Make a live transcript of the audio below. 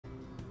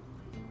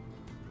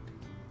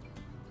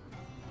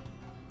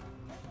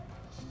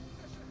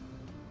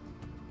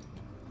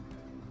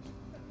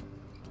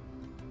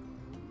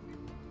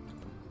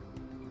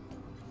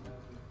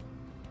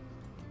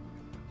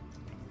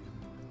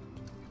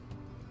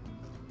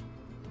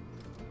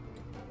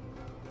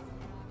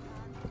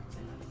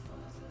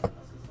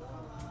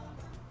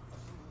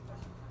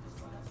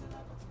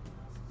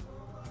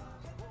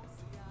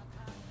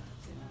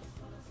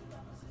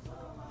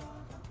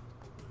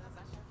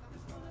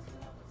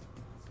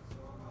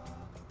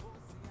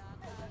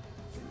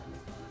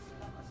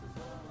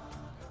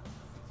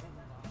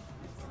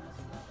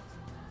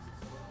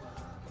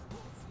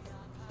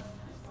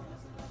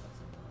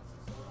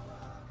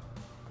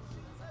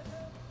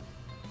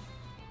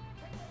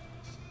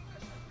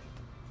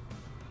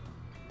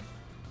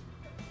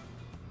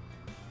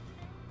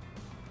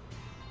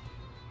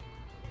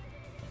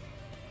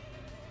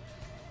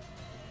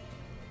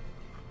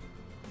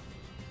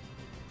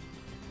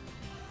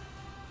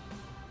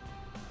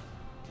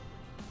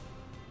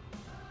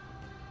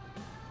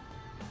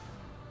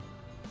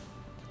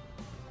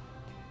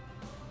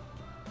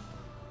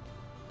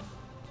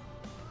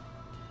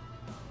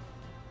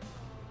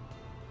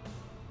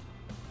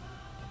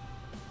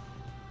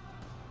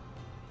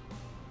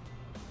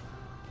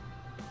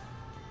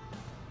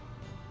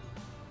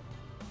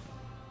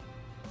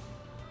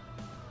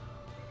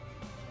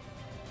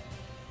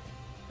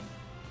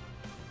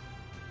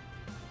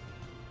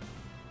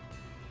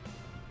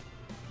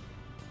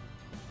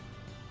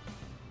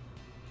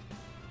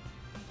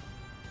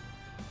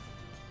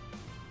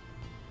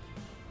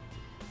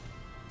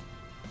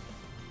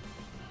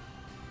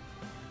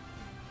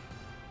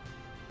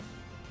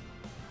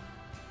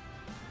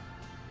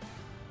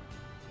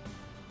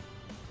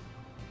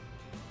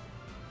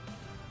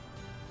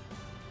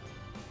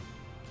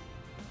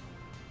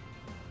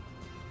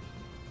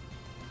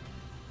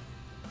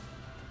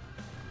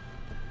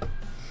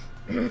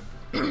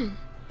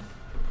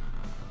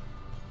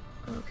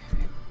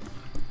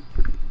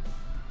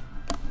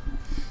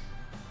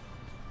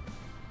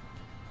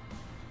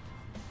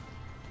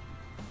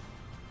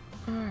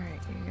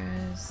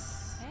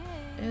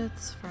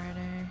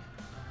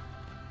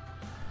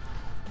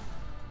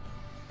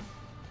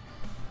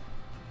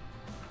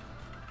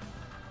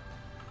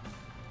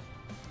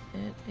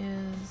it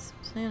is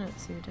Planet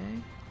Zoo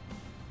Day.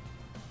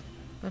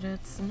 But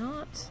it's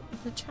not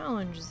the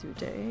Challenge Zoo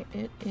Day,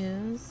 it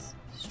is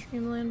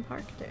Streamland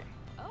Park Day.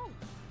 Oh.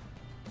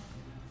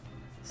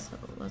 So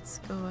let's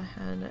go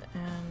ahead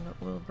and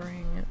we'll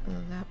bring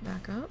that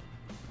back up.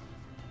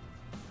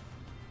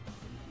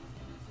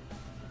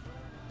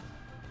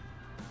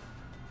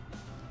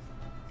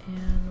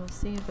 And we'll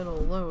see if it'll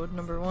load,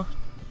 number one.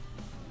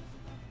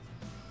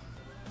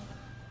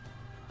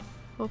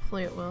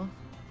 Hopefully it will.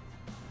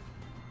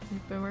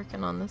 We've been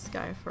working on this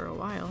guy for a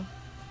while.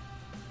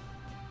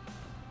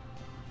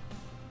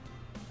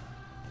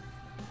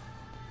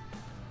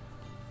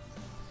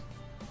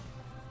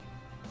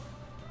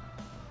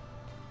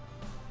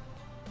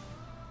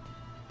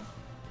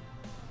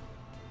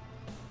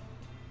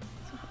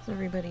 So how's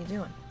everybody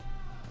doing?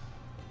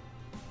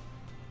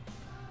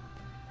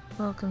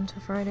 Welcome to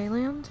Friday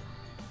Land.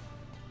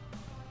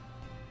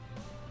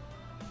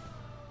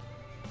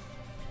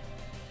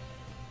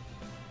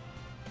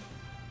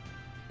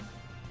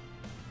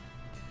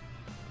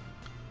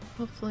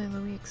 Hopefully the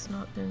week's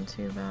not been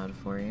too bad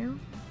for you.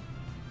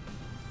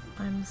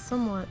 I'm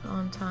somewhat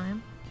on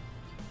time.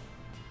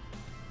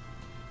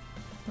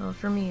 Well,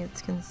 for me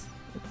it's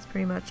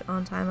pretty much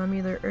on time. I'm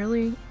either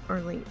early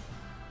or late.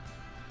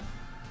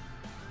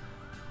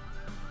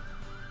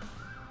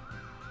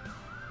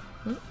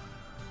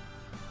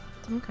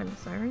 Some kind of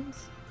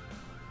sirens?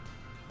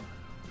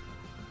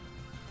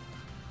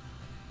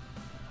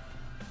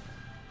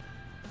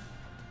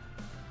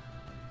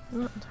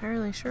 I'm not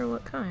entirely sure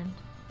what kind.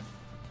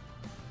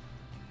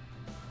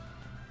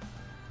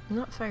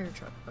 Not fire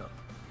truck though.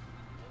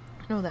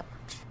 I know that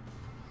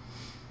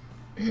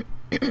much.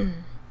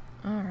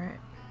 Alright.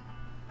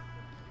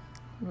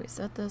 We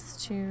set this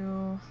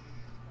to...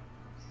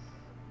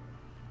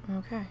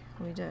 Okay,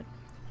 we did.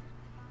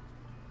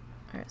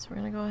 Alright, so we're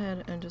gonna go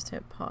ahead and just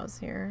hit pause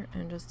here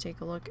and just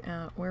take a look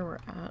at where we're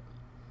at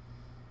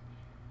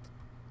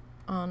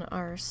on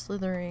our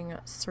Slithering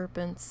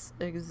Serpents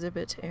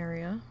exhibit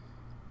area.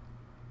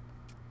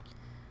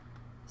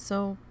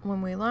 So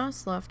when we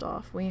last left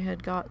off, we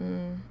had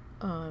gotten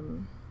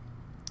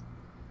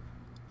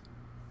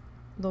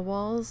the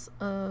walls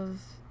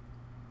of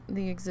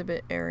the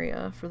exhibit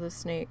area for the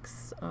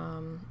snakes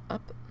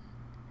up,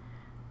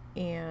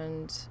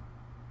 and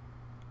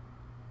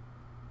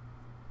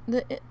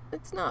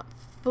it's not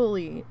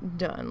fully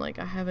done. Like,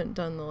 I haven't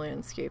done the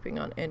landscaping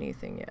on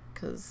anything yet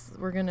because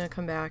we're gonna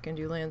come back and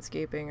do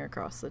landscaping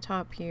across the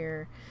top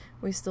here.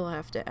 We still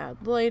have to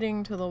add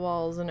lighting to the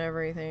walls and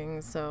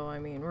everything, so I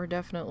mean, we're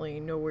definitely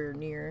nowhere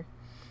near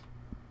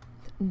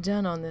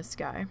done on this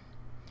guy.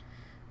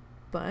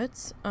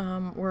 But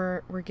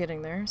we're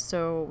getting there.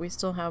 So we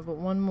still have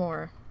one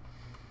more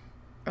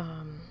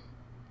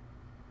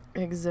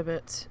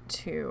exhibit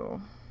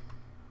to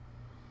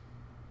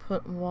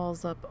put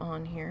walls up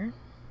on here.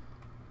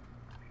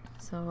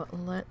 So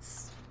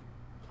let's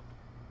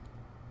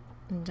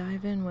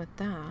dive in with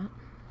that.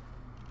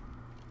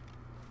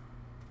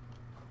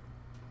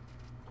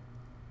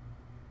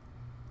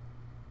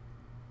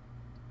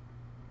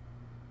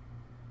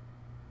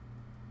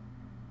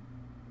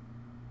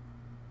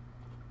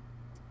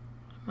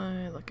 What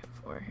am I looking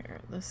for here?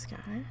 This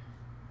guy.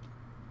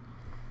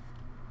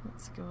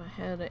 Let's go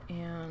ahead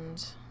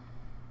and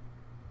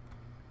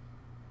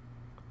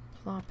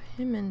plop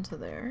him into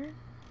there.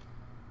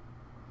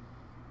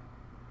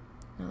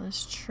 Now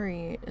this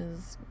tree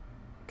is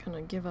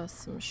gonna give us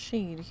some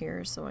shade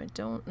here, so I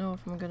don't know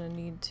if I'm gonna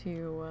need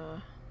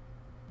to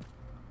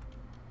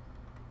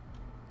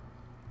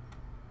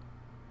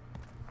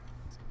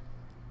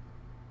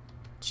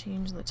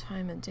change the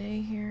time of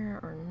day here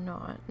or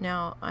not.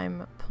 Now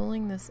I'm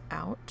pulling this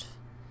out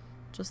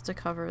just to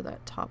cover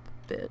that top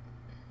bit,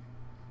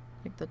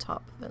 like the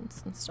top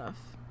vents and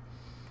stuff.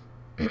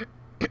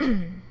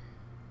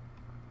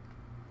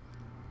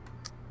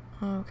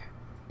 Okay,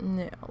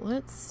 now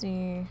let's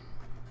see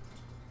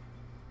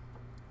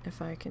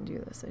if I can do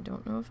this. I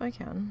don't know if I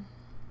can.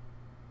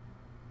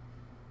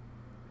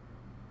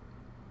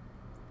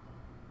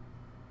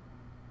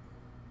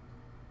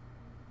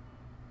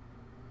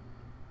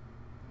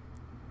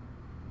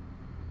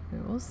 We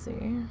will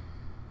see.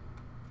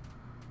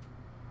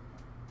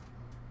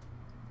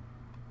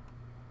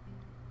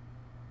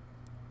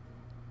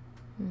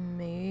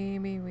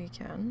 Maybe we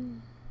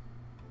can.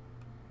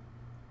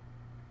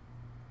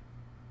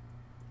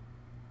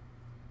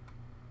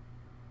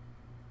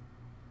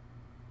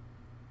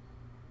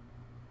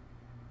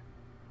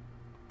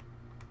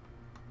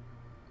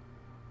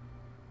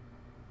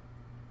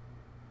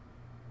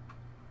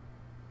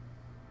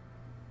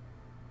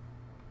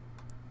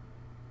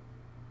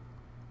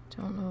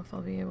 Don't know if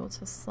I'll be able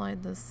to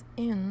slide this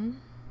in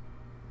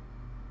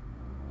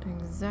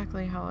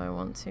exactly how I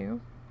want to,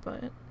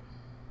 but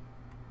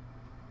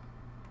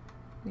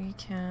we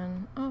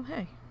can. Oh,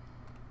 hey.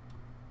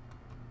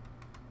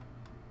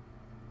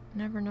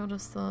 Never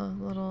noticed the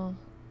little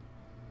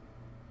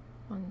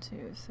 1,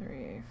 2,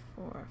 3,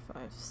 4,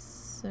 5,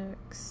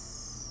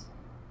 6.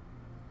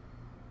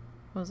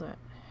 What was that?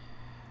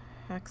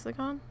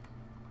 Hexagon?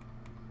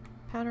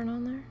 pattern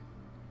on there?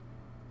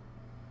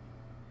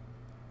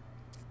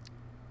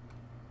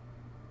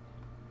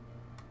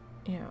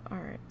 Yeah,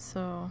 alright,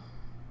 so...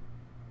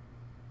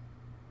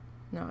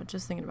 No,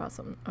 just thinking about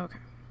something. Okay.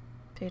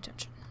 Pay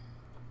attention.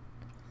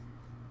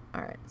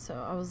 Alright, so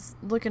I was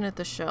looking at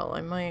the shell.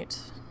 I might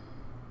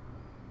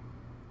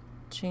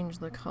change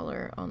the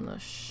color on the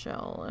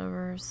shell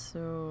ever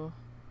so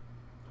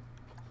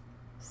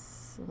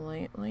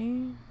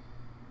slightly.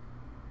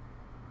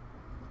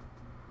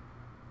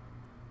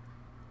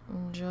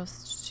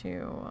 Just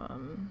to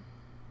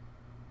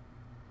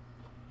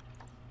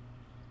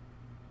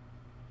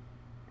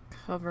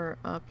cover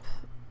up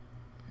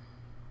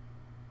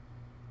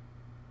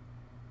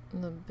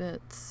the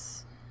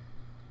bits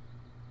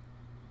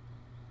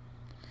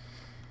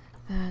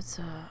that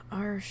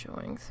are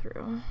showing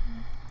through.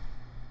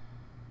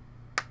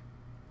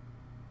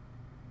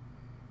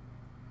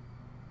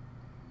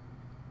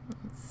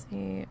 Let's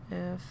see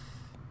if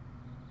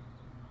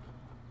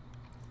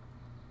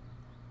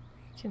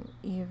we can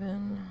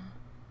even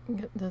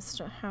get this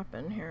to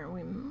happen here.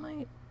 We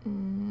might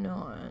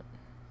not.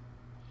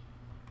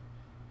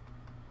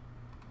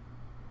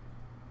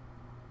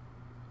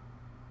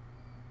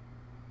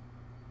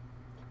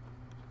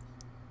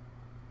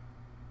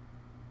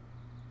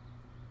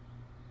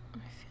 I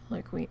feel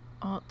like we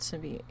ought to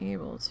be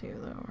able to,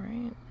 though,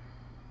 right?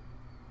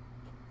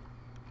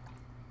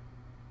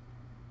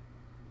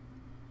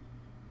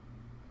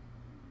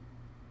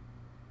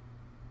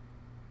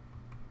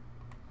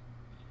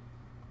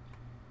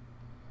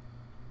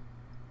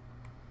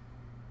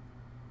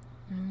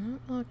 And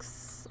that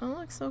looks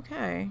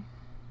okay.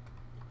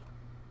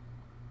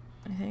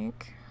 I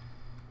think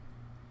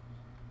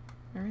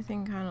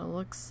everything kind of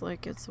looks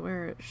like it's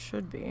where it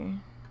should be.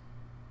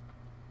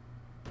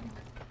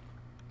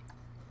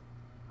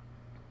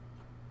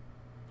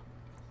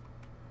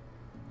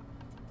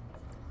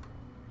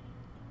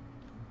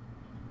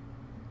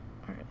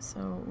 Alright,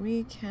 so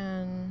we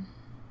can...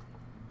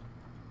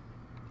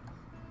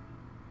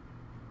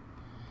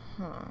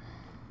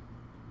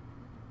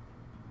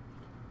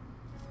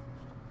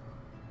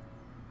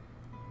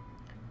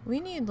 We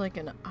need like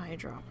an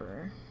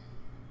eyedropper.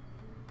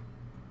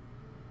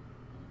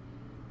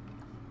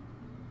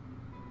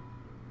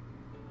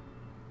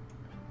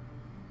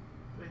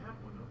 They have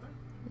one, don't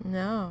they?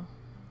 No.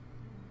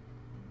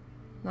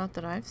 Not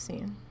that I've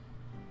seen.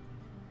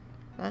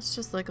 That's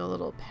just like a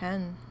little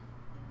pen.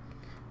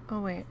 Oh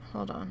wait,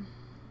 hold on.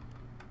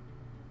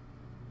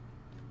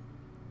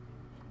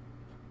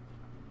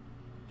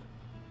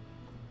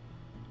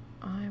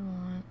 I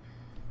want...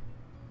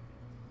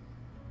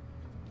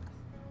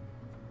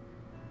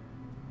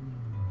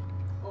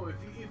 Oh, if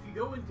you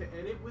go into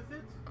edit with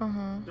it,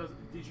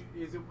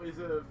 is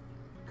a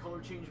color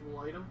changeable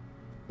item?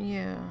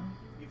 Yeah.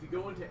 If you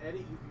go into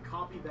edit, you can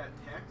copy that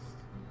text.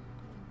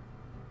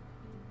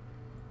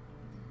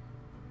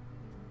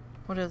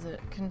 What is it?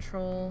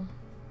 Control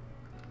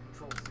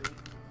Control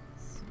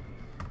C.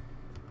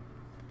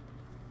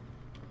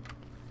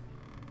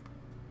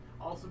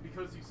 Also,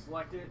 because you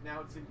selected it,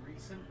 now it's in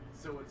recent,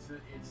 so it's the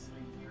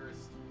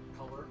nearest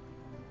color.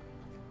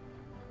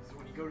 So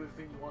when you go to the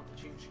thing you want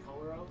to change the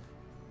color of,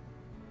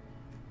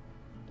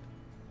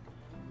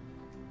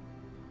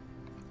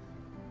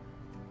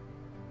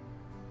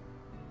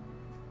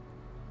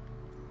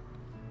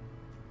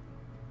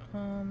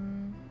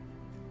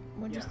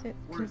 what'd you say?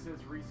 Where it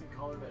says recent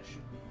color, that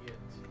should be it.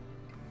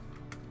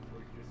 Or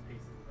you just paste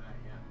it to that,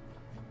 yeah.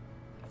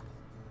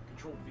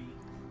 Control V.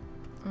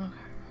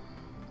 Okay.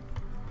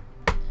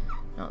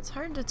 Now it's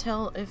hard to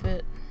tell if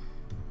it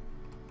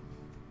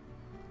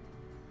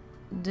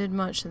did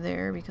much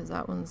there because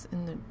that one's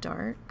in the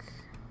dark.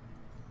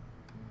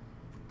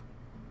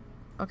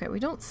 Okay, we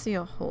don't see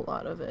a whole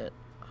lot of it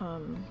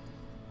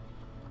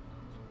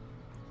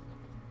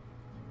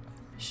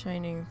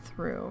shining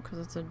through because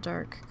it's a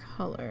dark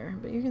color,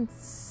 but you can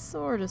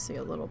sort of see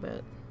a little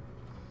bit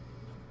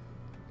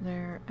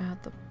there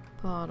at the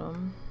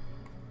bottom.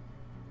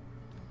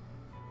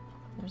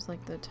 There's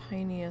like the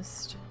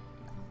tiniest...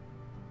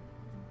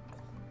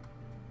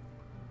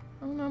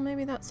 Oh no,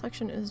 maybe that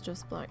section is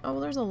just black. Oh,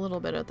 well, there's a little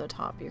bit at the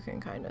top you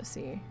can kind of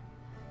see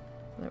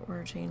that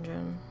we're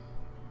changing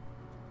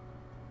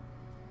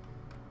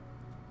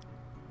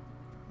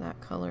that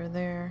color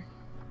there.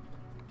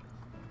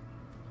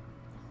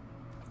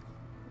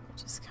 It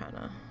just kind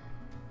of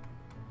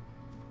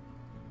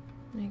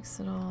makes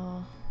it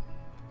all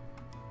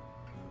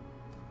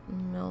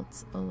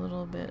melt a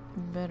little bit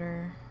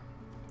better.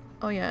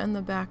 Oh yeah, and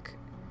the back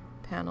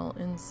panel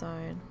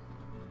inside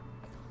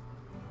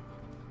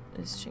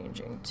is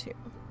changing too.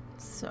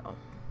 So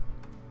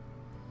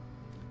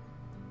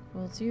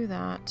we'll do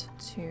that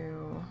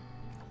to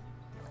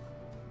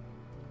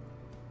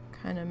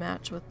kind of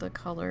match with the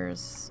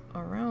colors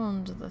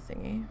around the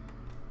thingy.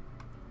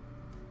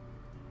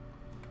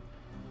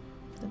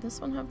 Did this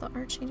one have the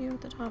RGB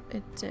at the top?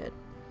 It did.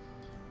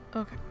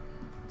 Okay.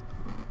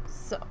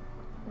 So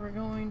we're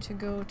going to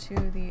go to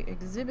the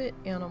exhibit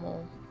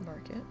animal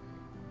market.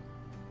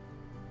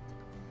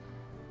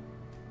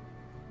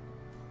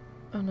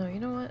 Oh no, you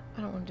know what?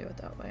 I don't want to do it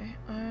that way.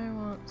 I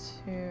want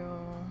to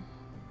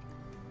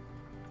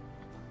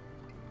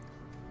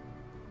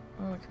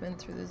come in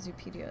through the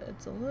Zoopedia.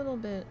 It's a little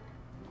bit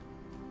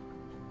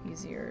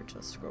easier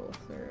to scroll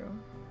through.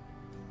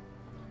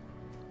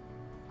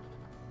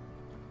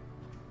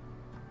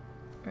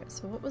 Alright,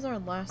 so what was our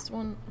last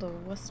one? The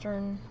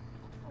western...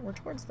 We're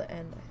towards the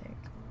end, I think.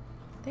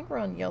 I think we're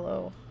on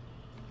Yellow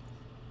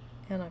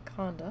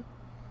Anaconda.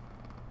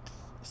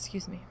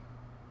 Excuse me.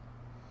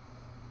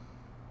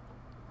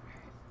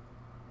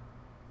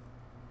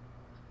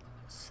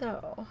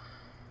 So...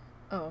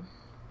 Oh.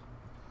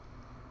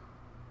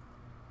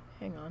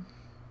 Hang on.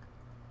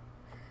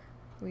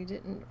 We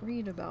didn't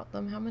read about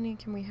them. How many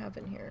can we have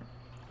in here?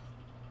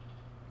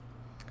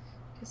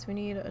 Guess we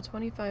need a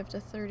 25 to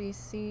 30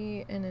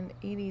 C and an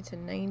 80 to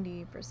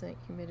 90%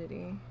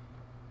 humidity.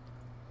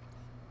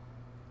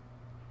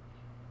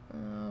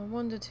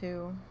 1 to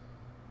 2.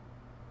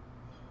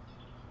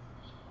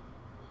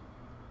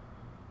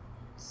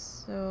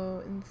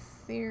 So in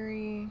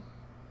theory,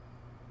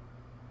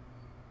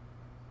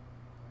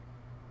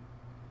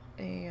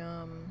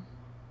 a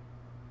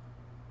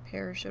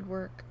pair should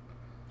work.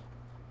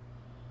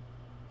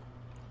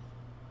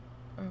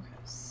 Okay,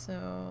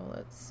 so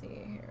let's see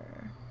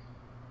here.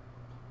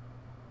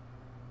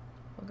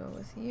 We'll go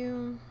with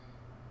you.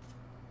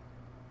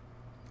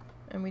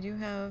 And we do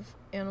have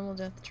animal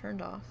death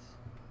turned off,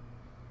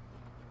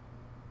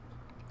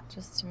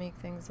 just to make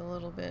things a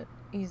little bit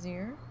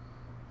easier.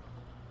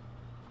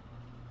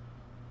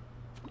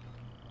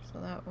 So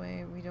that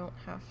way we don't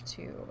have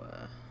to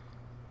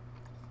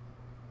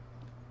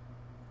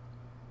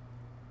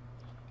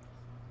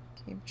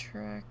keep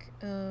track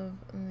of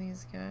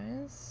these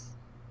guys.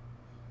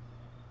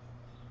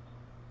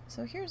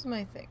 So here's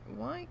my thing.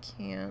 Why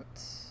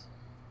can't...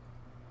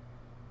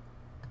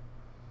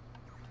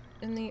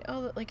 In the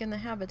other, like in the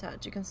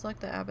habitat, you can select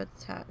the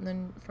habitat and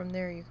then from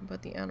there you can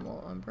put the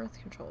animal on birth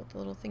control with the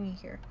little thingy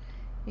here.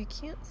 You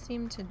can't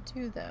seem to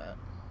do that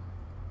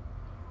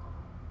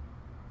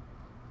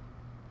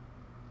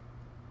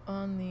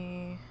on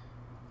the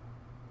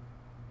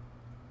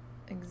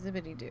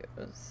exhibity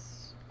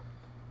doos.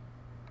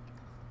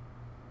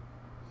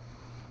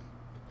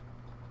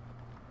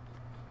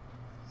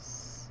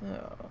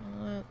 So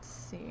let's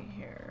see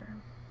here.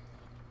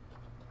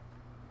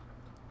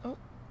 Oh,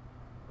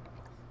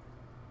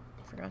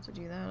 forgot to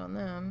do that on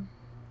them.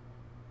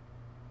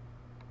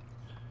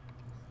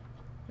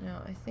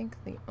 Now I think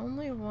the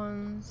only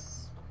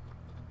ones,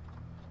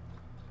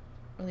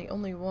 or the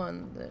only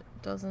one that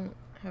doesn't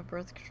have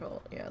birth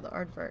control, yeah, the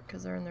aardvark,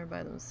 because they're in there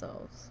by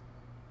themselves.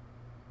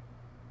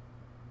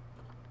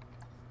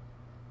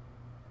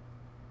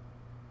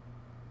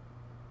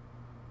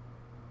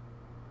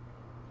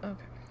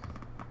 Okay.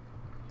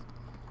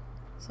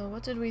 So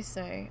what did we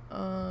say?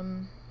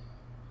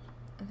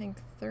 I think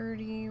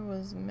 30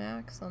 was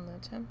max on the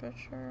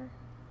temperature.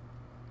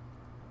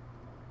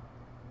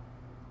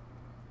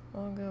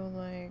 We'll go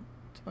like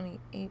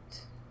 28.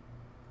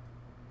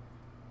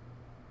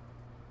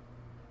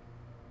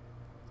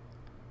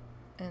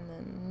 And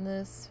then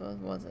this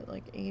was it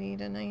like 80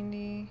 to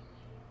 90?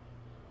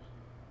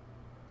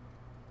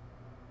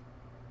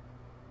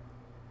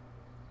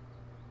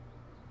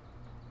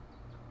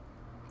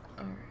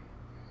 Alright.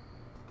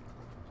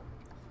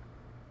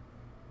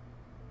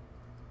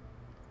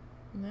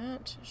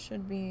 That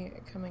should be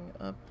coming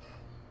up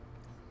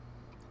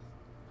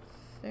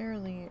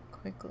fairly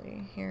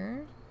quickly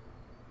here.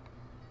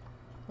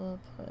 We'll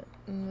put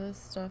this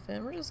stuff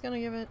in. We're just gonna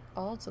give it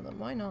all to them.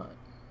 Why not?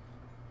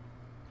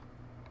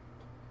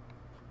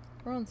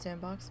 We're on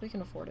Sandbox. We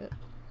can afford it.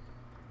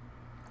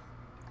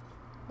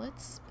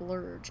 Let's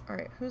splurge.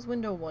 Alright, who's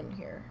window 1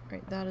 here?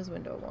 Alright, that is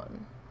window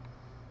 1.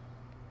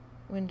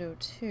 Window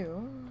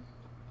 2.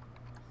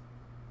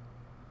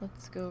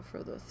 Let's go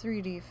for the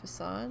 3D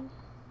facade.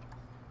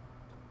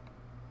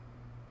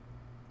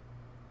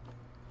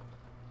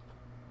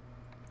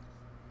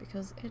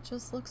 Because it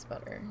just looks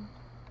better.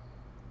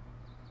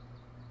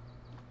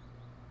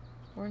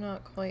 We're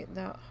not quite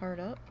that hard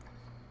up.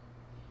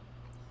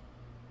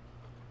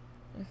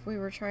 If we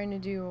were trying to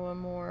do a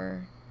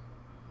more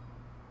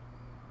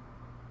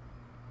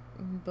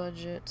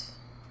budget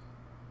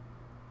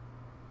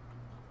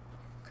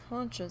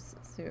conscious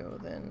zoo,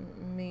 then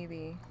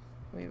maybe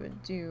we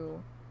would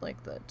do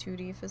like the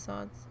 2D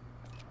facades.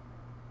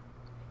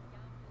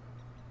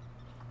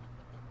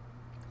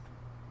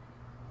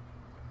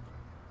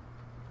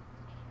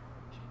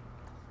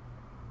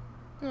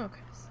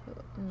 Okay,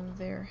 so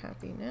they're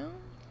happy now.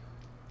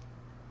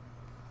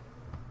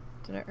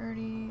 Did I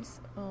already...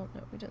 Oh,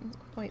 no, we didn't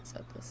quite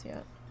set this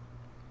yet.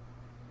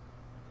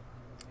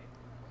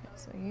 Okay,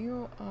 so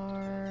you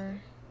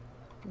are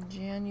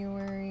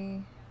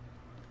January,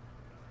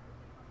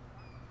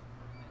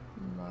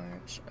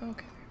 March.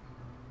 Okay.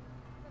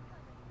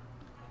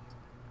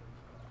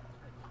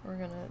 We're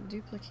gonna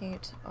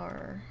duplicate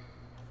our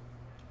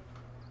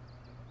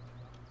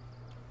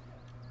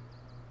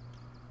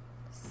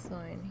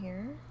sign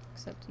here,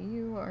 except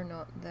you are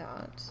not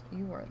that.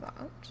 You are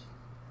that.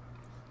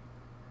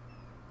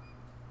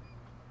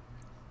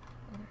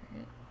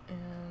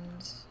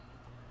 And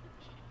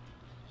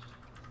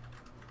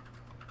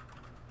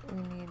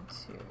we need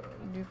to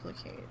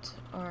duplicate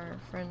our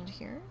friend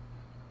here.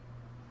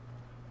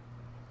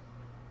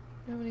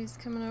 Nobody's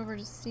coming over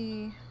to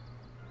see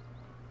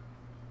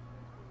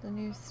the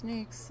new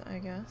snakes, I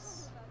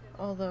guess.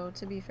 Although,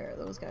 to be fair,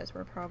 those guys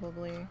were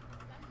probably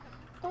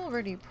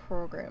already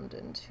programmed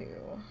into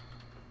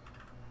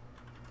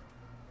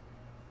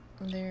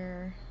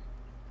their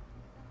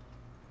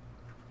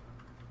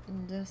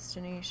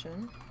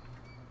destination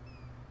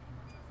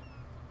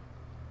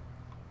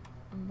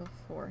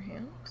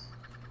beforehand.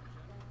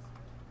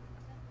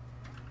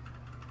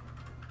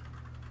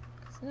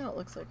 So now it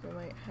looks like we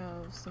might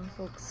have some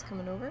folks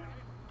coming over.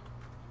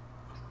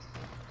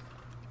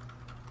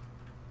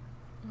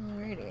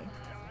 Alrighty.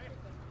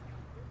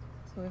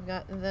 So we've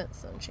got that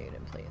sunshade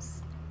in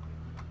place.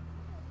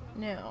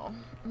 Now,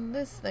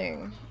 this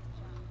thing,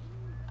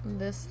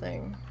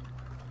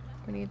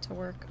 we need to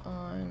work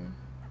on,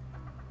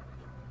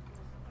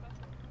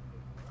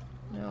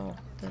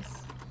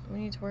 we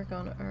need to work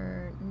on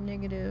our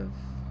negative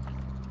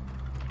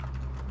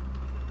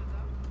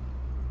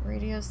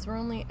radius. We're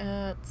only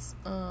at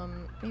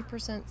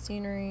 8%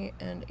 scenery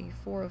and a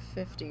 4 of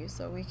 50,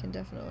 so we can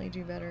definitely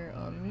do better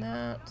on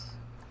that.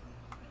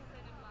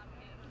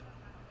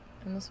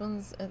 And this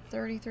one's at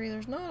 33.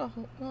 There's not a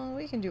whole... Well,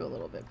 we can do a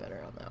little bit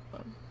better on that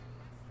one.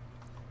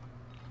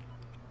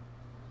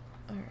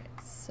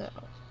 Alright, so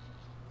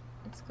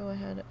let's go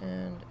ahead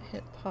and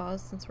hit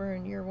pause since we're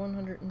in year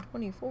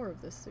 124 of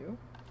this zoo.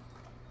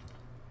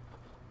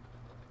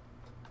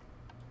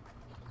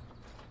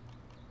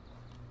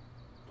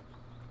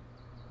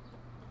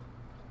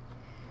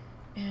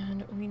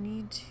 And we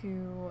need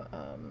to...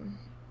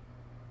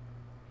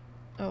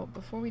 oh,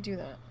 before we do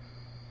that...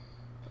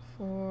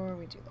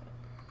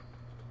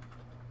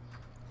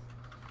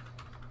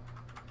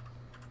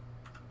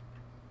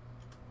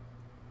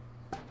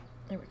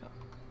 There we go.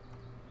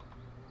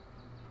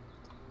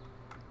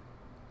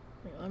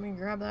 Here, let me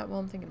grab that while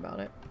I'm thinking about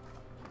it.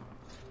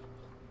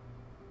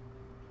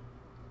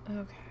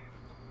 Okay.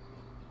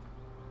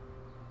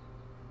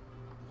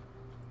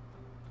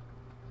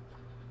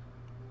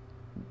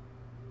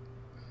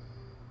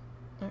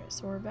 Alright,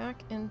 so we're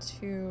back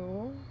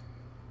into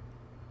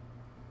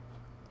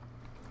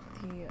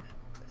the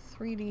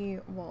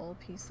 3D wall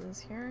pieces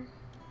here.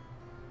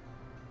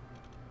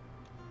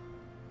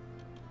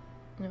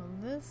 Now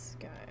this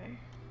guy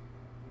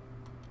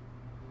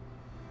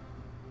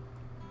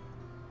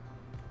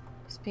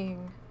is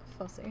being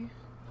fussy.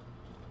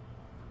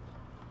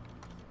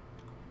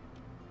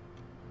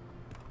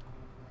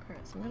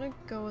 Alright, so I'm gonna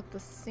go with the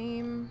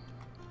same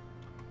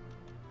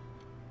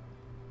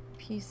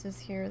pieces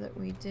here that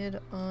we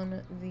did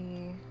on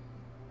the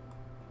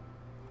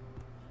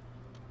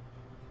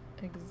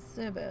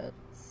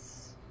exhibits.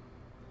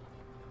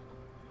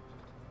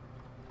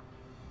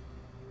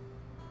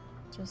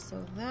 Just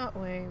so that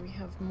way we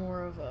have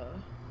more of a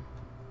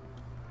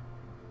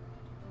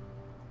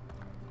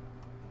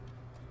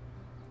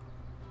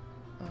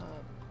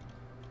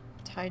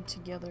tied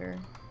together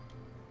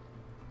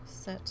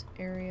set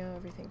area.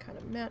 Everything kind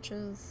of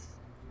matches.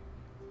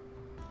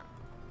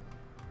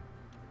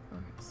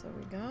 Okay, so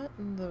we got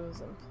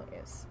those in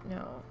place.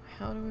 Now,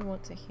 how do we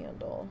want to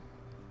handle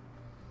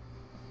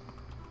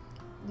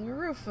the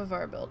roof of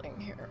our building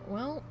here?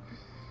 Well,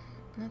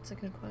 that's a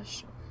good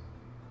question.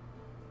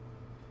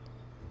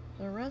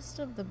 The rest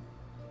of the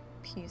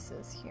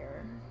pieces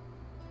here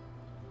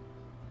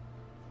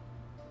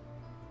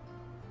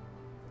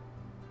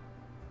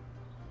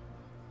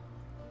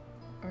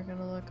are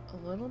gonna look a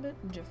little bit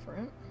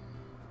different.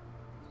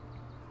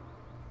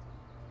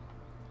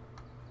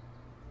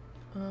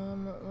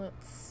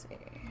 Let's see.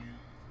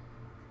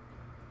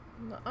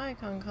 The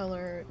icon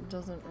color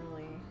doesn't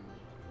really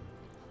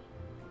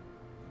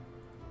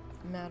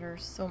matter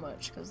so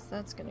much because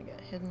that's gonna get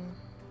hidden.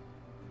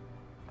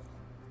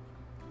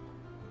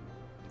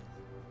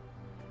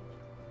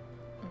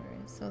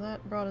 So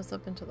that brought us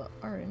up into the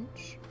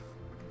orange.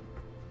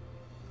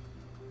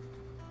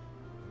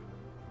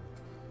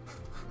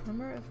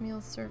 Number of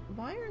meals served.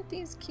 Why aren't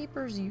these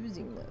keepers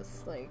using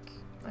this? Like,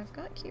 I've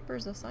got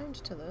keepers assigned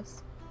to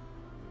this.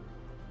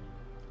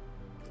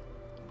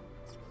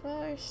 It's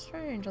very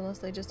strange, unless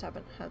they just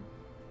haven't had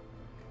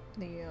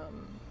the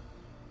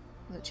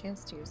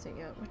chance to use it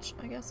yet, which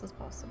I guess is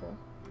possible.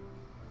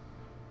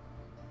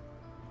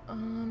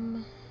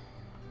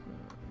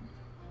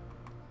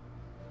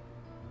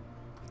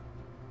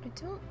 I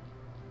don't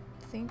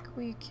think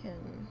we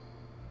can...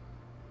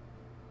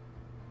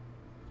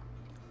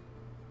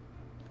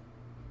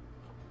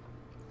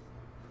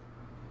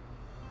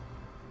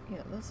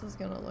 Yeah, this is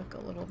gonna look a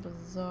little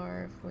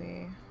bizarre if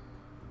we...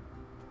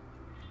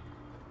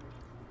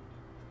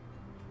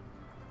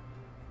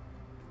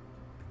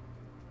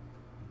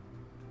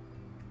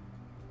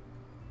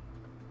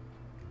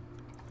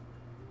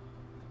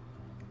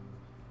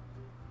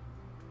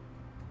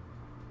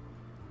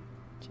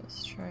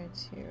 just try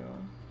to...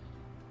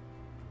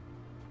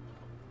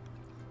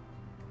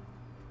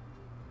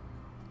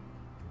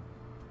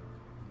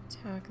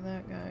 tack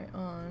that guy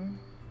on.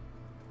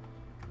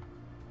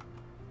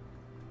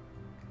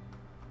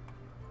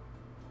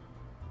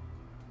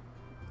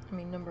 I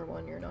mean, number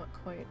one, you're not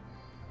quite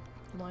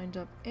lined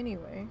up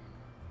anyway.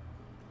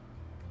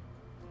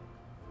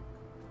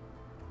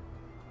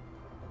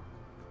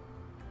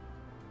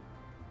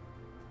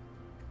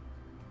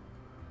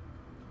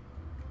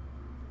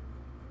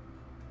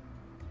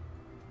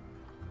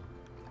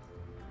 So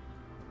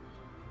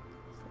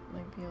it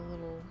might be a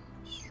little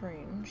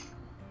strange.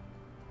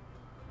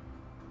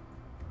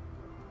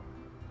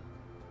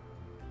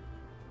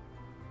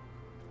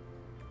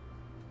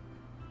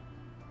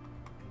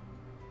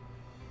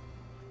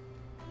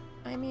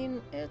 I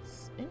mean,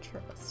 it's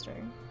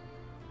interesting.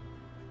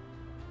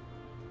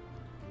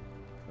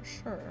 For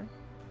sure.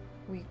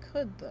 We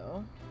could,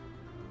 though,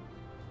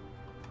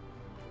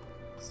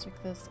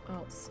 stick this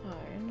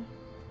outside.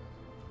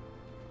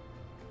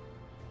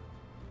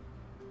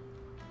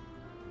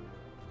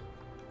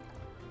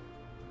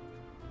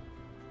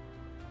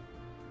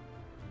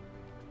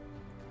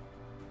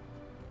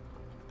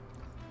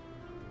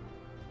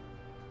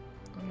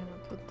 I'm gonna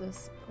put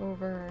this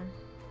over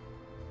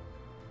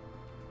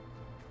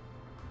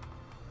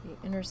the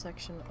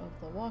intersection of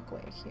the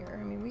walkway here.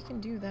 I mean, we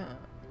can do that.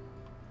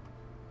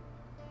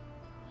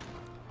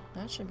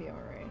 That should be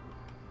alright.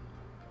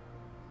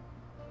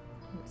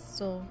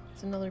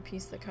 It's another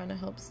piece that kind of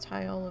helps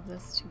tie all of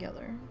this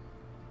together.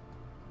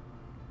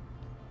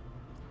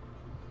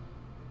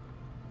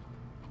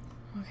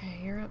 Okay,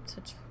 you're up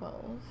to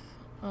 12.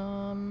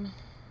 Alright,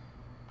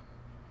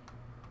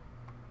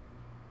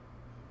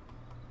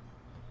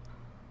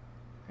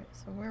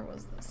 so where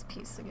was this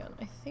piece again?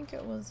 I think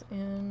it was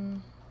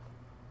in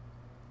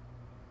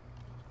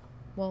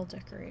wall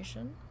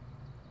decoration.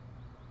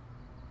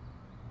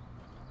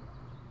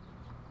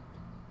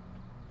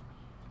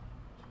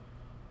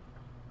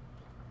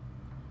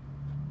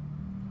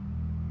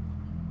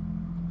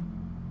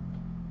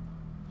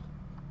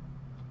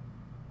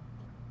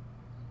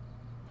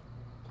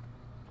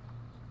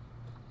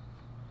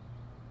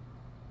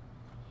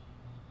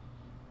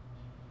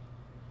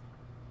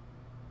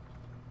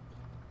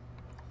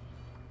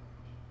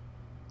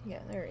 Yeah,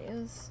 there he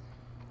is.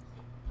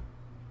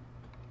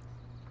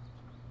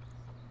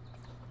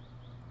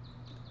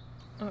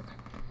 Okay.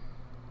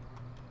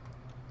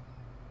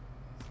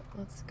 So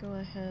let's go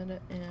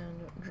ahead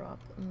and drop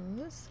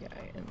this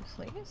guy in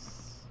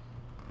place.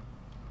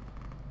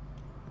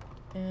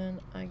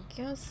 And I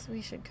guess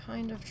we should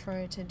kind of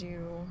try to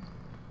do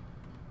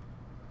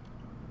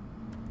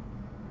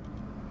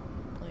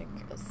like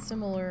a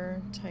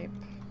similar type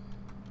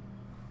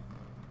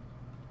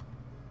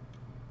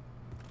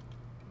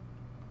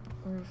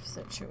roof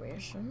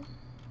situation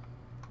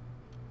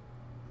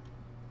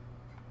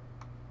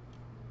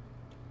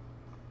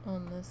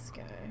on this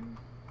guy.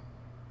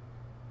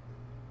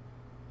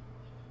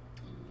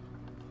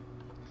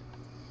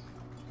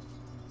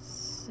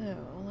 So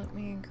let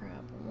me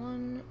grab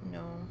one.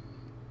 No.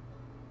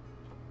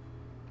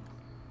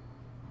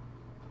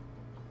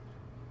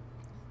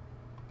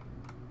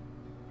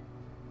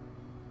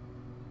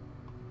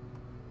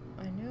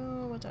 I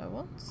know what I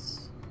want.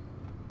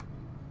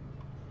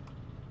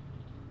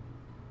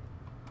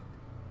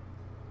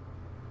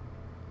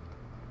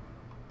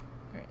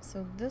 Alright,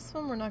 so this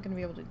one we're not going to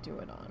be able to do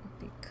it on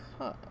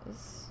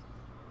because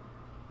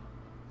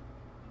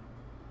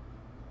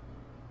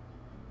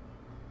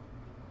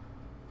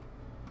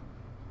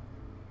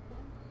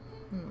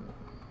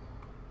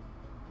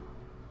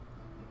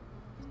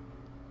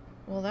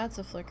well, that's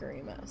a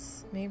flickery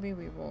mess. Maybe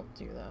we won't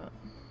do that.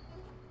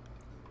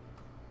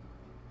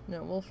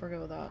 No, we'll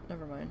forgo that.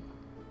 Never mind.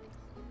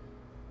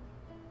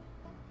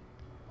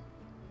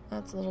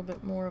 That's a little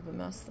bit more of a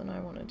mess than I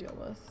want to deal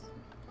with.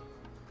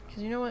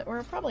 Because you know what?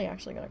 We're probably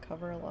actually going to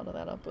cover a lot of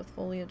that up with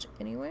foliage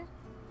anyway.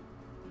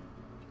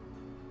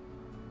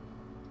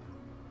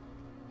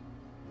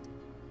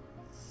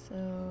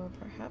 So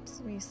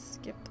perhaps we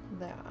skip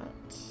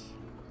that.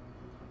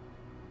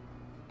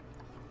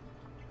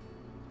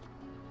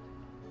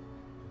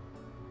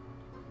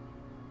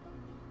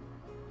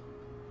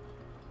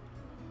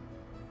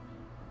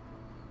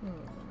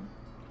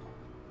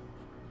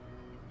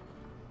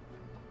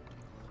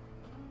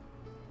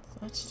 So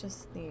that's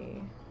just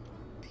the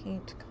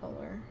paint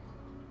color.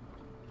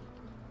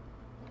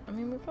 I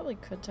mean, we probably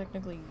could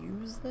technically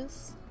use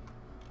this,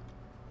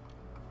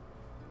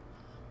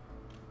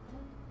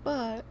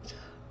 but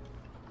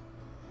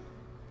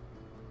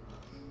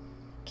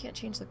can't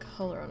change the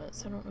color on it,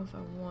 so I don't know if I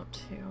want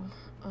to,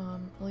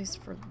 at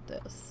least for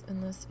this,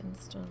 in this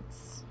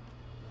instance.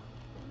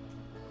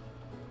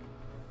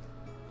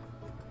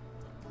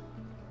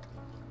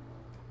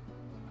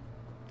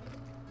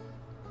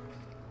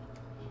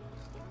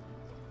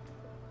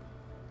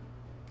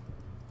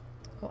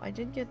 Oh, I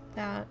did get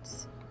that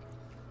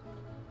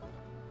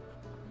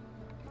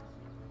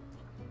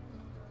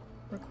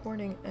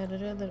recording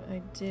edited that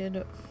I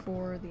did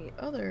for the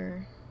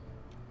other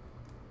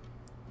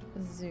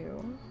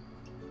zoo.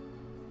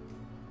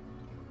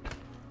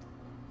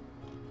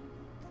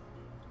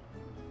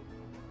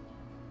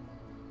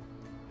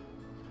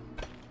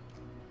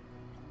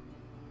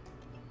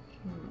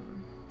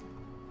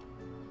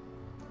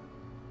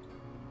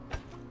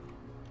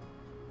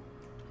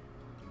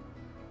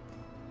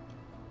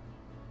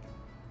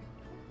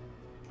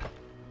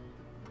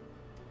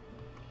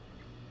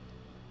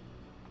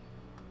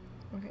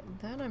 Okay,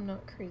 that I'm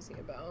not crazy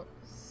about.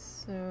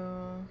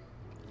 So...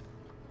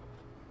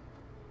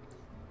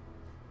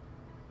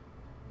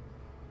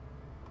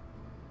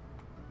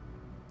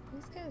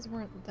 these guys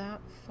weren't that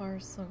far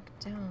sunk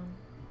down.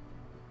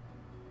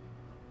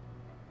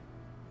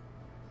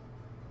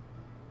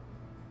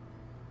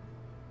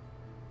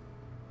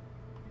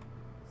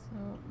 So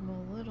I'm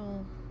a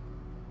little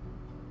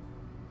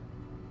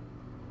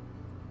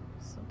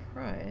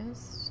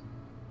surprised.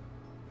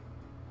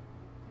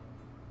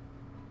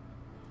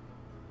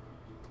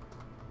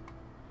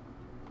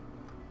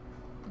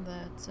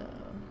 That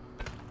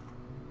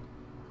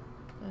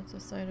that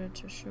decided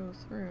to show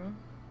through.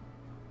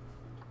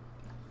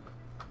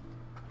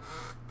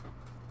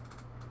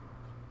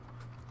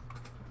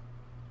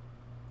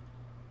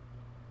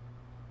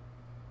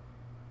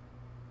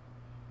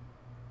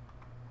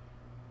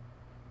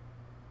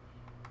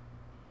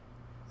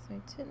 So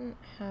I didn't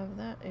have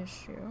that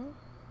issue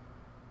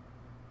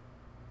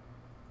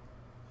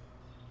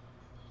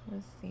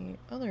with the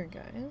other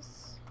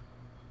guys.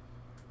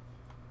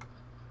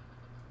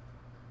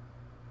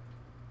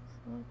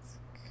 So that's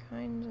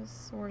kind of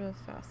sort of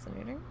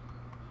fascinating.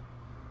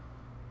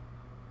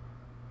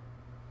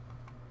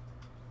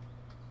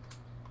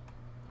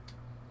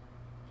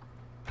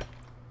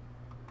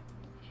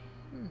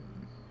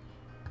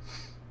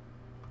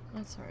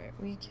 That's alright,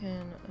 we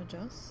can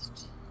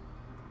adjust.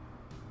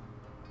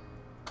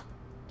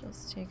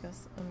 Just take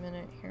us a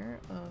minute here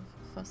of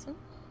fussing.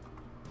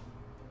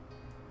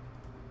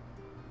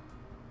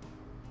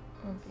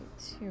 Won't be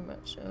too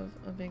much of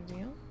a big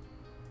deal.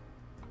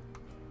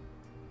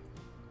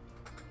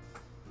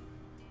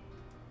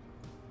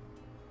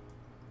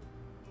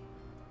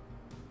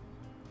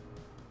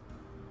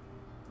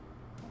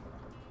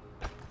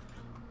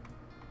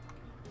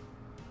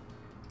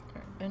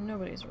 Alright, and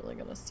nobody's really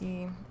gonna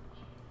see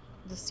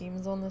the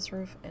seams on this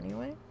roof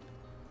anyway.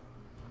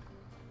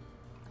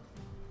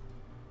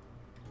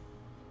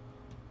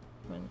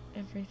 When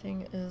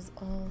everything is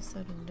all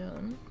said and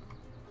done.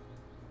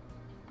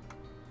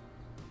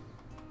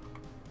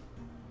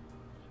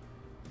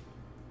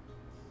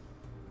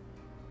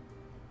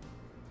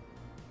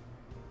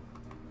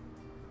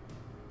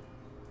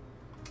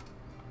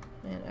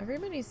 Man,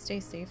 everybody stay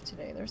safe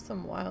today. There's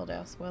some wild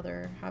ass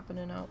weather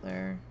happening out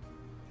there.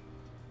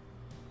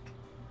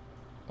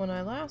 When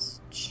I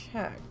last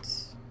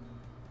checked,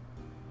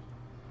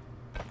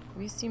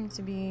 we seem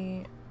to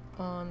be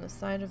on the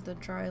side of the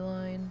dry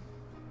line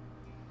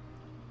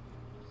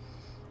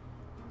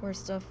where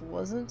stuff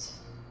wasn't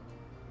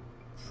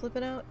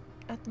flipping out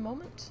at the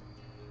moment.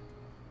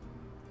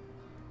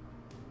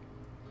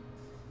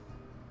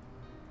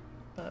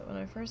 But when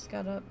I first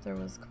got up, there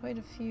was quite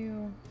a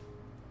few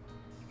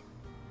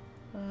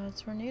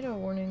tornado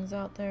warnings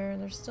out there.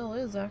 There still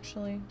is,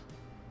 actually.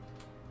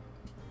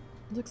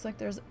 Looks like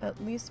there's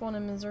at least one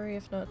in Missouri,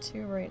 if not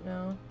two right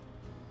now.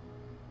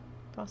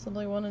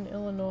 Possibly one in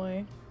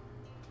Illinois.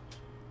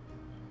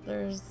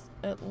 There's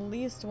at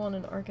least one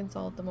in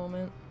Arkansas at the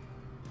moment,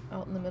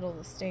 out in the middle of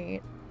the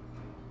state.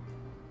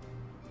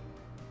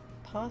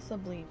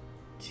 Possibly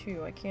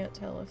two. I can't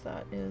tell if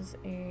that is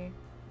a...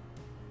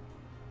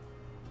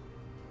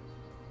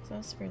 is that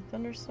a severe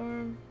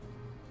thunderstorm?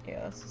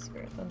 Yeah, that's a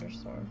severe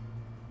thunderstorm.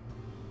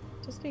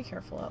 Just be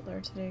careful out there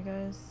today,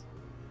 guys.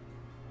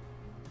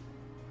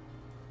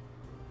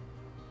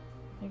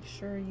 Make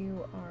sure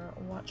you are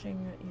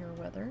watching your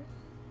weather.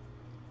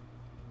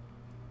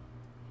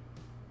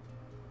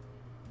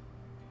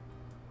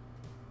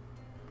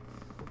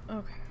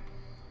 Okay.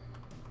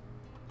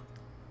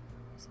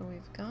 So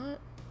we've got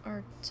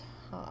our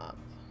top.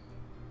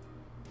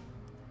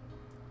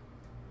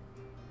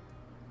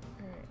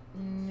 Alright,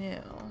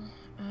 now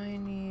I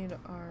need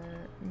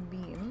our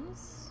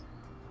beams.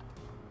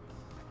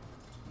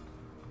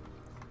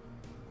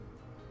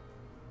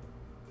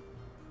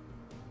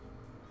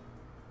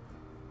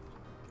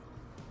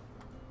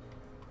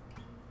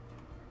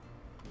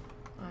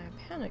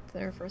 Panicked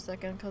there for a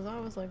second because I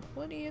was like,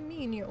 what do you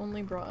mean you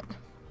only brought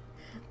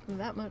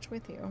that much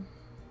with you?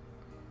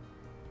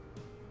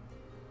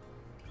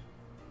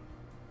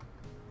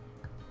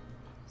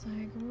 It's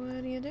like,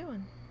 what are you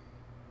doing?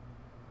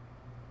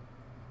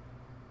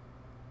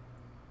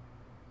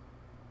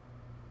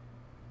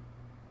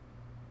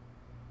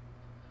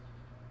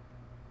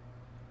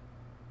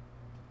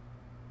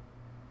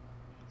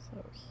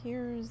 So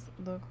here's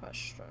the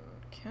question.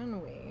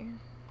 Can we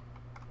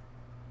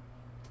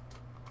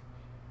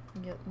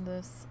get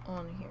this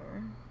on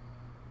here?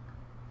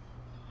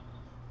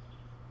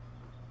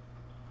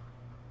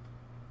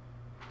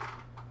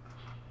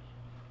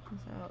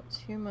 Without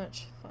too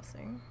much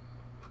fussing.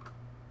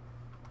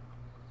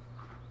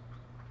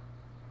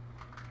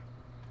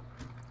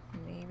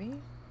 Maybe.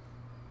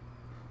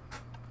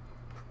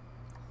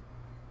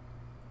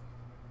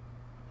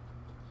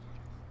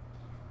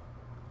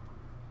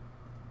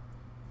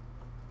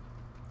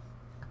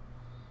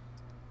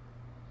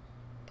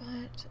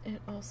 But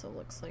it also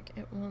looks like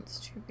it wants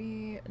to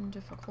be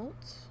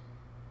difficult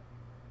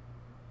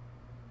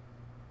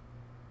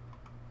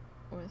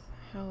with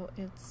how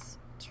it's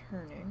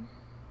turning.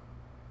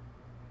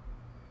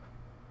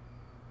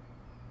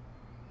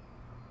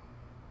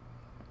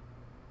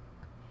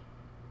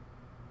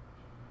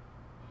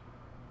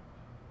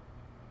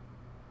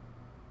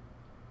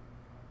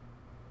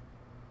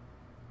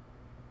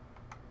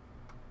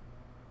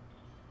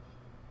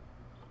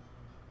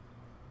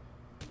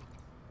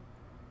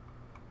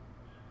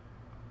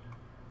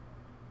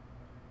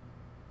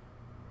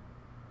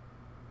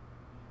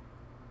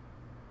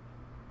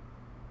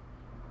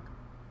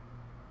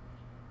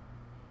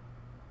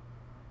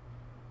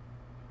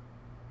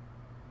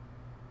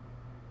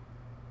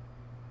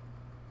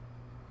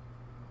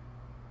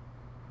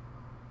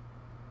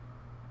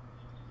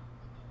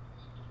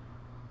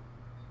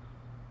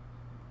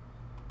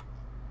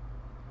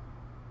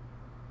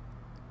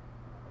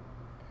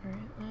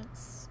 Alright,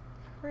 that's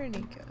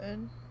pretty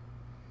good.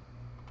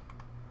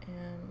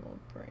 And we'll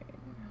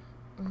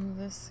bring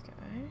this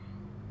guy.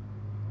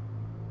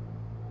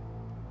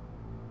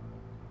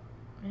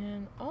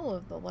 And all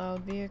of the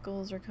loud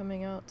vehicles are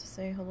coming out to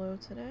say hello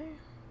today.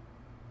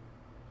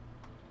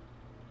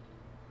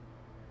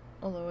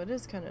 Although it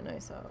is kind of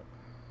nice out.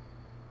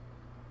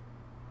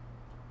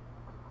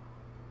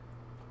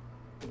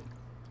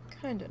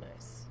 Kind of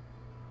nice.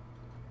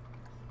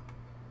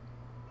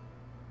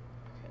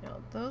 Okay, now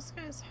those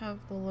guys have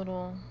the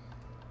little...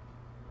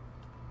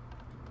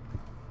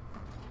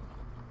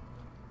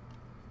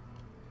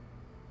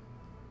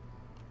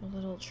 a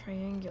little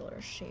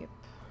triangular shape.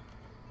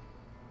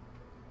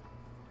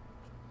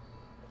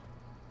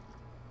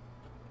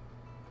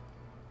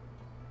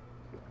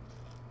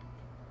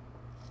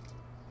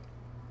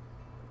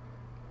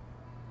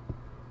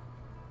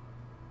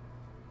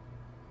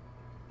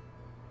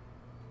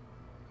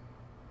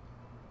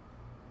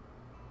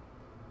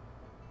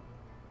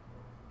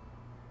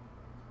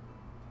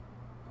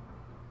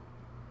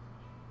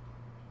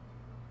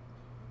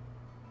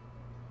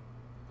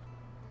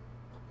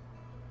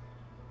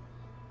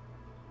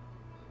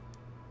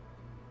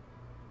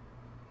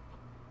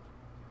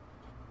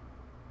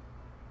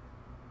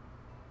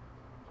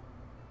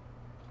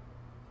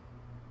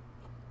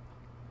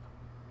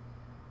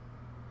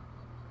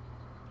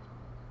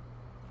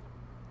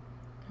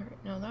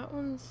 Alright, now that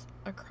one's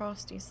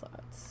across these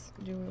slats.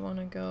 Do we want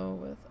to go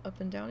with up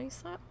and downy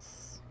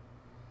slats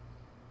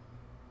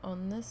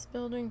on this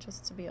building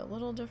just to be a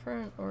little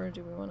different, or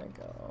do we want to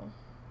go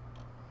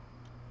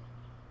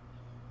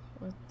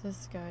with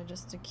this guy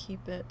just to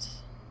keep it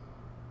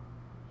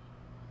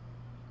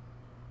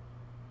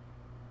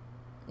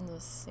the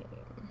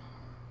same?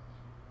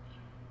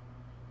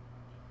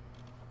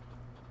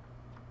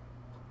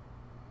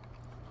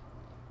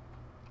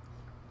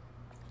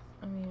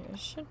 I mean, it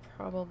should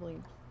probably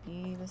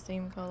be the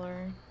same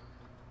color.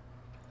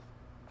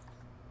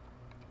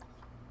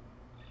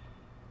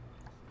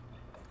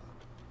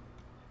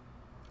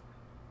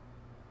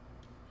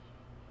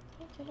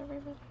 Did I get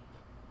everybody?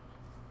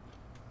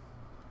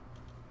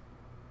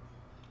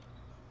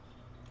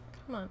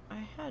 Come on,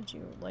 I had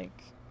you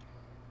like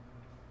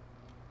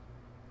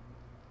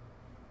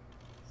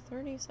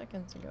 30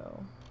 seconds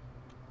ago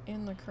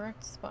in the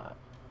correct spot.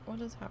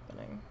 What is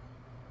happening?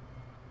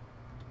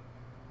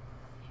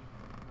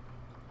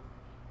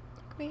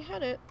 We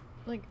had it,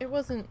 like, it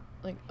wasn't,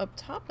 like, up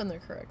top in the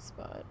correct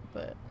spot,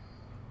 but...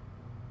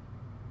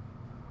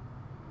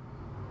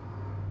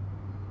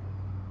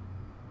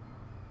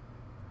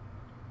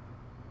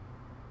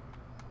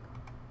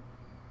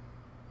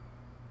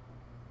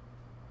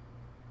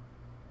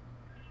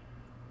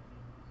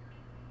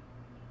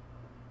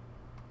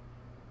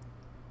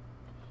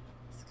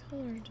 this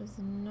color does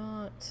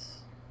not...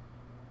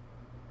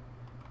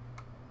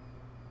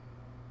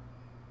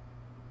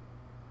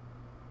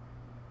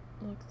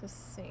 look the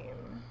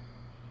same.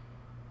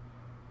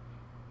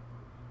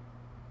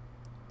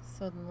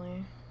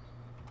 Suddenly.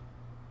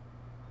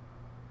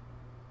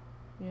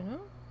 You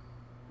know?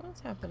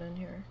 What's happening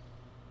here?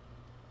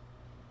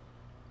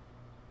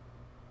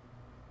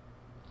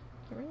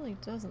 It really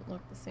doesn't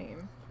look the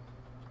same.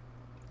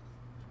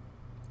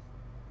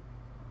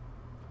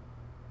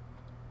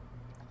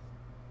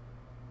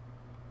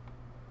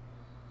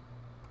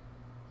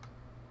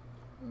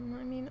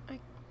 I mean, I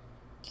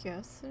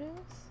guess it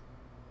is.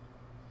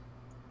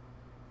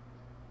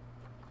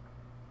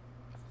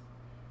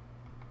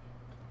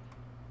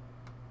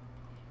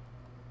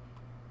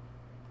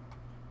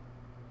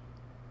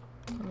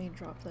 Let me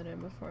drop that in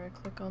before I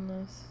click on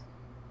this.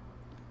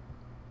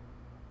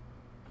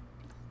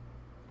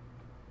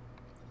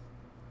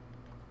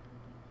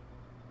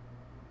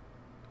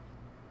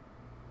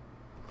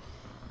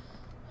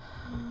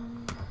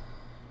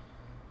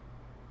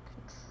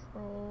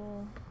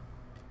 Control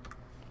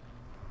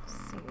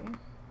C.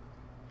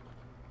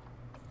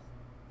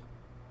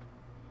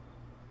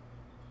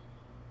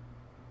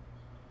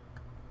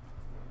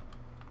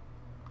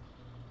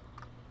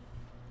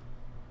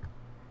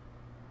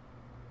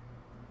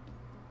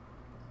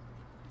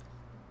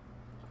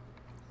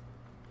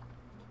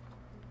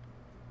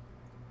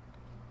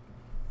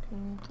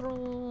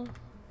 Control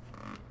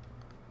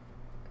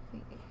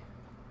V.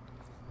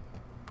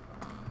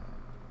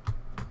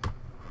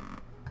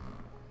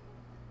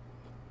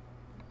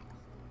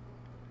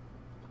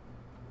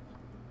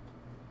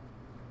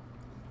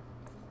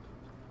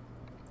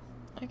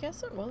 I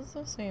guess it was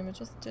the same, it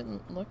just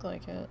didn't look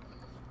like it.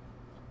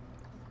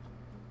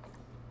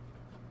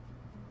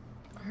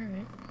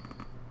 Alright.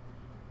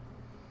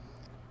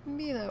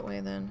 Be that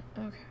way then.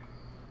 Okay.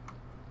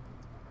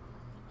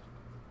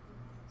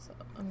 So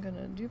I'm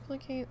gonna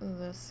duplicate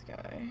this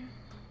guy.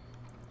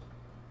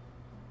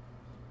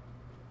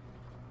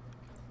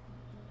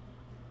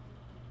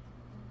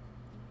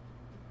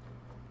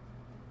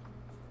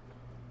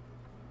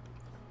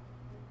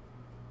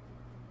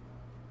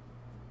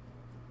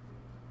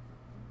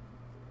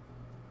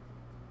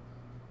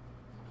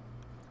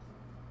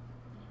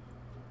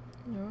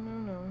 No, no,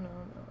 no, no,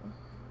 no.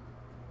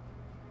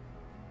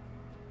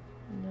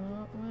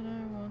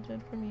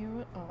 wanted from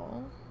you at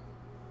all.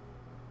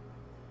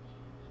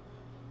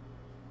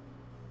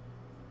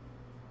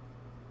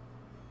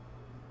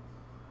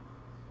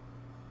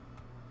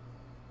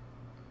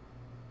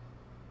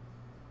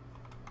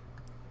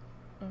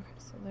 Okay,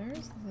 so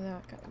there's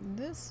that guy.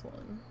 This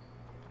one,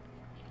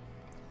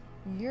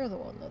 you're the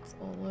one that's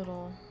a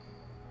little...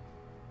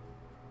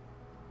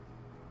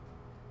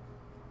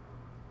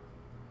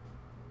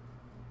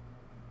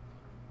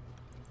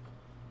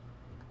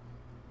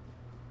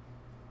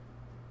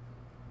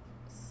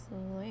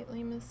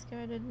 slightly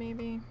misguided,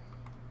 maybe.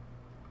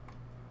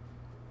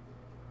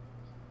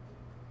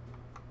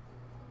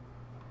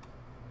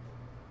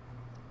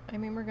 I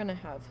mean, we're gonna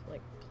have,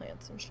 like,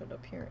 plants and shit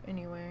up here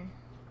anyway.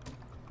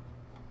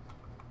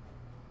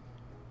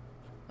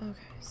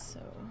 Okay, so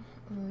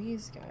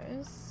these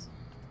guys.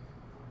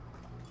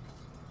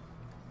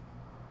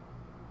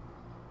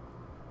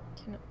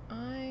 Can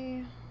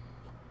I...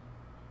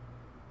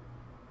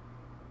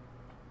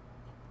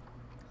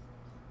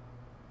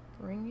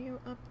 bring you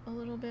up a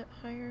little bit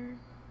higher?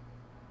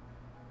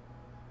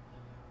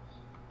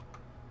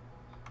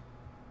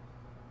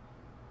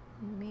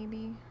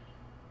 Maybe.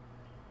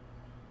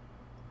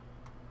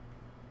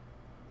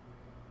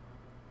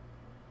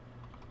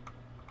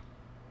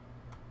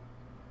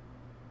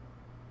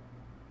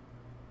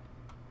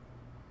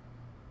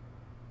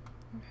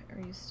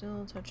 Okay, are you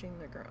still touching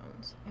the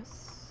ground?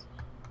 Yes.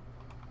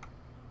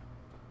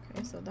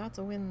 Okay, so that's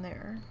a win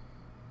there.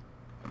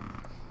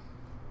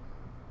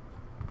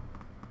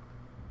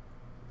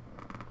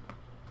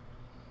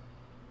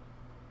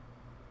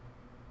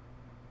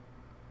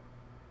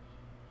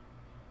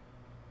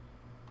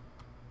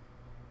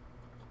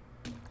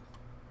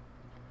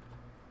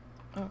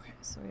 Okay,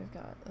 so we've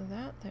got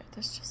that there.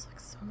 This just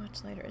looks so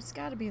much lighter. It's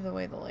got to be the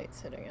way the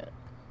light's hitting it.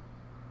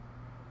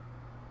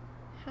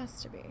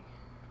 Has to be.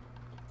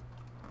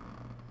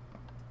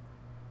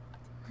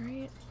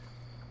 Right?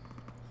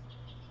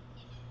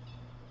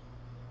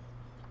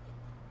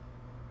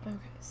 Okay,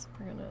 so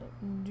we're gonna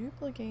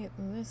duplicate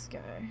this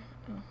guy.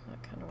 Oh,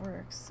 that kind of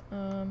works.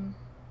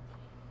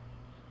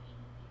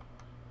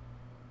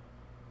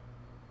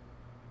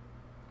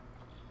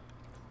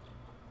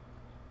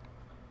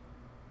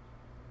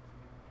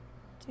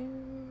 Do.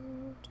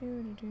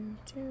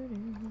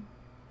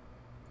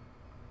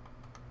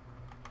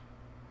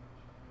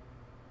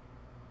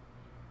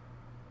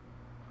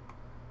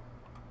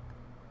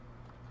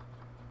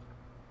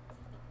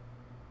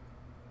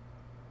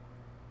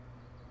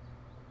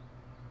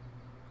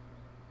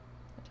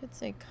 I did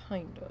say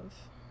kind of.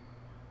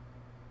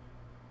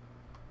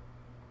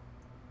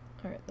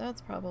 Alright,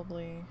 that's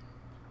probably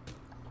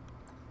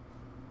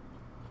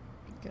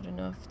good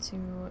enough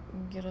to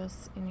get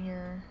us in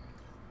here.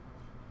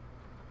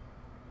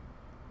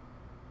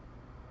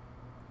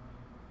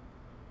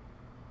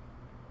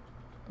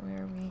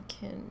 Where we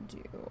can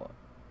do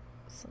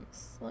some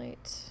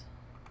slight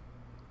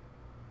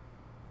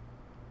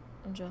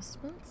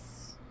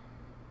adjustments.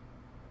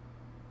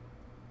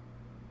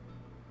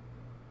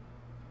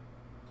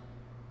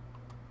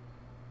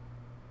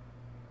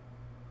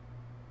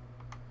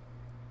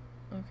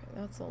 Okay,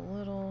 that's a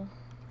little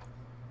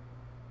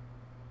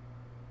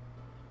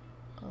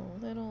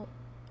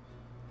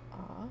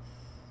off.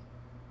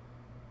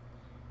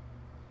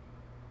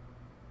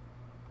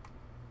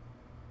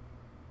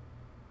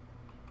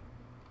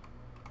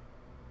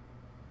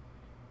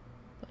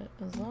 But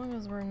as long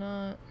as we're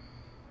not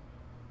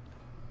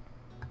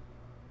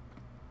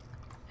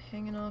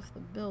hanging off the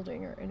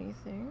building or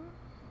anything,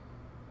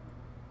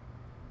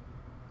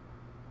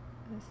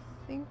 I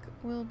think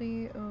we'll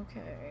be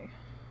okay.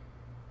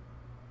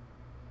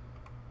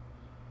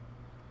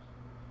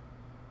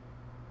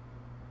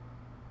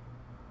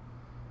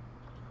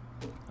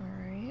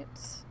 Alright,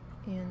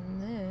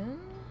 and then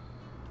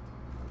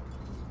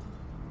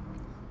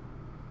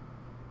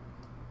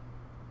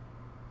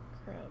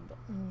grab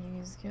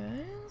these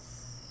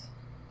guys.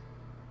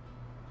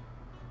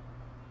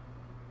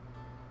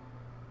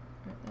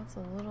 Alright, that's a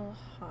little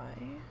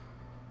high.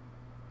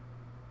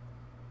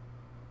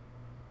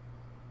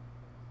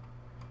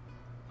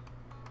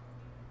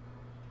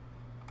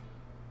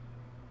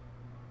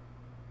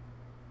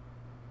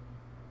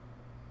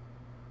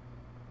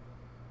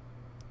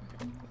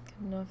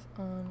 Enough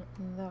on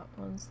that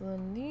one. So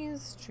then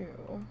these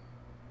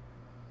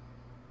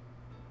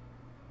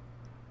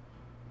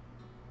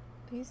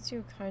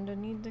two kind of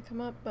need to come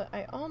up, but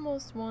I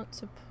almost want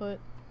to put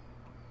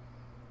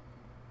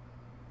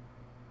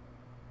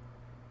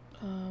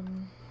I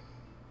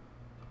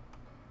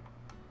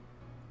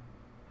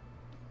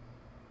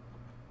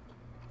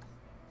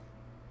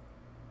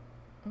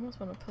almost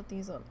want to put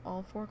these on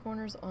all four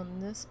corners on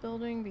this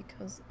building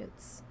because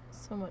it's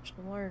so much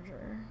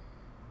larger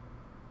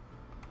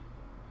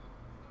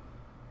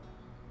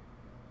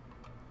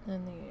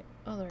than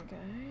the other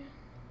guy.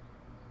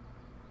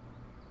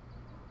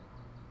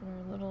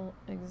 Our little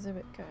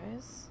exhibit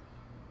guys.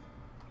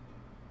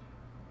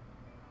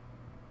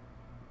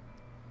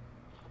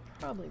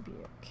 Probably be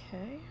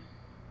okay.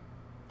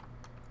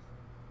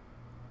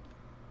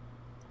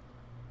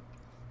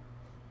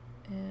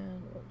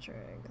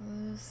 drag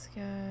this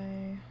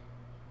guy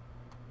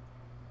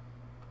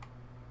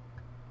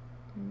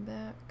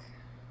back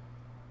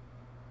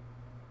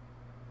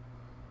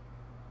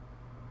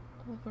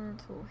over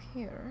to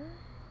here.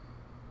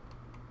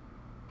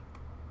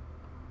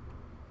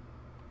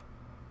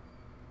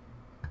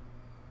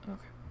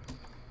 Okay.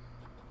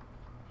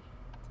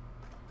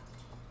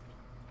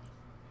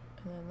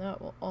 And then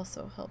that will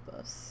also help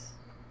us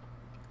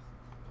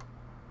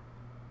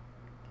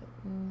get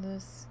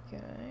this guy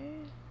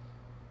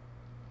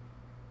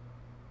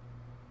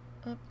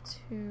up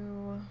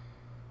to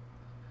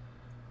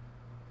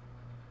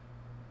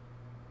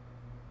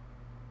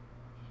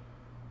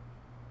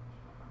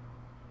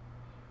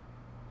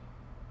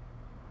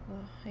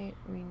the height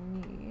we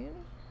need.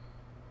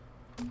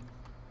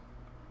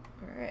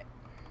 Alright.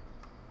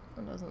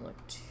 That doesn't look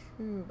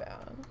too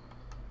bad.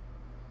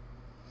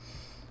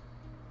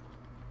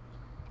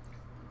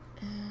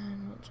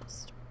 And we'll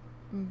just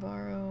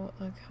borrow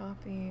a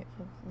copy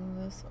of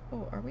this.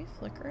 Oh, are we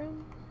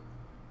flickering?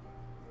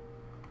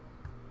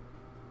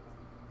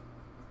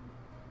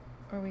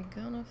 Are we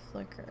gonna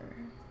flicker?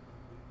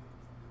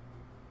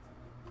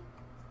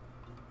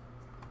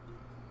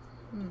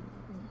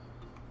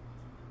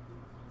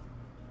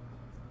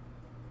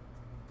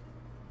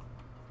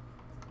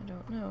 I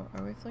don't know.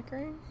 Are we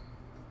flickering?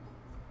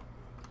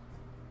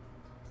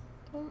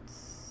 Don't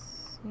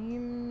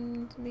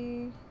seem to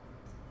be.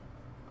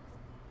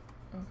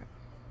 Okay.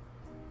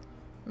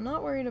 I'm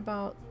not worried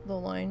about the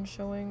line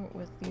showing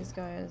with these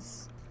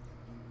guys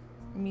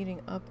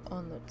meeting up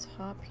on the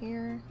top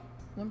here.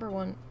 Number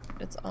one,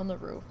 it's on the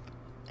roof,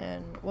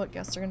 and what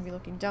guests are going to be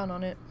looking down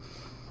on it.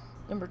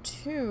 Number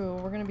two,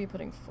 we're going to be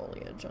putting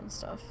foliage and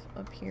stuff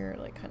up here,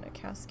 like kind of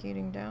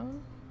cascading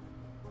down.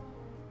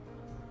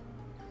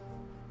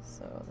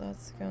 So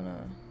that's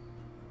gonna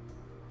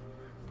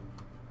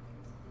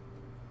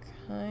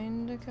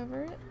kind of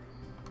cover it.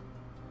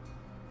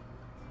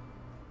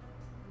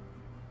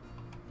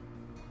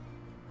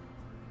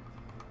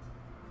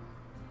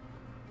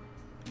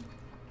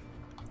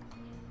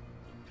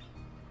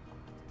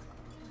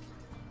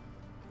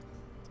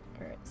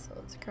 Alright, so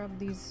let's grab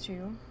these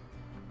two.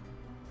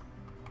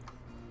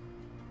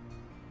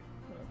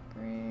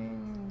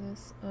 Bring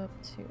this up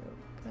to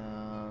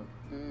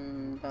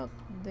about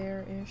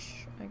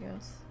there-ish, I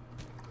guess.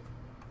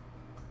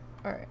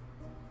 Alright.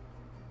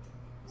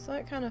 So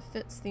that kind of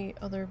fits the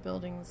other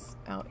buildings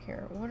out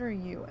here. What are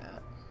you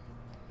at?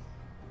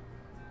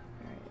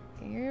 Alright,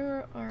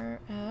 you are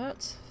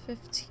at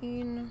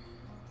 15%.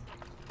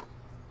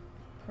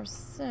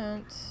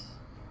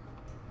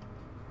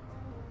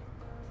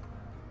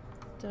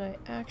 Did I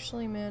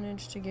actually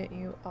manage to get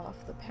you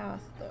off the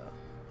path, though?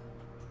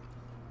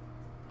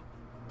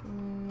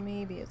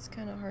 Maybe. It's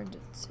kind of hard to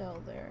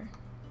tell there.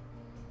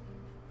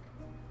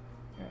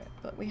 Alright,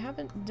 but we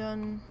haven't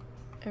done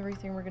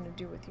everything we're going to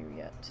do with you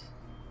yet.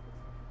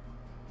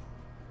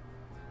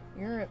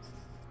 You're at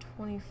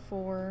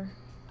 24.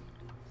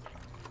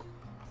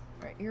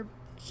 Alright, you're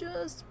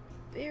just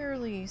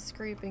barely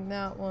scraping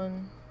that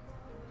one.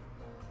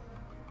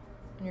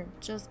 And you're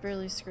just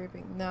barely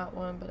scraping that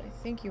one, but I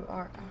think you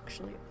are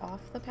actually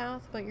off the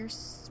path, but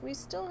we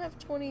still have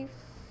 26%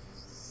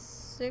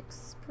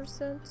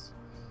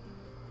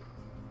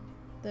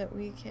 that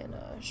we can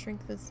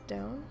shrink this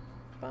down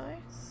by,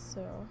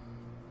 so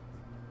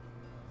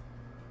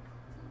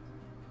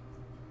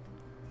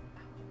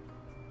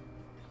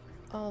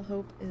all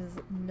hope is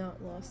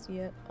not lost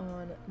yet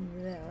on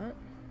that.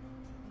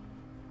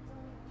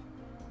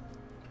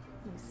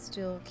 We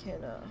still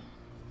can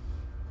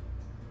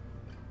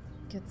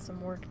get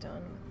some work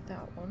done with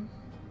that one.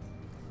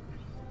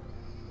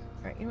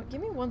 Alright, you know what,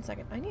 give me 1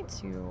 second. I need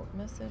to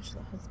message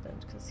the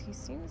husband because he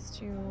seems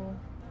to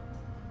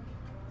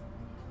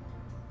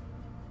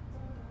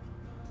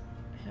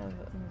have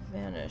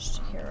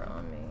vanished here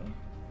on me.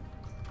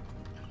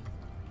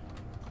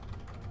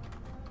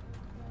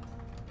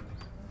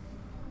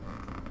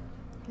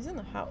 He's in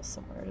the house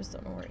somewhere, I just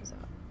don't know where he's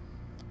at.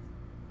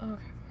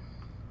 Okay.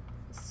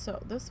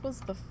 So, this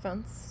was the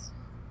fence.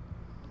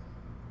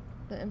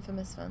 The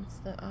infamous fence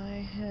that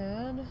I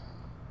had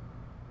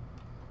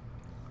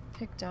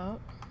picked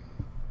out.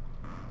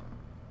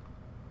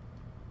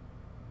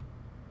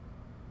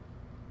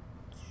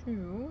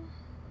 To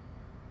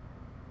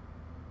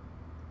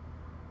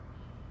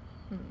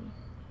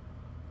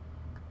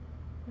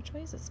which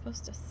way is it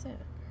supposed to sit?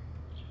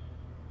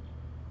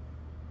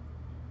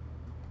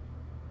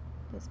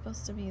 Is it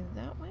supposed to be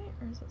that way,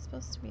 or is it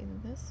supposed to be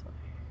this way?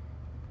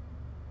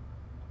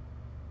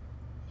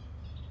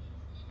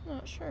 I'm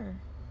not sure.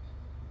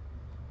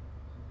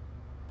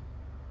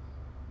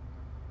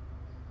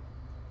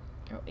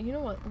 Oh, you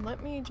know what?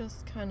 Let me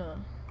just kind of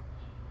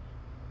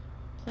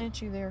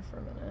plant you there for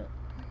a minute.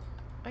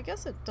 I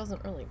guess it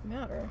doesn't really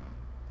matter.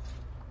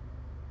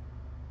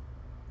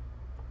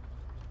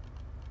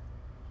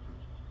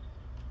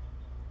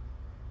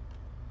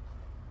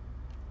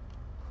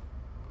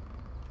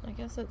 I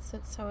guess it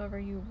sits however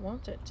you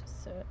want it to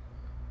sit.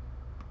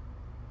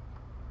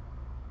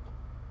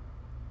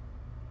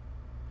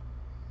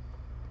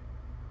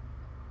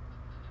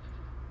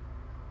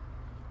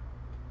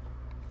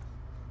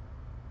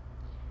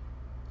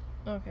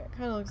 Okay, it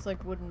kind of looks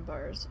like wooden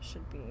bars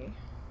should be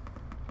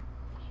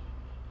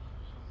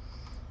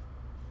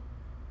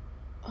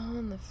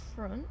on the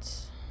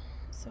front.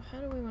 So how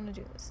do we want to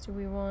do this? Do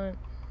we want...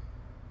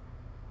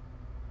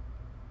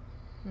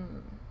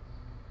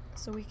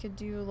 So we could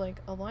do like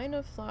a line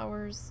of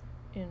flowers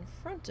in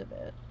front of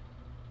it.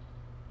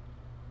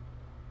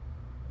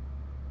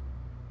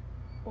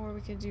 Or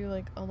we could do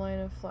like a line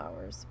of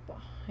flowers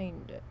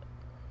behind it.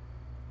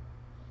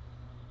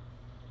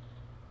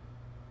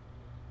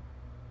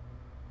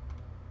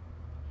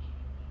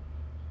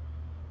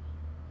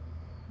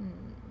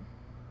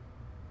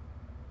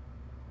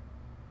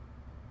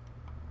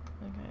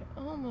 Okay, I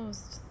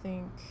almost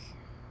think...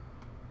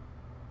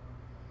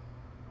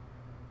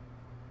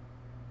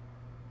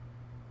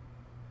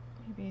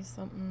 maybe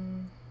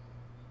something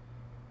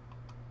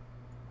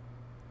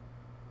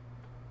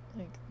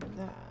like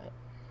that.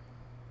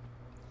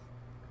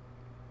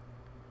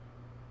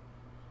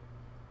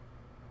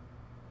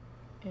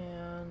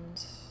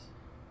 And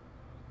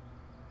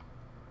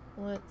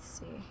let's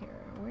see here.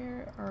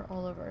 Where are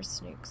all of our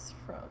snakes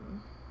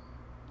from?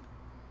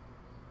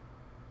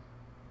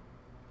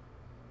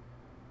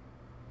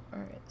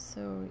 Alright,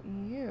 so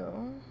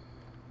you...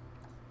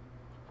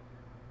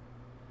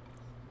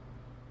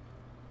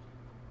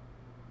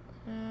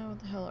 what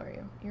the hell are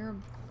you? You're...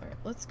 Alright,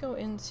 let's go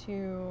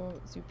into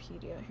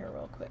Zoopedia here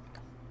real quick.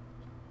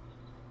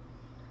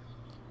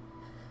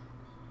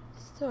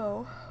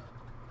 So...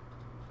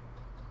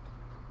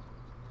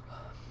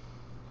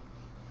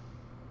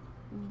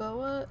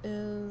 Boa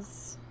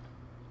is...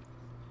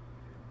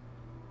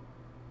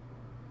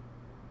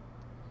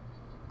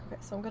 Okay,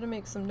 so I'm gonna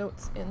make some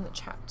notes in the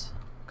chat,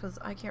 because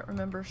I can't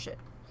remember shit.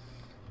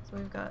 So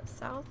we've got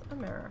South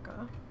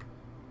America,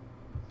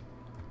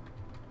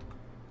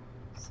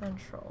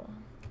 Central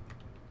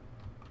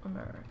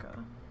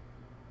America,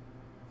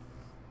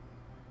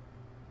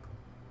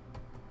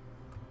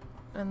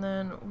 and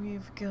then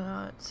we've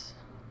got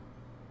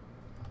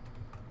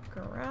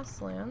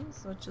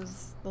grasslands, which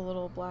is the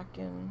little black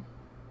and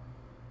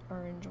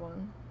orange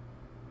one,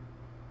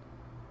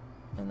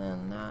 and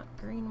then that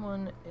green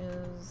one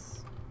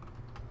is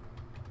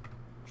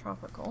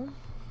tropical.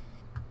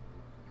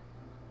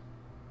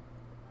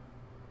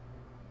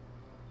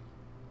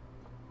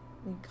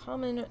 The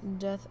common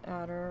death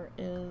adder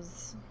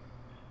is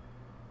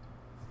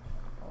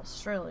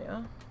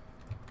Australia.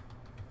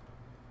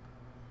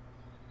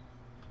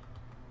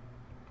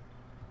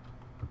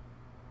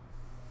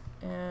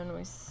 And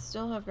we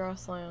still have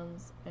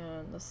grasslands,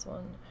 and this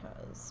one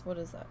has, what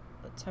is that?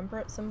 The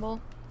temperate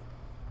symbol?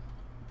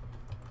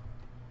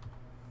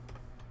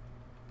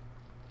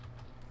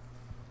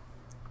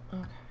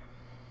 Okay.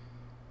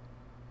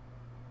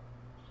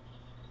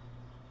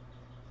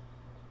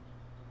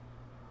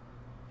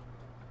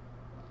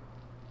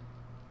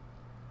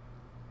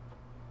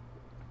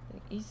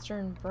 The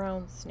eastern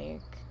brown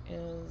snake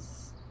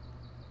is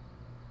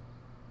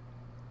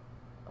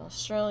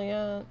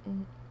Australia,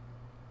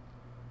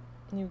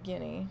 New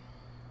Guinea.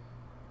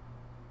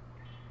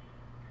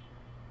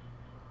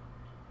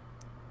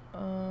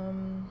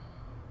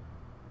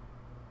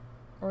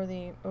 Or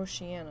the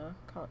Oceania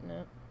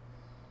continent.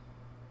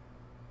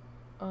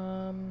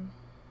 And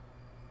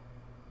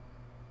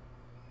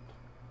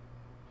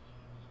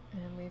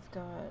we've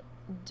got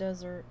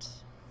desert.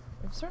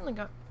 We've certainly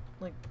got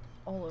like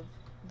all of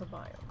the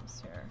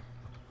biomes here.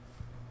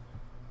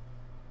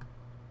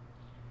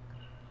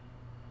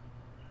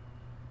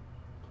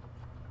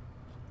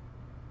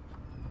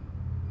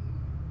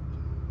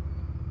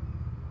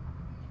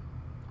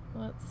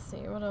 Let's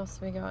see, what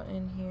else we got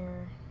in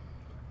here?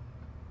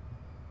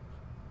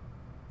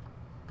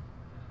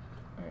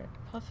 Alright,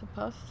 Puff and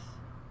Puff.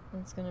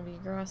 That's gonna be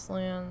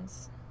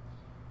grasslands.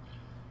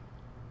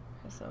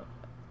 Okay, so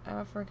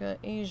Africa,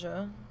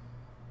 Asia.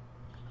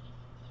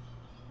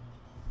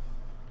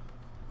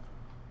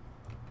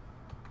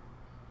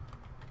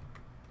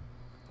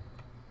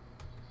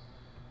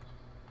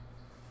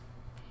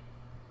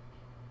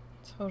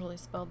 Totally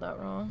spelled that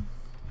wrong.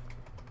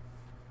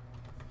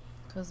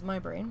 'Cause my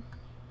brain.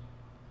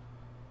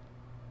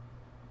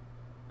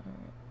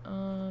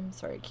 Alright,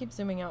 sorry, keep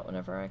zooming out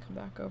whenever I come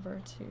back over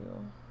to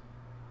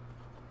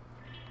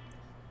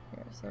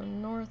here. So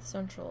North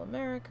Central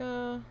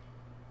America.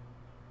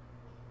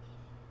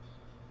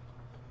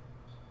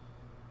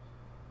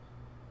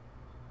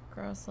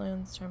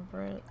 Grasslands,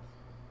 temperate.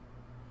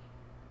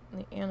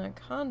 And the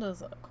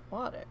anaconda's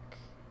aquatic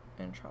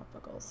and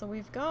tropical. So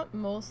we've got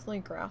mostly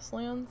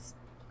grasslands.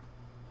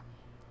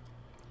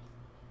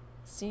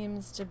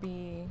 Seems to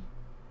be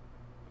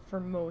for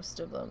most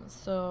of them.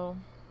 So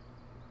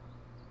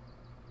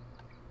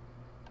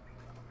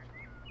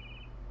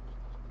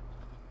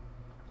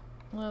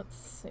let's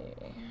see.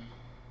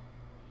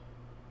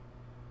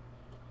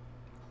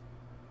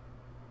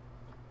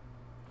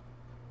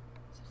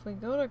 So if we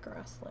go to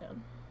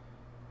grassland,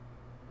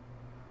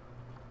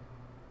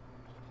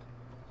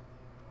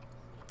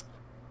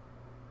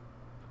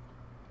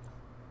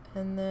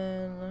 and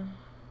then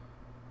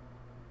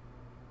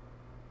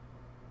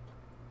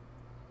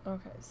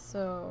okay,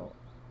 so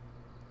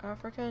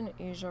Africa and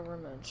Asia were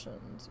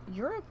mentioned.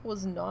 Europe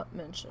was not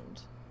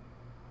mentioned.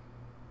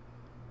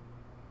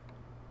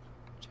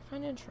 Which I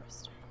find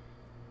interesting.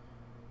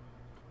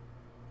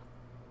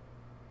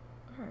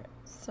 Alright,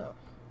 so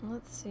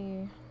let's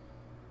see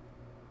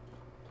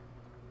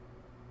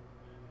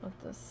what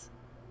this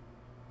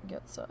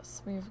gets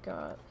us. We've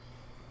got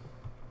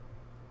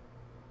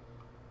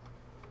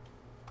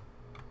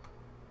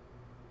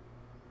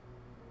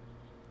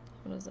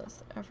what is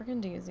this?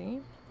 African daisy.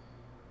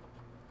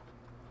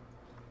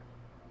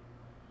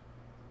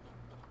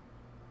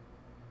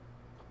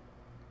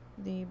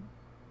 The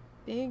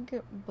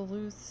big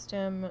blue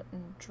stem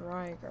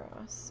dry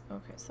grass.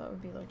 Okay, so that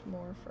would be like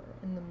more for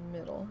in the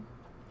middle.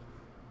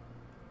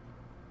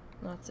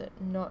 That's it,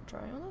 not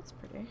dry. Oh, that's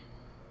pretty.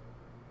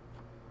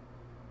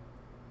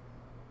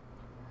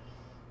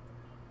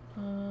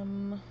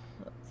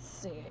 Let's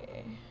see.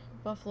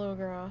 Buffalo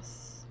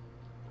grass.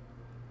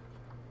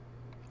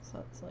 So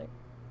that's like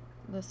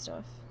this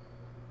stuff.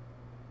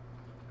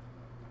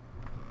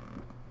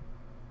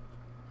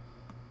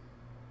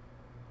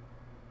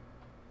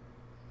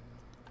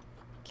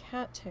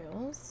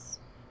 Cattails.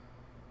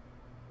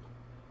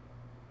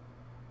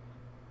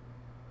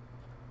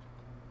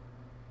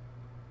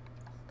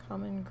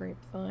 Common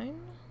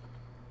grapevine.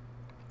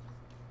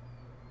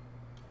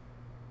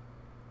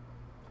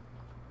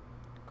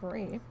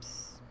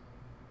 Grapes.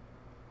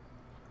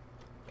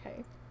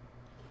 Okay.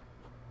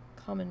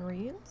 Common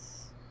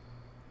reeds.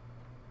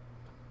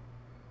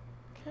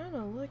 Kind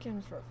of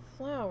looking for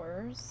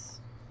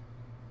flowers.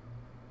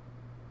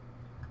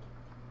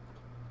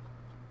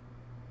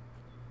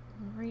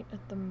 Right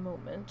at the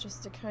moment,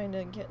 just to kind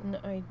of get an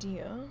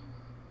idea.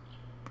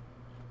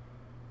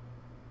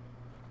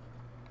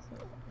 So,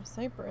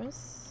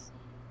 cypress.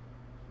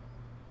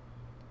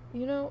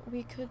 You know,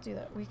 we could do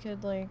that. We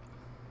could, like,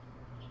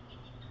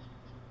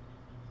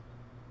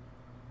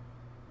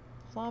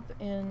 plop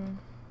in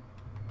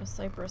a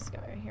cypress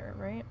guy here,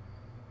 right?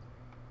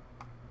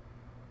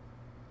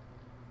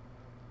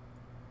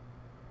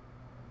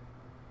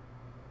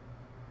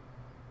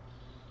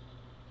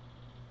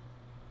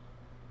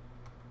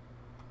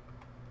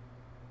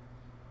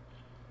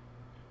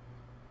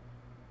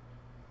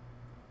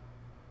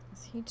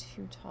 Is he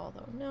too tall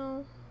though?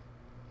 No.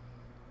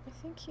 I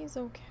think he's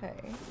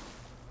okay.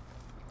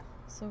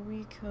 So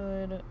we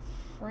could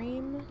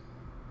frame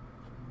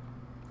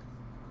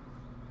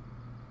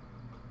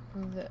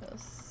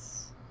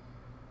this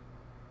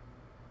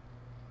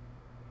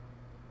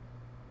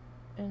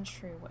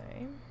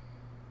entryway.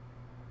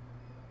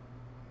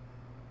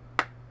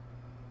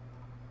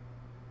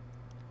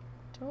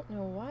 Don't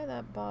know why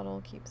that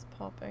bottle keeps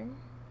popping.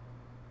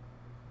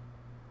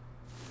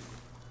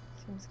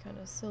 Seems kind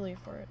of silly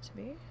for it to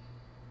be.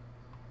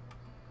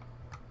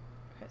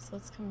 Okay, so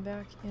let's come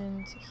back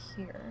into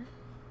here.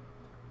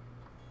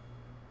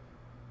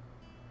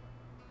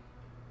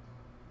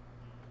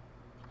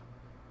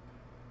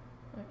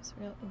 Alright, so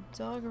we got a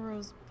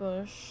doggerose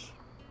bush.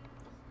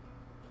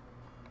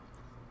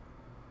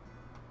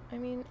 I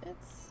mean,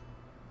 it's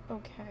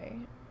okay.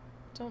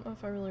 Don't know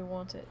if I really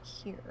want it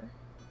here.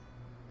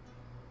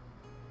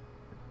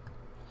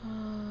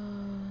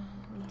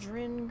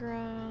 Drin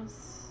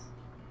grass.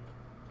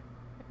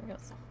 We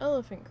got some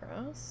elephant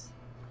grass.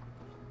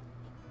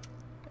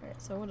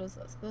 Alright, so what is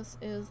this? This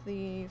is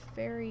the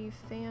fairy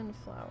fan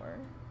flower.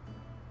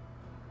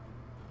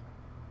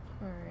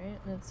 Alright,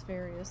 and it's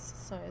various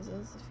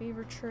sizes.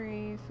 Fever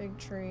tree, fig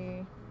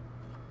tree,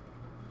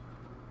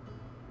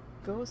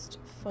 ghost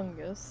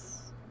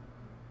fungus.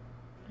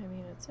 I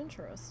mean, it's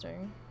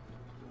interesting.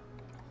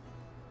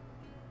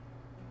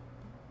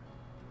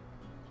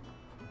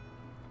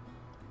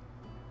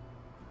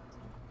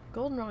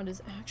 Goldenrod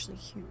is actually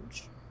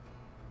huge.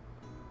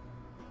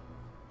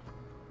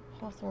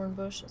 Hawthorn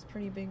bush is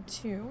pretty big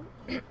too.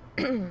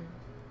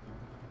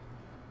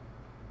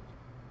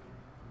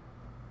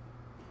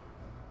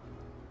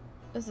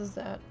 This is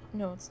that.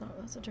 No, it's not.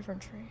 That's a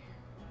different tree.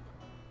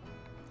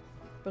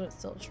 But it's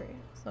still a tree.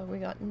 So we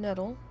got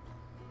nettle.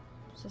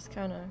 It's just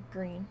kind of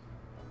green.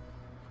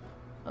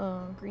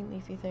 Green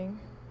leafy thing.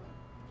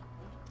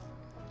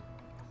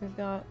 We've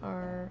got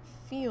our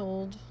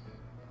field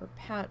or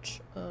patch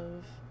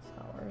of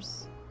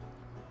flowers.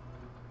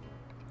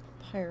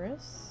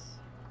 Pyrus.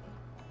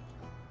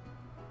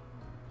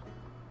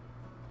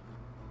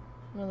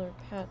 Another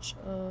patch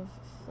of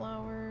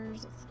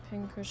flowers. It's a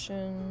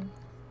pincushion.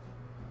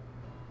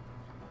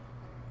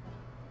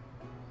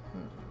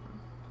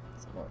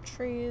 Some more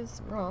trees,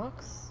 some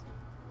rocks.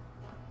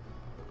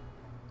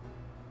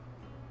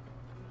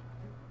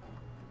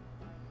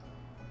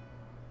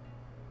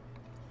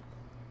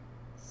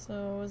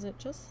 So is it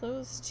just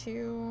those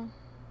two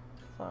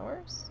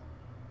flowers?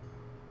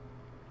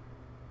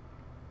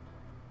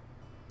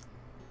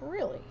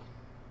 Really?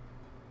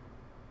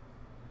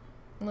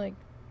 Like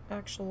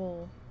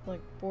actual,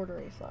 like,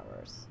 bordery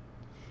flowers.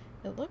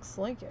 It looks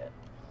like it.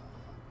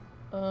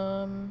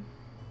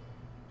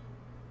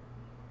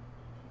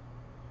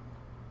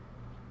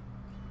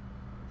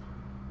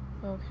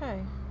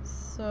 Okay,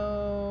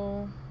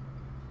 so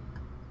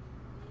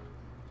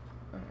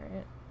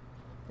Alright.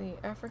 The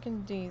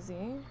African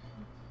daisy.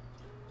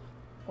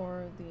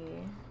 Or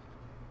the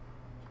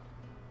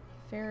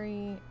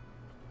fairy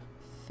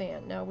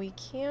fan. Now we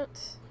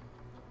can't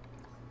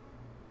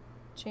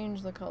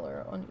change the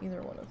color on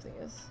either one of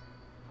these.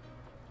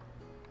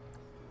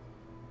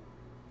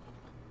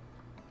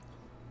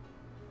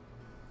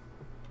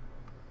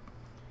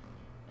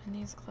 And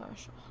these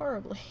clash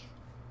horribly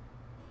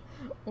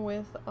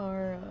with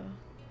our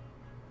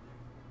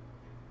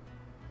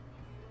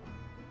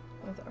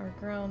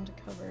ground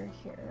cover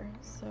here.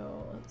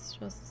 So let's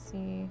just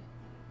see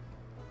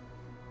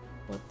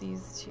what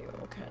these two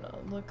kind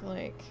of look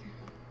like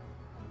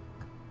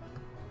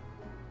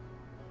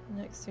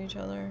next to each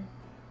other.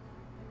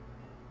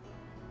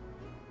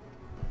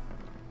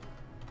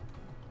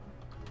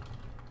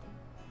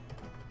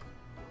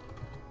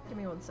 Give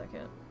me 1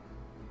 second.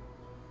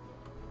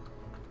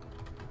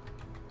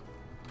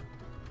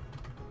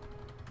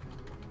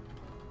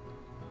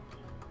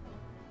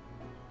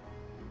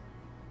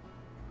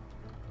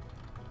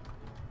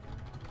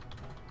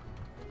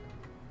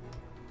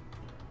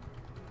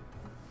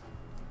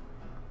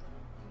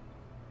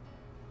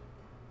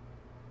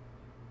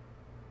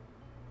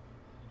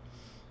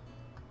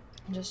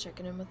 I'm just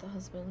checking in with the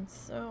husband,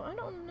 so I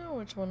don't know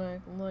which one I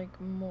like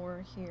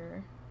more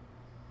here.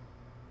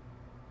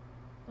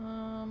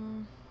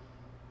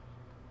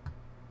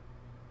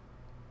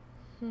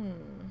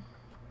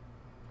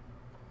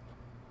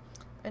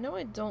 I know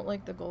I don't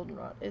like the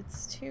goldenrod.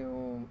 It's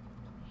too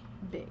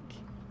big.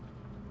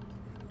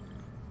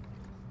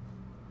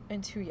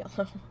 And too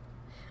yellow.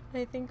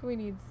 I think we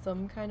need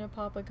some kind of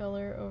pop of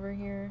color over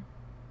here.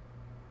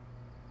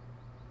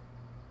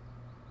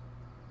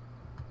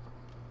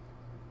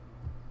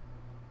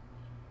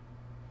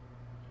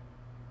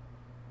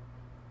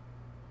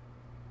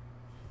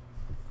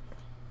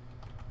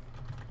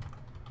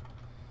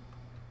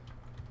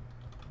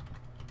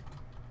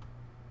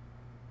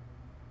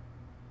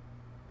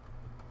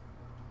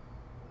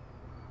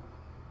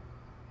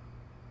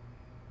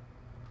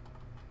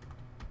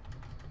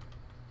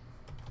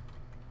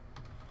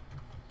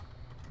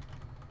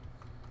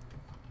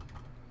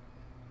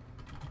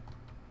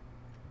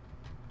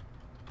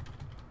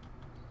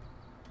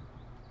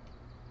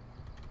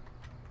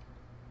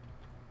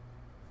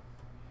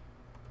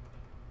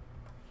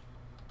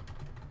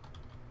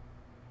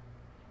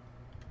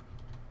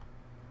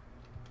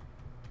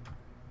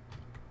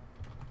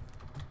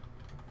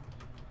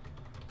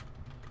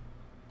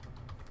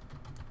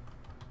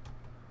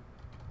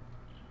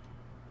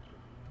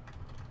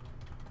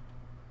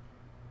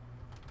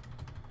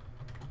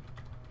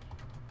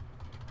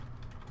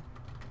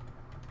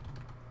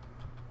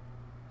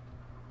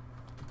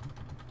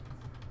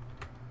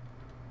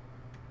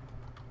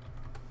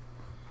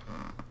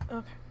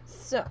 Okay,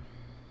 so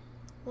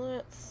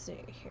let's see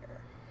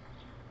here.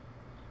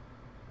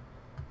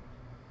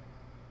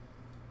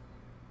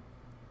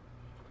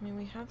 I mean,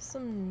 we have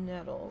some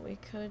nettle. We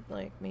could,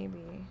 like,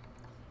 maybe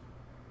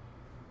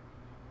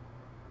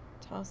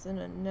toss in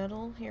a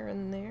nettle here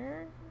and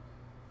there.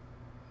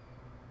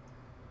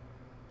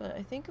 But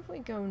I think if we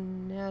go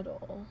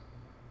nettle,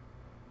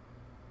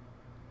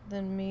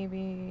 then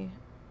maybe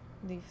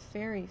the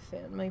fairy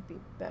fin might be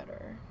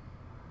better.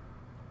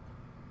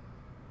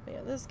 But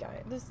yeah, this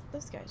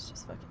guy's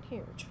just fucking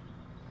huge.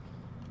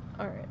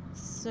 Alright,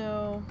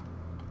 so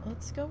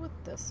let's go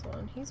with this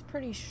one. He's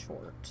pretty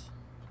short.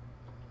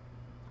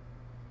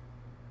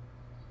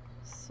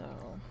 So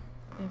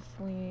if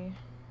we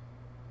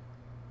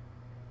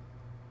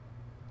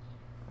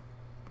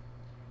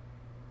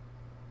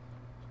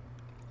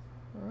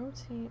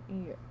rotate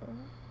you.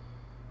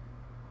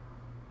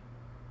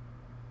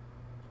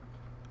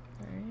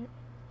 Alright.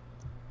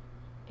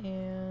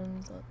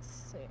 And let's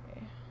see.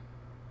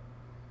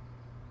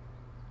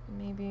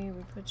 Maybe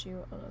we put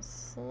you on a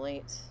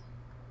slight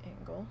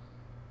angle.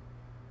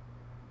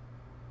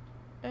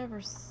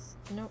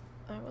 Nope,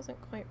 I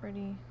wasn't quite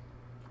ready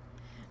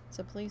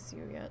to place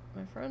you yet,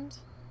 my friend.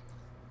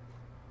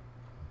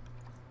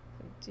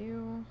 If we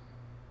do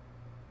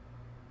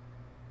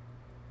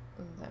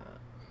that.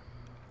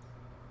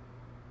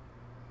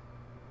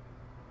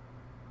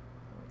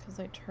 Because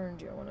I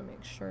turned you, I want to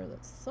make sure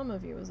that some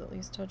of you is at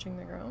least touching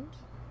the ground.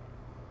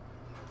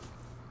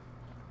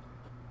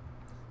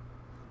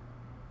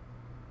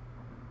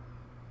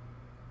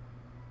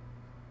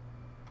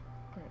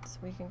 Alright, so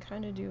we can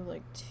kind of do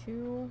like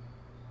two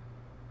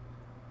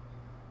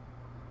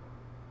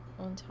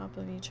on top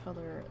of each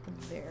other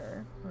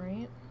there,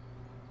 right?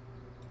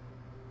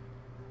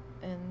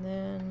 And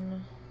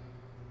then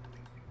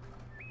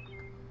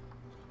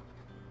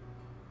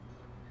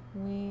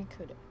we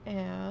could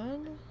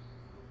add,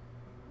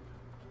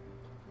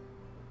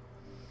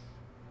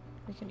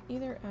 we could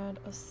either add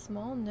a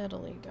small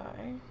nettly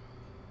guy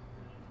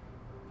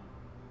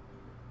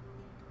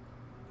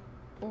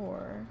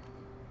or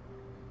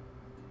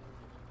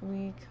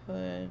we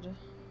could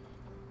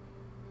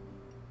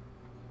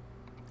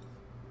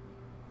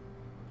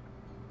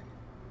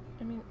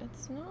I mean,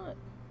 it's not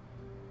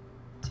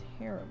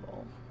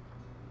terrible.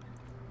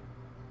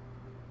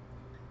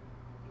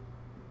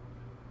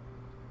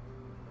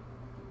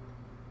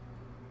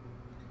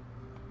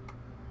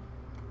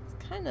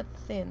 kind of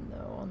thin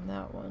though on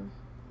that one.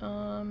 I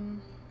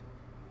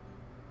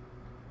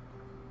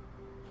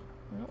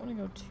don't want to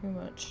go too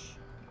much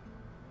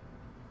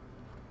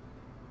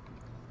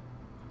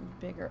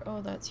bigger.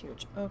 Oh, that's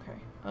huge.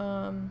 Okay.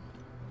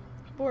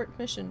 Abort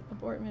mission.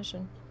 Abort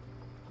mission.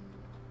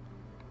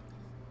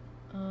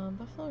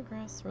 Buffalo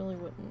grass really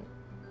wouldn't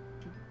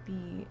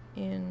be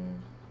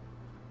in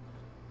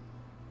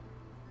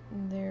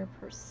there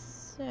per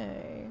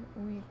se.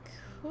 We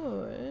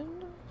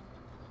could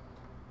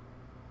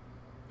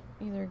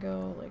either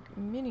go like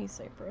mini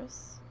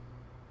cypress.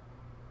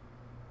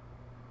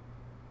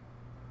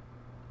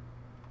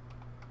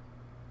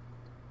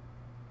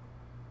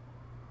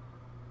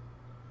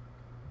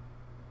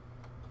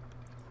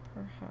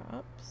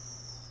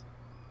 Perhaps.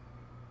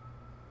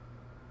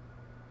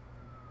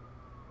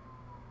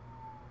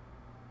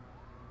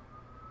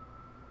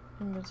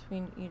 In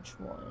between each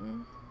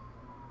one.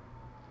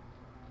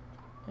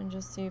 And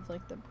just save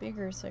like the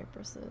bigger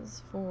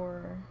cypresses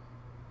for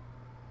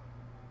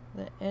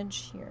the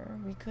edge here.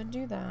 We could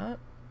do that.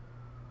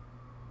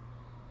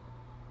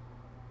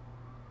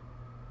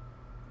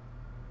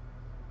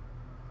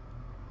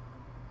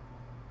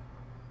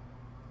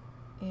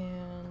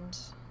 And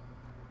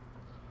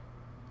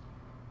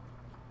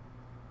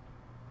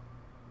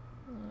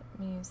let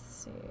me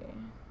see.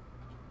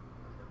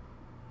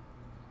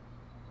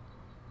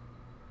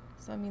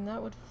 So I mean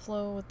that would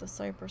flow with the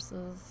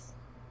cypresses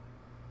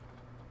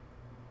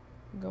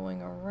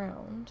going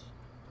around.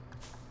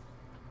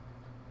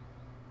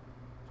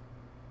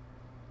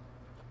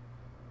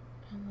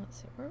 And let's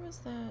see, where was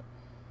that?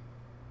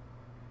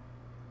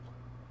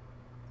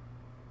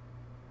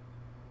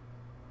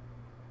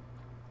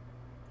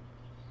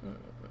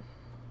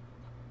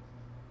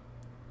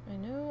 I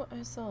know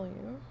I saw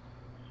you.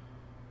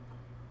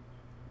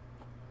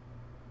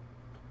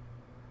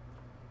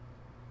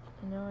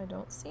 And now I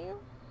don't see you?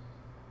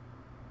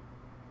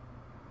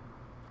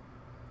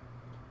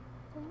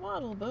 A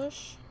wattle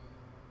bush.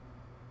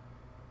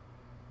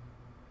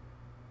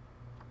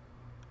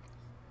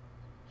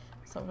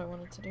 That's not what I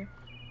wanted to do.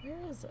 Where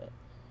is it?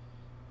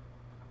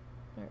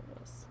 There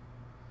it is.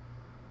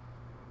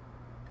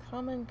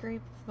 Common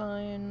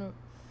grapevine,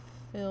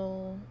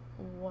 fill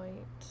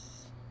white.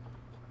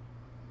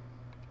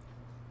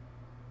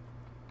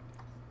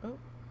 Oh.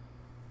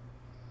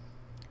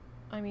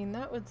 I mean,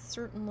 that would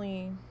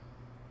certainly...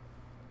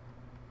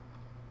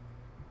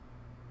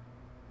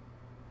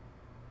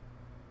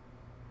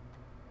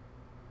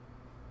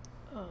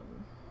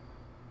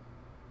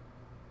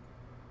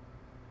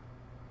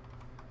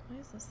 Why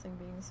is this thing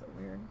being so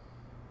weird?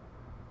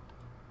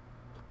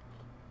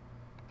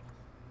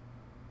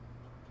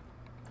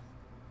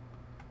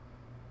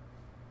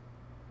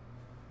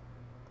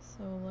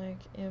 So, like,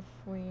 if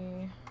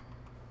we...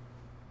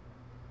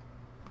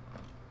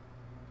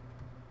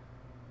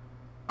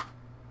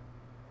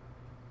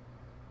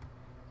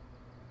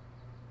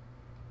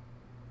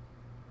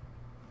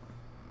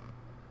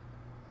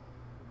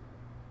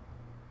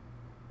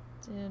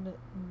 did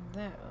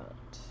that...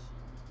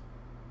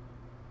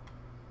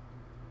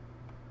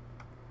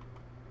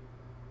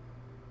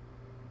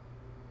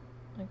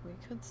 Like, we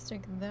could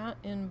stick that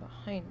in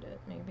behind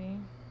it, maybe.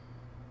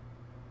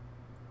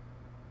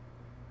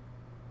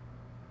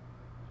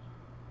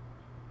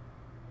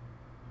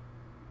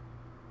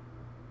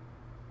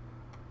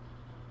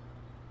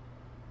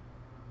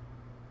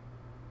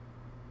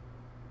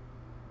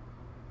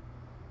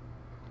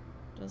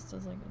 Just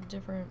as, like, a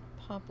different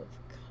pop of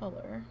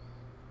color.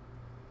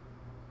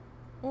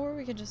 Or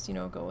we could just, you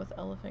know, go with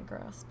elephant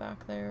grass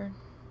back there.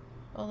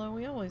 Although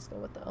we always go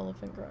with the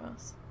elephant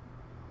grass.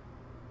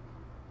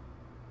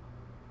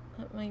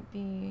 That might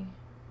be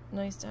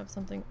nice to have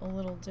something a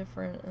little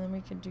different, and then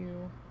we could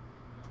do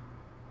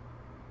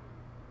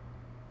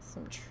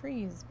some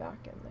trees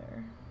back in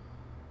there.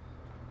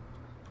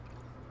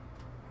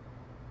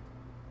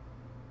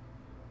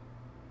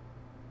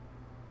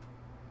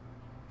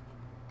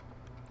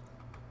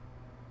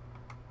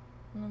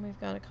 And then we've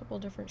got a couple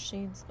different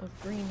shades of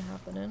green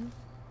happening.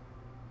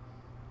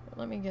 But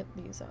let me get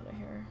these out of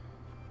here.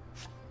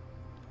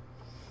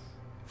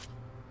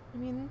 I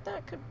mean,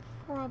 that could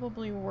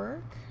probably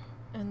work.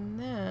 And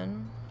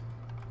then,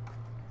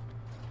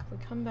 if we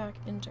come back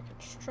into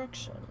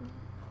construction,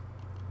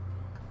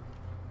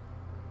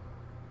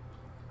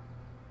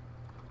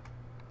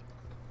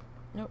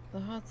 nope,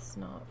 that's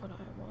not what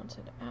I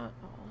wanted at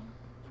all.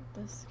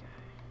 This guy.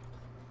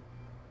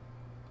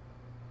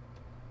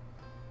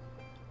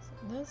 So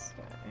this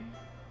guy,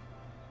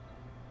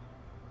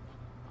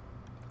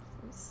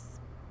 if we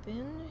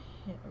spin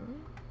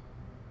him,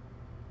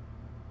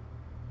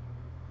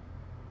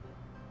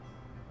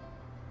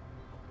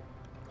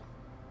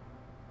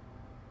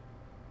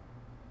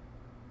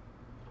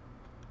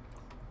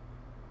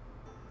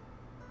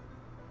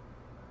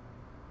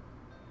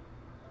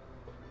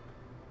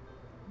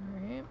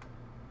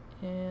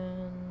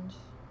 and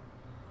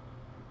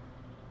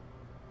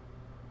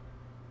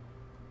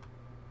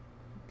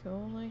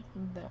go like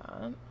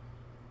that.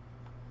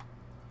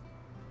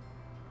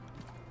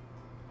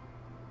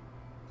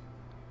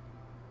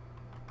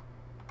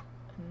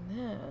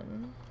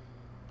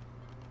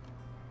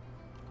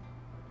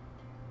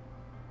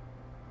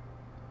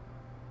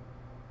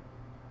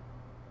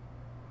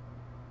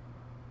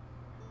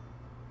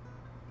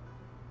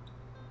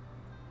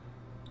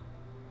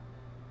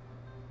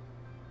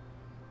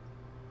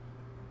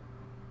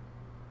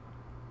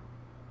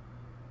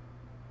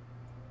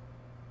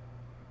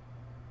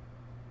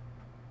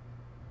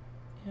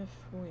 if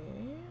we...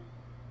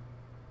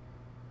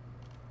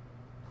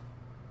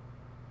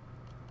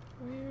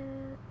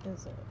 Where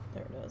is it?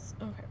 There it is.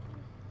 Okay.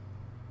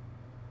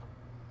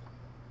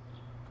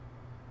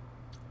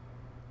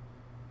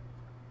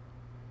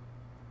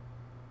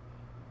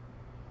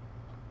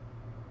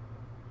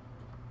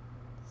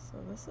 So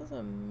this is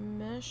a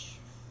mesh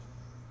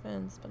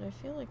fence, but I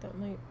feel like that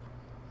might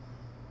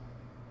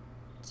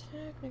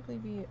technically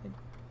be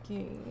a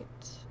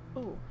gate.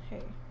 Oh,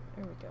 hey,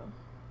 there we go.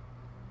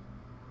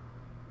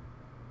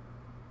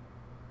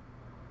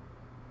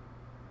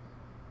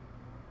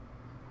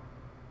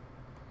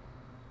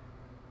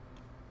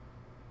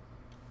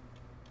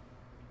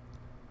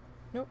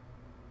 Nope.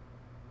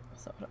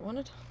 That's not what I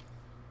wanted.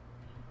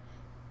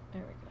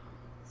 There we go.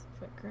 So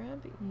if I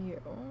grab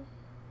you...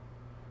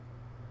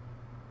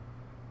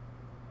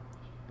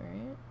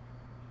 Alright.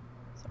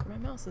 Sorry, my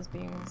mouse is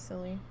being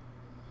silly.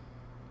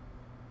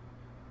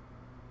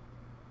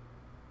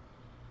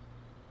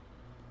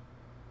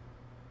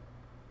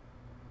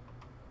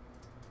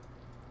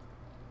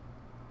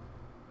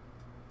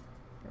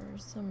 For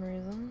some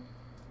reason.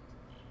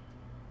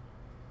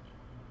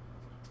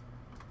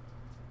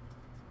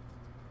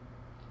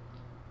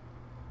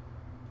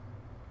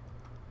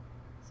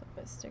 So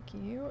if I stick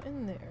you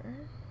in there,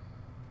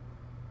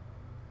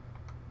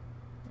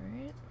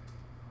 right?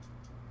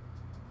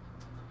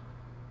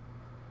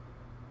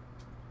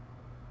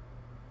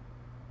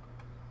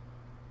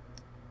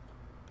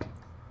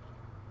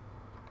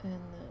 And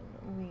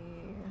then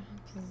we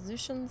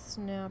position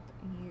snap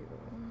you.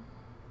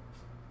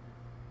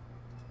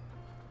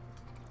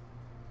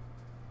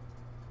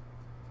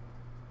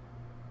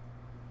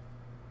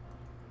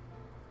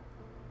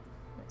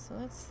 Right, so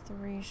that's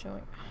 3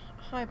 showing.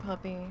 Hi,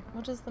 puppy.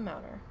 What is the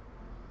matter?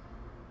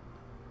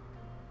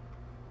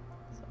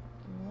 So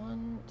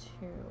 1, 2,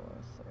 3,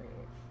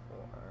 4,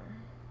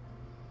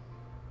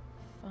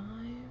 5.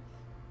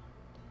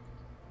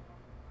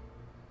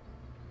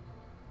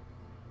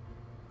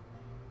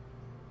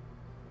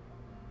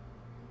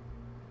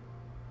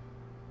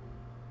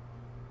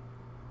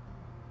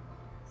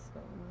 So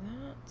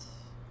that.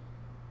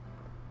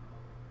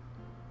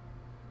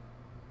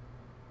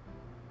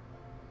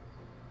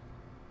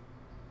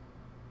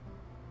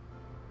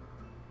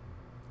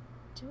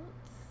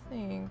 Don't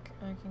think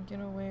I can get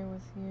away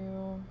with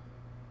you.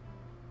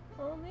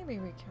 Well, maybe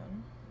we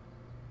can.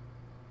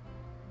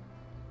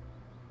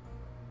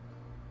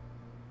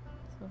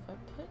 So if I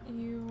put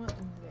you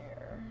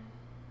there,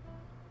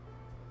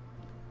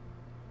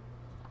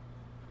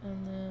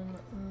 and then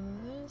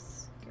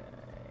this guy,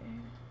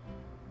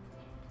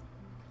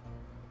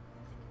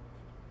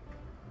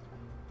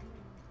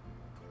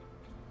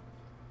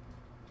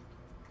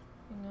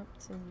 up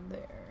to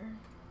there.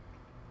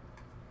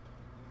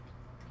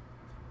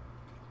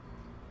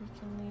 We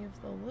can leave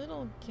the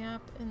little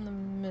gap in the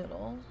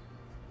middle.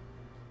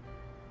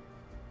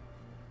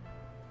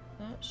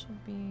 That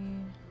should be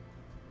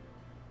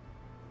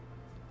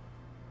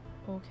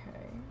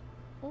okay.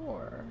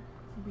 Or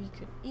we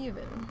could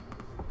even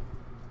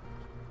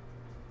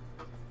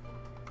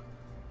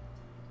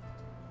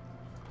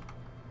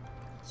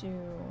do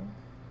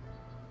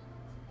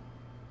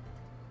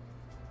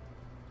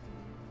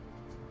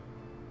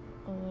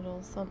a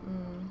little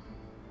something.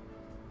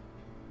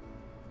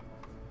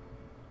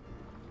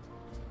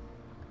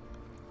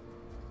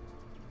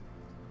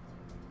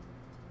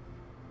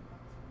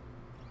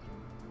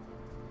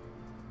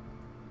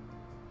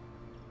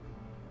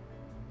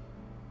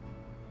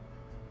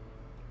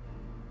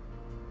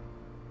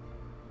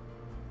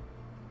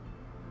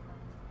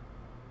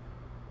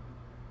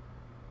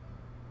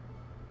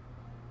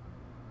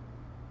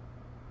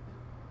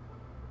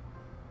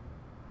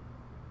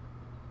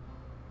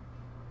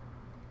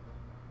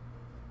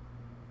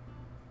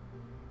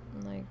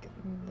 Like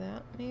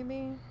that,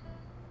 maybe?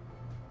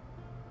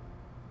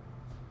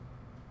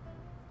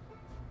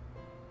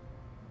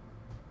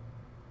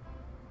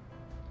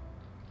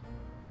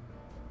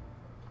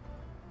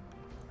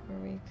 Or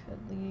we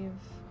could leave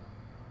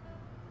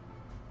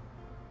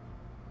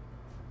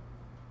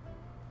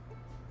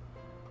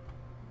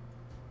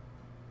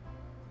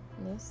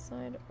this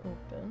side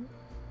open.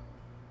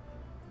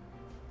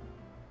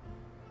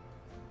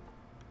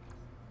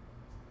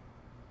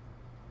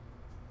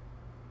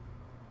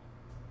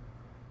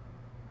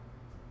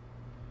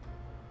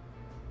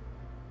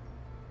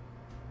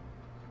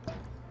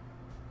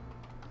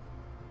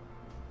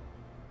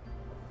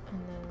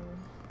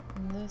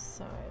 This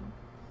side.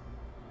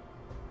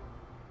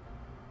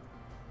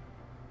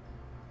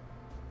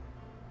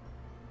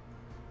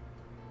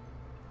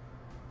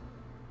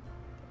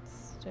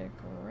 Stick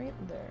right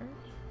there.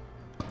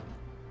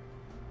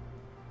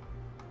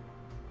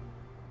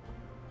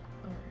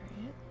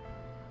 Alright.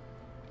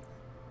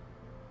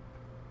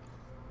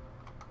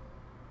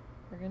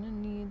 We're gonna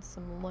need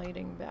some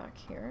lighting back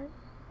here.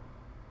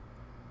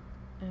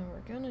 And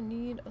we're gonna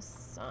need a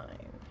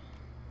sign.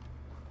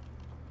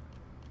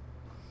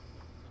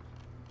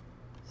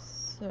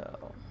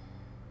 So,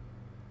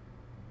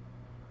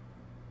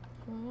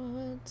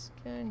 what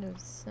kind of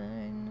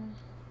sign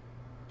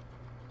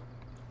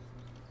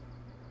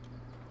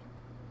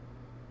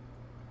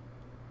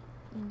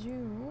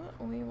do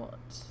we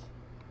want?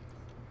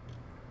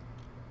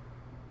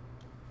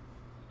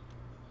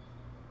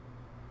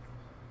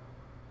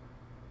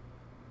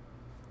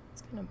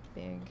 It's kind of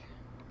big.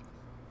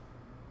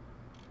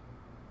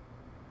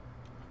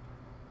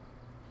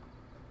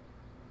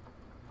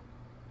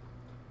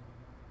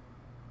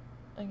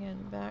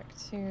 Again, back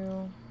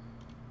to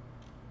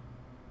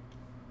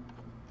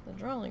the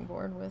drawing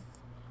board with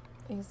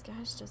these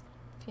guys just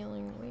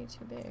feeling way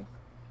too big.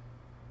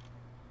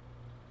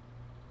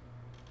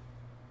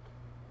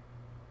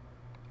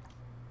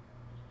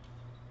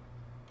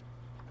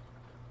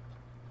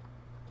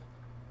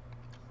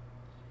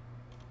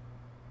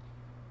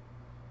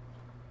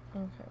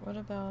 Okay, what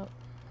about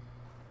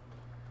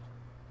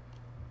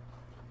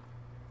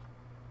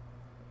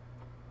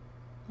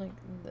like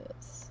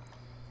this?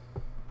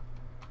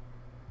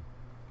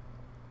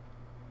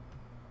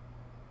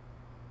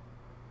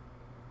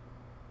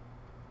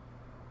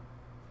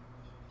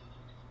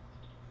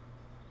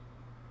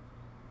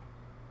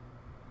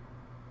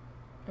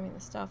 I mean, the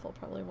staff will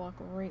probably walk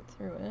right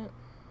through it.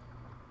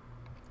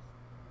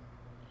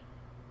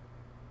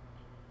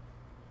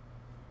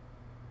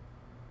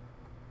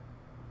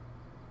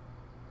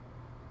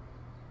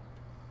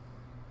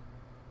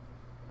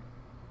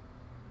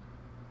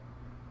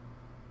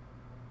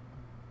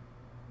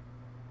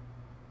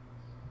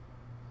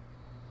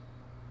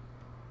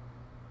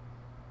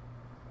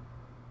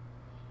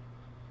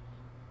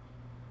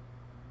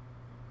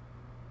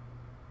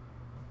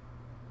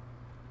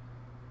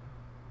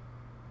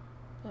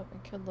 But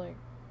we could, like,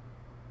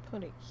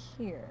 put it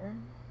here.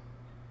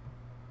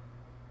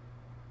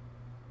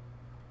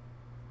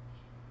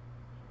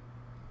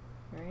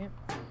 Right?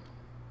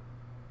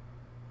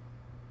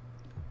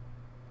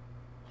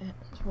 And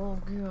we'll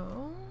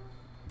go...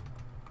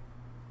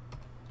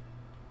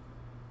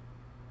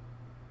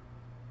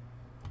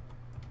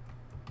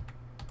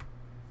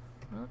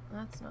 Well,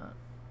 that's not...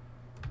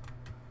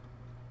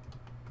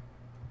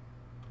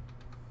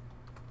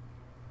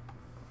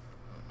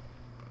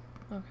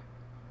 Okay.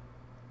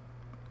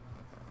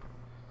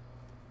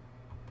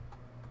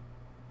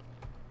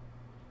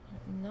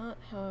 Not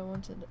how I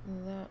wanted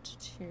that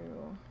to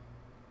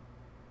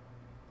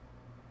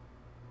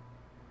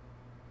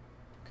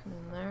come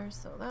in there,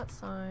 so that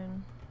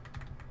sign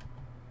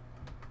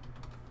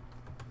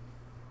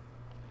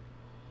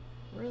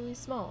really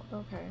small.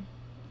 Okay.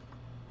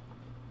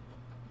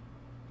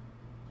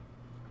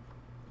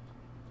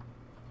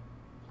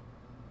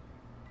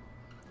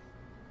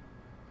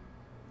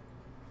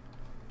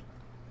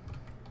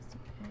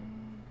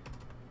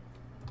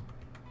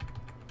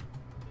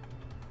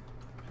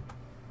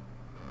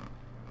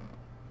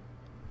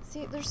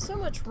 See, there's so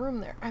much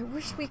room there. I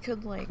wish we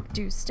could, like,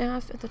 do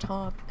staff at the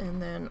top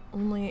and then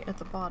only at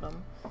the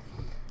bottom.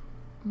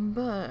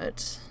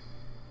 But...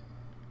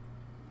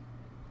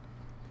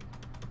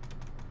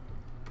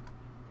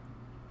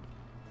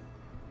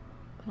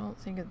 I don't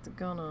think it's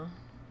gonna...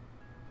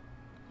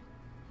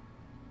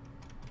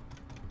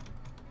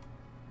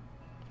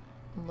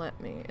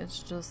 let me. It's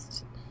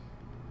just...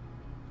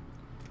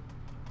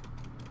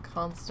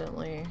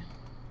 constantly...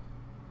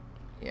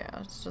 yeah,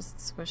 it's just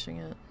squishing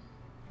it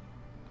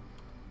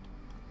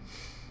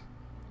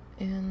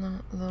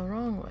in the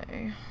wrong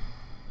way.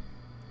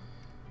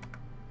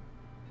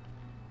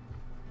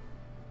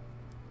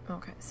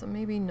 Okay, so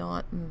maybe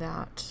not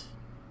that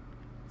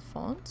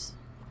font.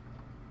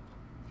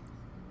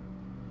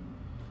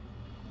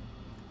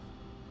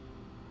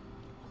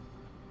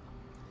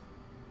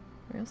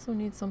 We also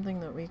need something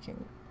that we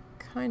can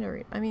kind of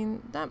read. I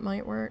mean, that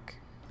might work.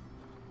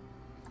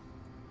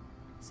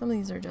 Some of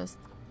these are just,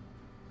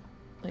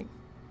 like,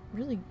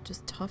 really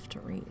just tough to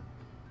read.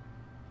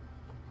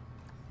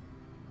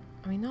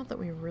 I mean, not that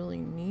we really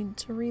need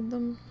to read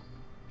them.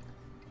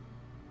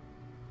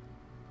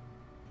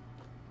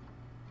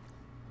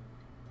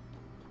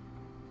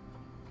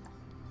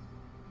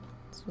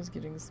 This was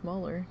getting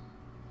smaller.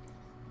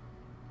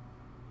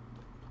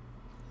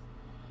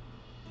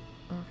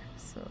 Okay,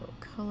 so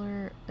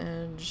color,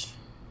 edge,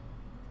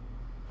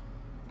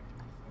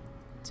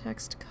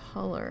 text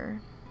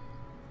color.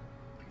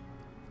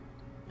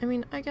 I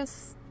mean, I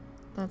guess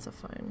that's a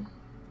fine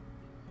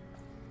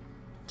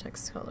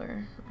text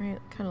color, right?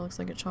 Kind of looks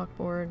like a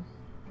chalkboard.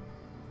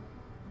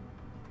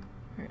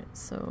 Alright,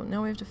 so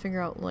now we have to figure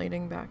out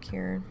lighting back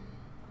here.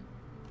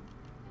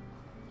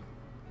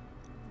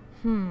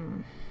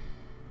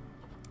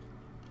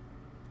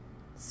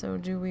 So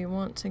do we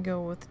want to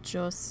go with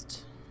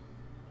just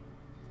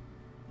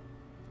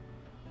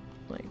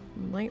like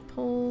light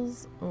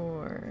poles,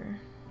 or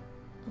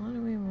what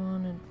do we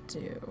want to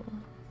do?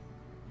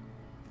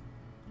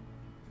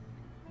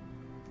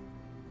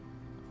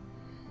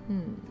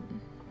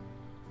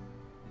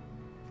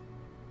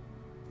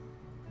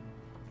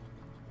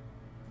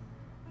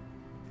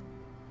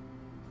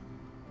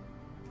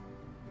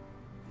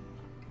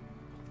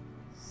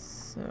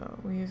 So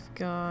we've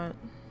got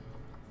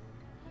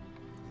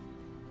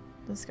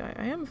this guy.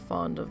 I am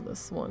fond of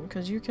this one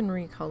because you can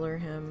recolor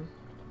him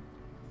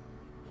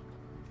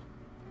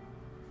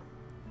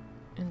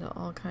into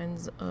all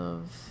kinds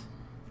of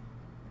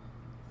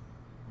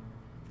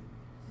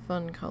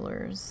fun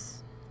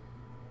colors.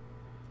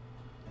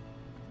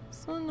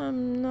 This one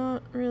I'm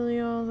not really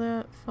all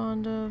that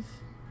fond of.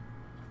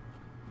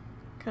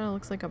 Kind of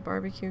looks like a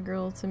barbecue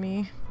grill to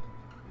me.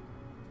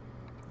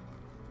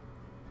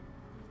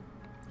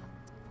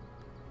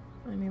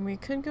 I mean, we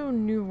could go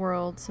New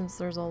World since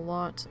there's a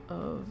lot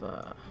of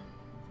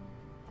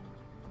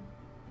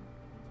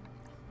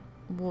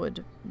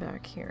wood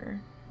back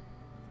here.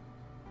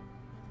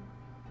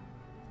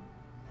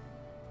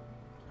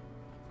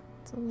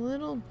 It's a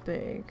little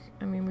big.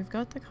 I mean, we've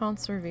got the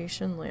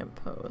conservation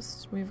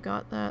lamppost. We've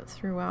got that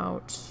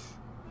throughout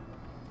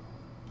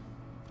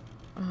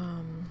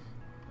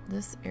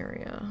this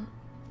area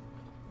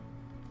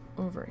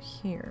over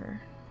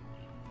here.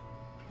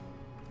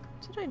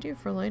 What did I do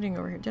for lighting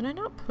over here? Did I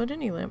not put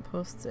any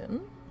lampposts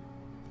in?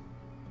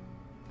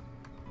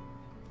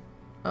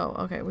 Oh,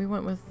 okay. We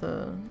went with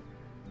the...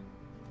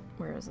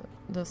 Where is it?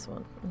 This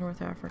one. The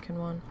North African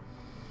one.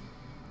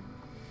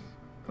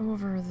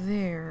 Over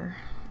there,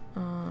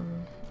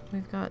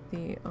 we've got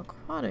the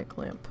aquatic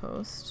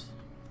lamppost.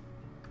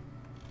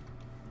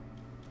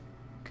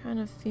 Kind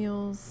of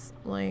feels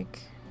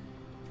like...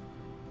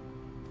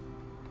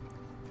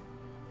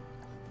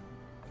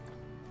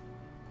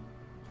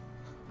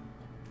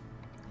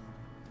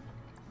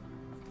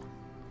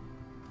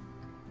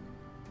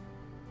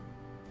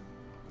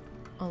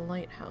 a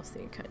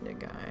lighthousey kind of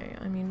guy.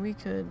 I mean, we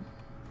could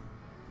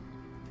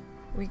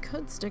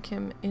stick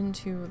him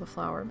into the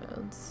flower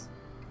beds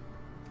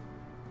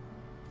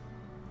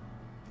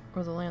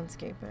or the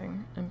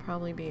landscaping and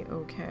probably be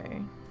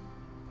okay.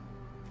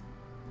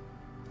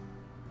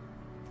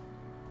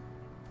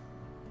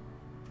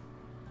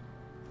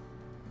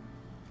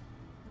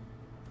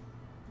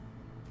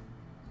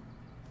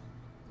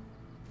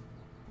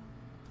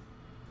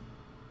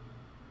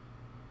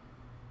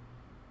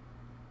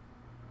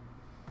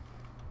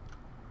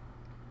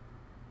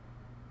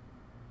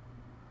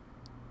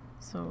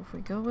 So if we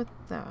go with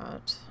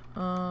that,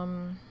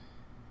 what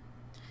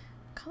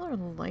color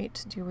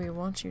light do we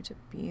want you to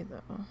be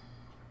though?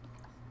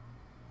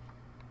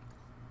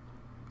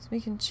 So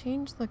we can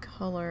change the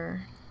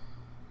color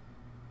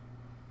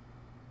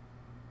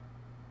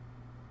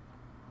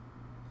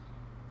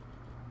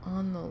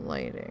on the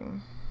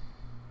lighting.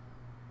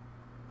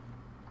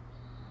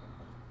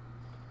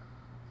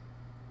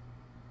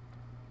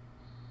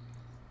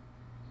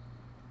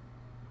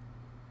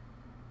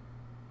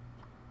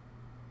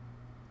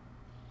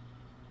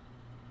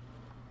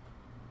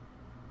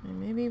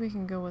 Maybe we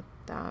can go with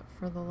that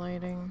for the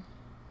lighting.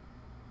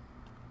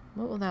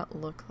 What will that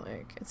look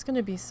like? It's going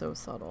to be so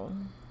subtle.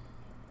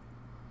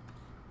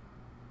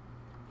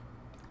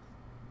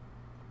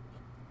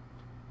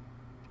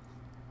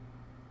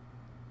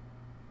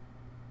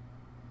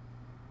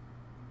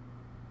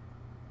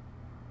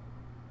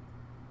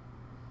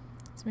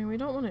 So, I mean, we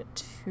don't want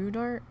it too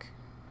dark.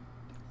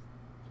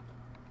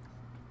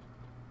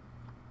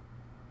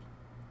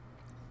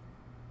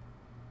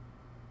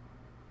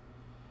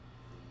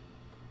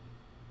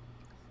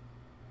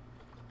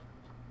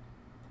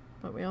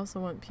 But we also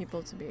want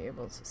people to be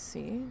able to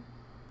see.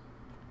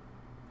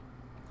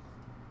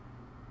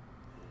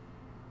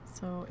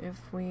 So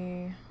if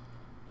we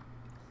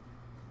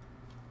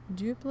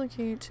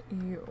duplicate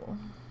you,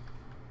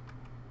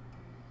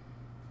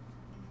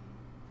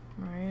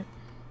 right?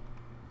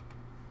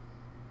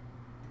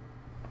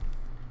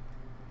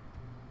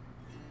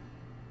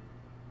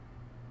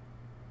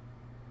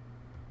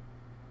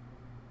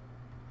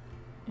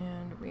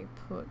 And we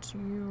put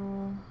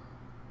you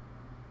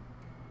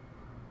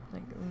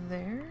like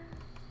there,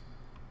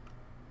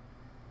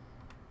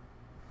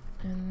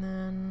 and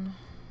then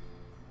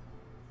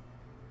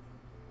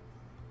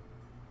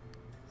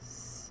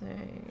say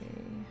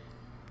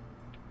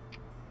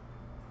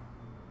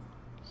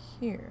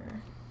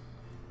here.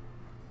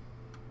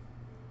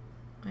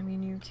 I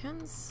mean, you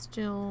can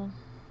still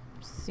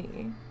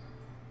see.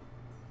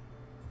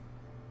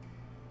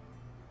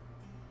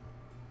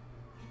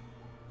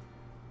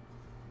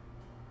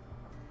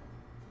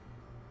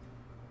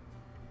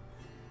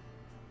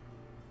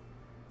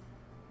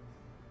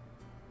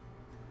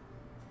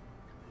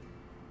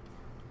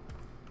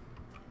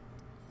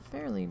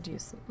 Fairly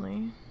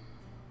decently.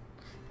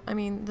 I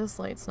mean, this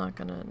light's not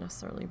gonna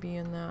necessarily be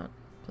in that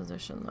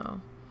position though,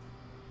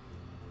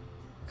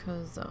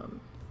 because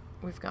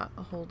we've got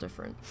a whole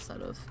different set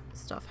of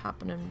stuff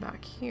happening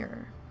back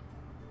here.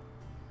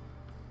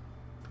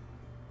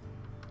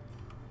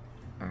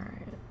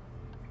 Alright.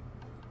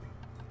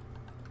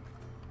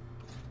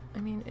 I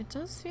mean, it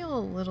does feel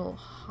a little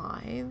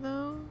high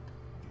though,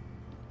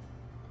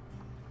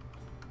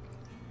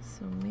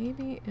 so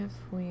maybe if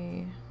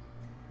we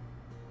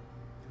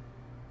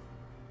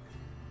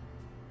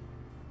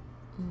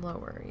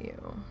lower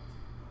you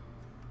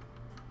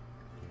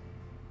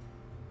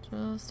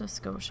just a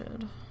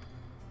skoshid.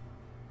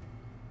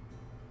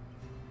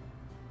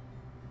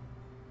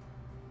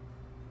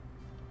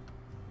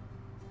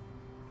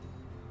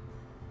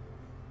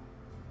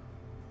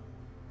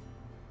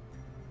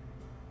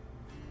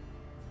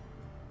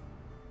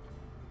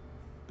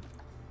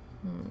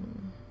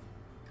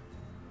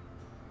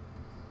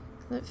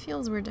 It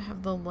feels weird to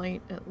have the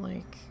light at,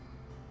 like,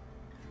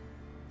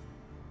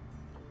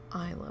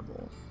 eye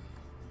level.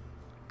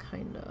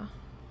 Kinda.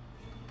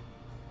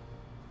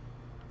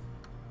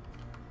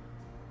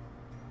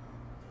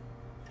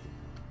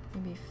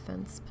 Maybe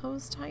fence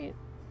post height?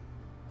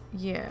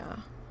 Yeah.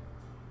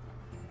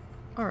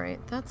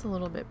 Alright, that's a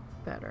little bit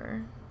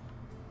better.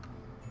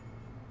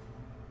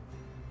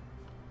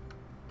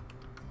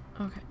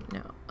 Okay,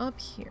 now up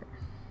here.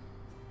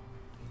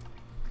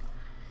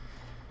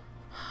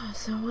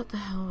 So what the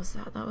hell was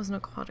that? That was an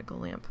aquatic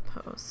lamp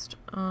post.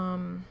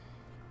 That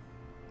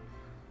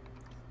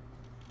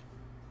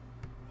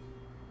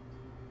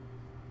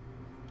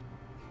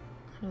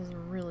is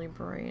really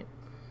bright.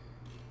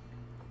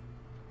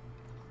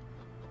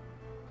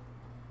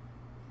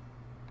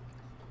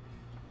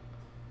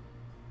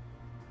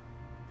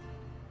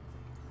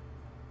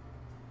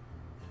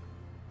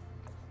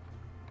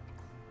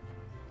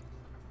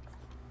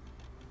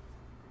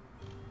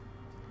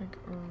 Like,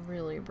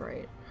 really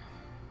bright.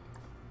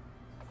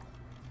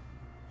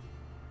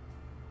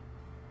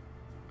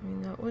 I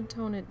mean, that would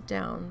tone it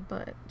down,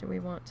 but do we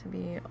want to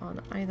be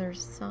on either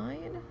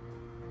side?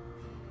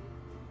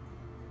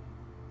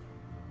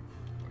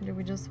 Or do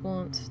we just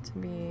want to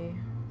be...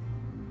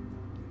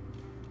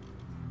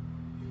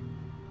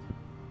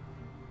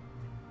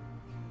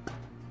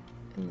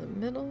 in the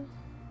middle?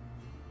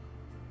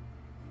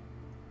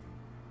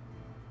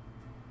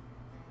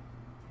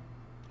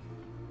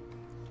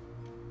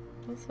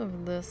 Let's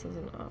have this as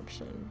an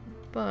option,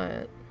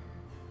 but...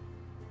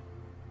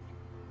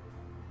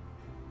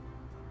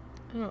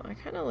 I don't know, I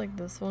kind of like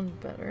this one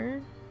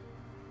better.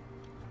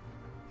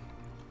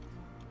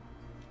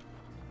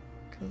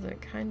 Because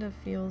it kind of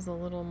feels a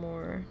little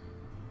more...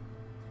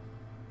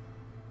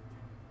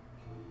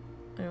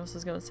 I know this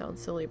is going to sound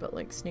silly, but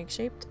like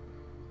snake-shaped.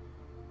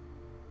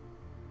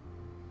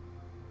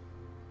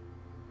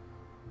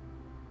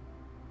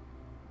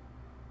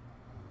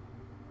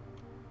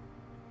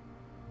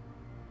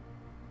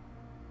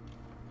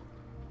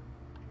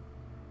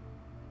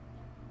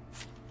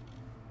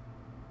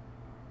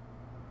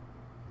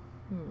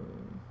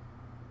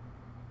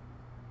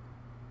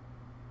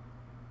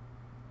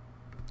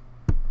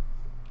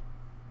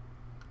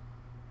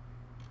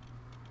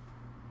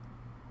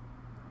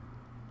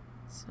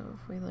 So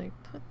if we like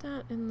put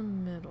that in the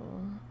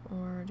middle,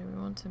 or do we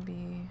want to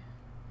be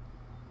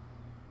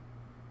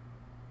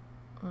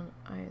on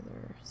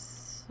either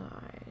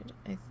side?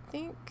 I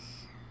think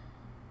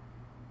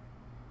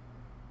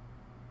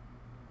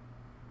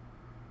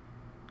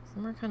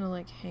some are kind of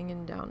like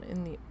hanging down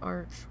in the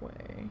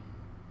archway,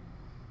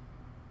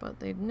 but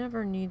they'd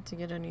never need to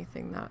get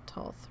anything that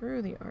tall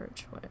through the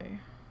archway.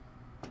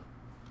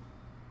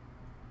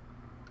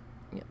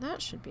 Yeah,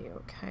 that should be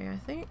okay, I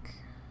think.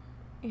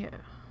 Yeah.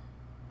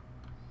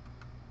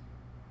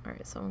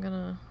 Alright, so I'm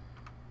gonna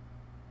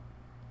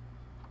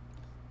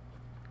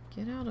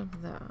get out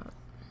of that.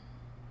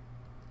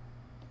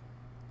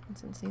 And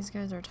since these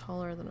guys are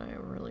taller than I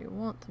really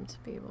want them to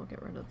be, we'll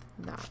get rid of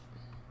that.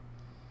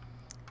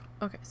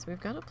 Okay, so we've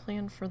got a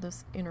plan for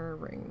this inner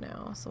ring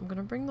now. So I'm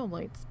gonna bring the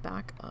lights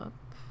back up.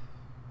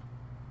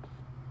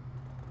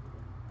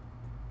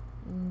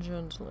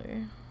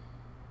 Gently.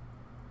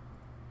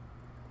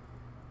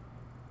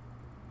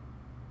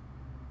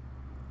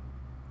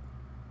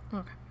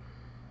 Okay.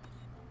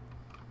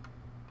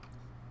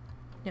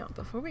 Now,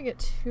 before we get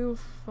too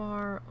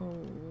far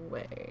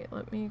away,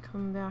 let me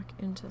come back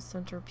into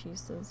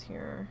centerpieces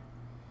here.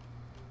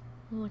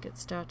 Look at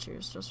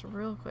statues just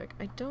real quick.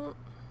 I don't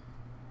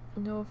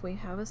know if we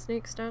have a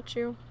snake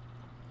statue.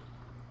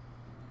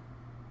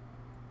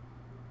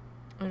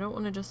 I don't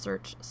want to just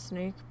search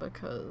snake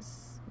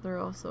because they're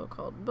also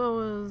called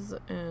boas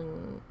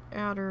and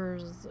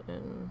adders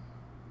and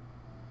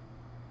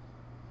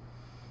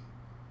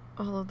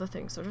all of the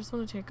things. So I just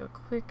want to take a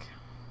quick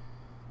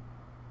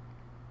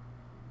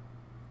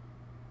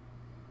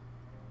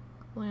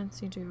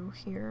glancey-do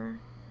here.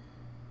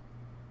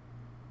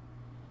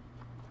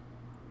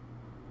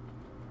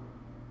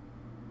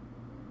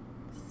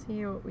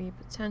 See what we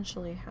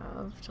potentially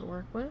have to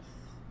work with.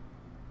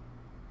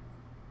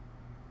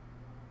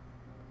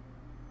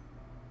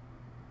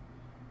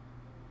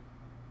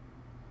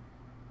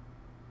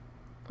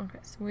 Okay,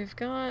 so we've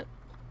got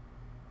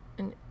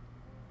an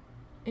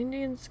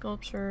Indian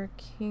sculpture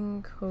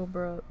king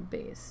cobra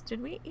base.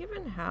 Did we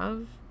even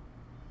have...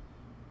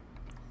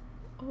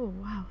 Oh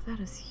wow, that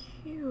is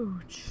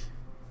huge.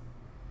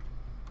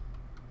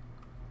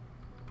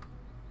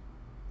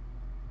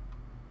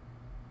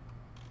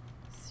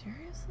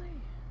 Seriously?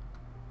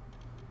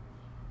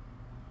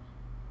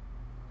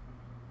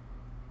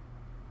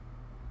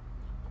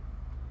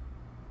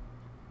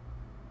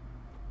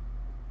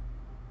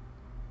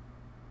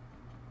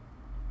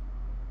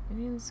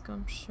 Indian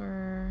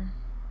sculpture.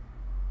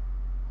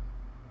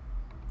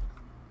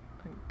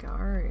 A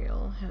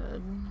gharial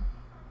head.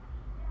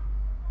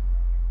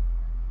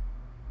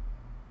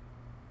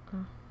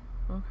 Oh,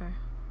 okay.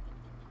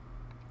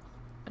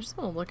 I just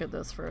want to look at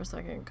this for a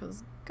second,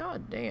 because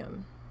god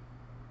damn.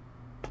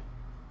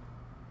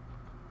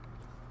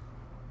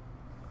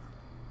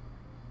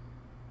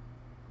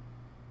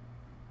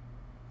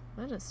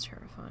 that is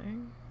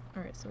terrifying.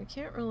 Alright, so we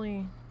can't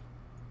really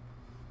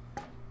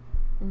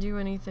do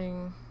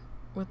anything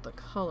with the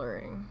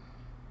coloring.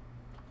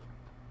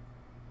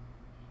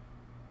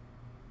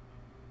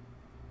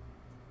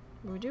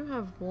 We do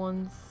have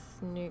one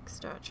snake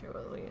statue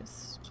at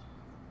least.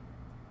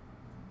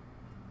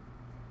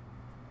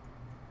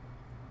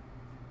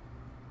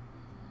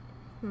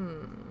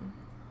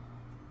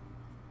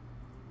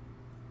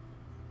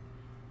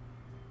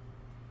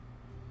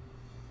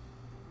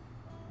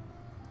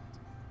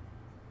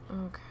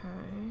 Okay.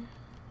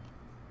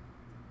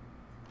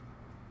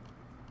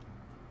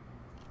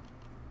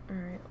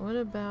 Alright, what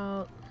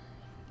about...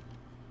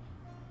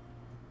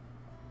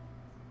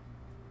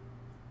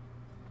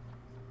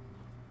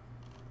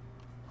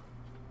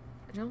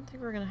 I don't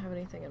think we're gonna have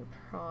anything in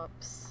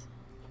props.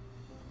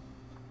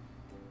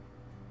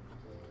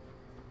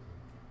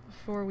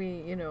 Before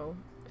we, you know,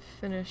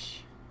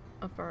 finish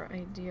up our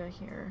idea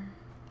here.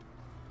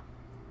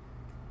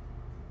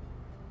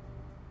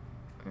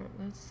 Alright,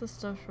 that's the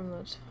stuff from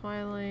the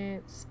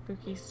Twilight,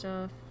 spooky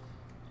stuff.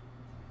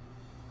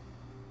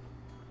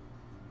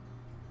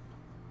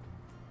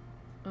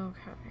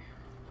 Okay.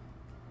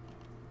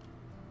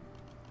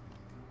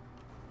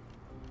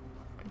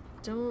 I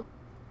don't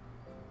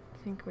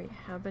think we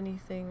have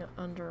anything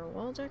under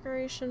wall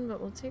decoration,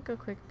 but we'll take a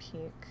quick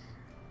peek.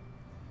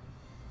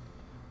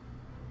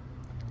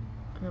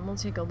 And then we'll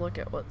take a look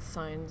at what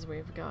signs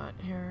we've got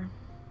here.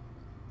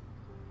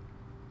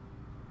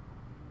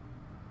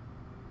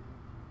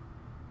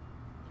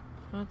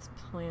 That's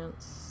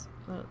plants,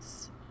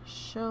 that's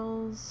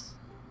shells.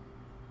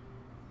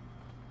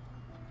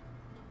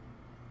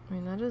 I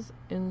mean, that is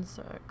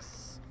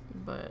insects,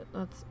 but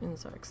that's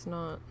insects,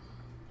 not...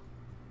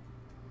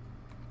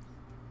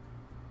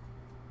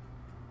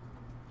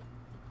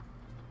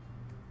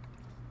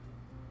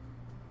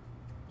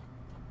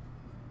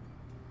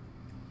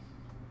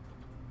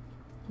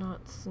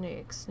 Not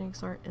snakes.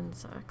 Snakes aren't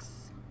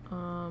insects.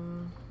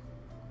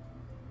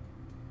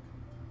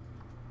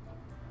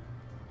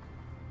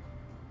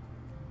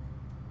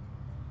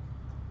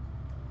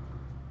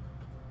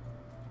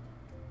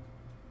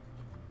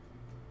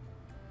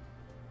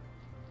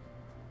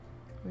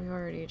 We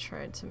already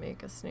tried to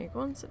make a snake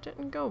once. It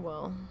didn't go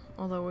well.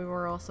 Although we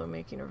were also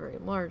making a very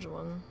large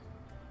one.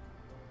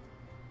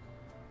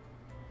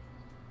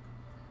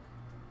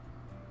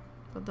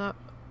 But that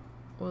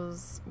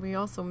was... We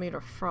also made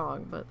a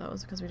frog, but that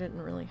was because we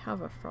didn't really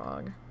have a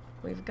frog.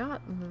 We've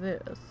got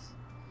this.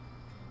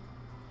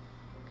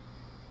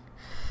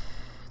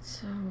 It's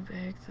so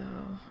big,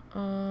 though.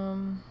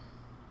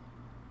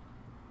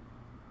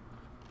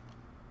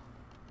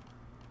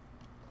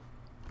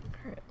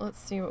 Alright, let's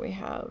see what we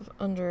have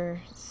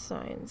under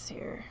signs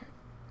here.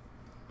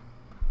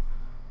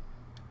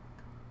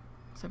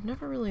 So I've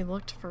never really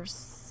looked for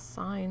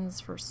signs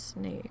for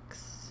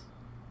snakes.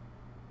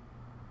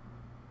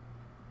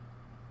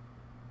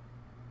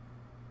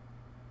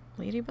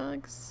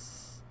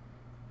 Ladybugs?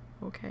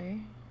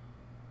 Okay.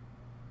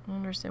 I don't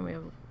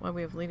understand why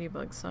we have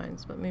ladybug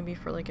signs, but maybe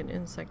for like an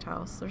insect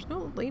house. There's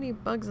no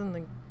ladybugs in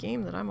the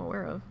game that I'm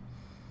aware of.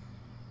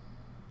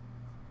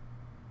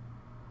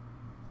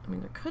 I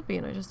mean, there could be,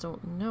 and I just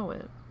don't know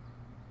it.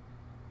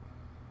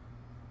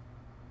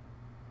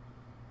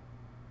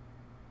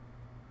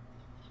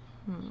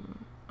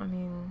 I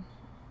mean...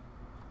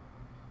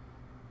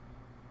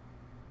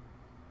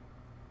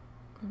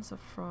 That's a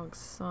frog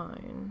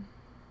sign.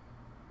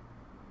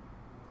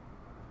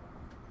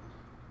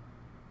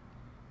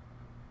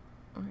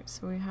 Alright,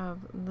 so we have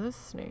this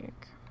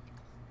snake.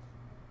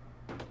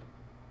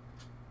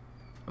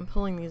 I'm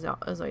pulling these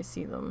out as I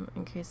see them,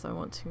 in case I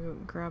want to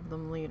grab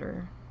them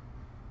later.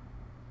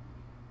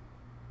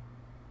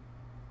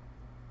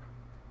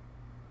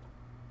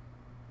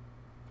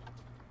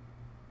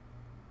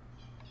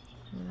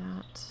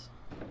 That.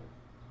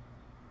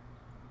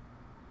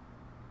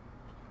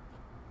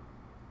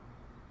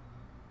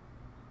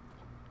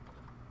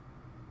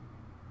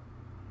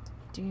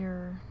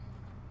 Deer.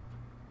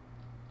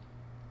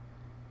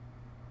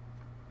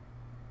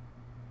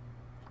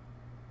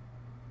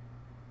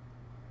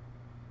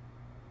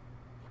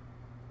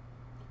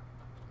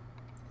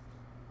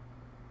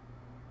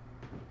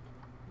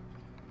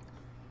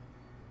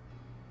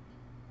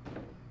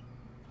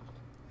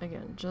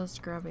 Again,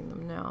 just grabbing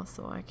them now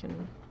so I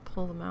can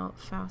pull them out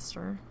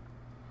faster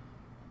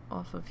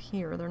off of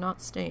here. They're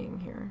not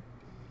staying here.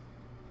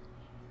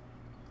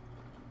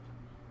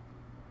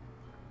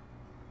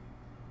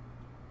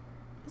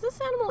 Is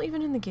this animal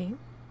even in the game?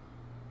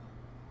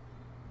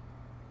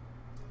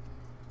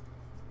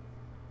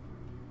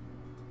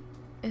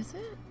 Is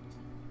it?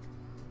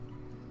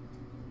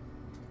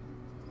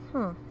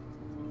 Huh.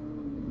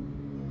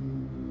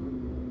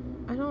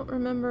 I don't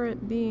remember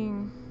it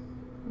being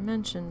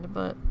mentioned,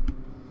 but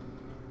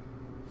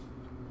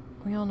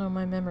we all know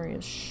my memory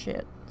is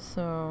shit,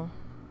 so...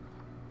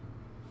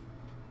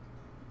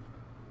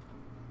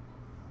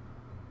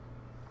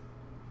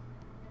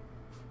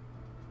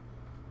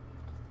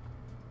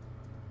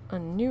 A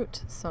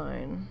newt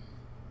sign.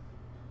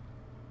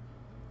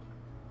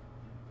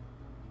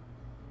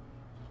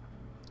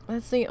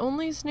 That's the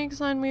only snake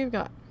sign we've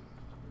got.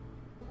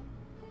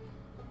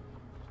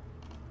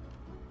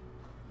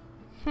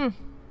 Alright.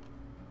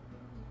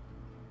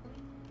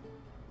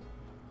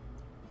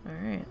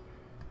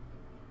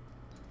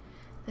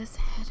 This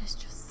head is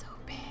just so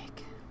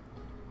big.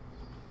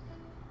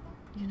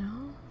 You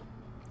know?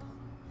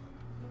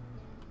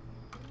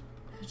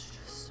 It's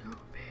just so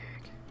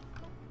big.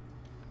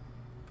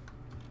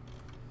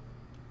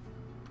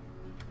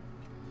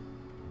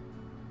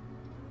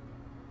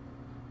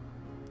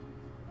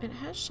 It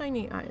has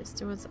shiny eyes.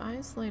 Do its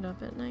eyes light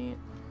up at night?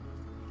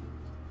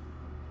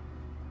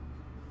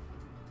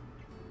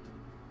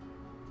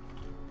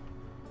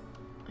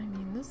 I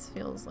mean, this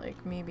feels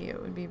like maybe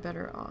it would be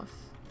better off,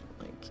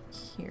 like,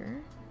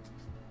 here.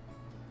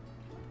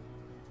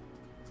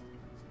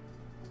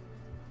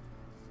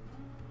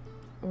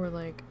 Or,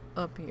 like,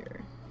 up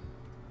here.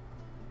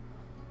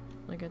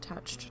 Like,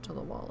 attached to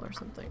the wall or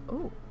something.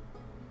 Oh!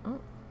 Oh.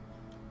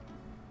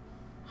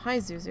 Hi,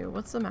 Zuzu.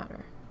 What's the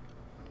matter?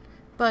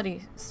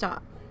 Buddy,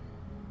 stop.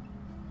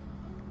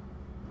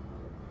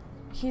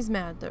 He's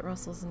mad that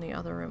Russell's in the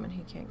other room and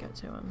he can't get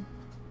to him.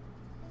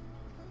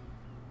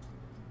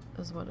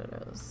 Is what it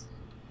is.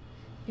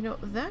 You know,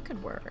 that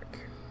could work.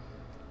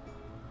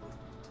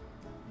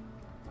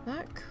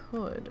 That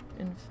could,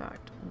 in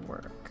fact,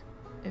 work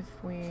if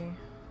we,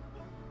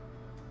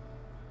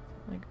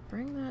 like,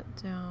 bring that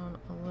down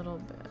a little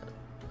bit,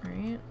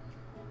 right?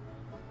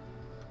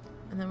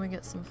 And then we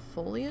get some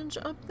foliage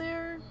up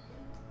there.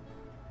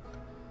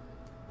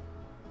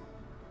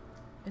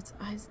 Its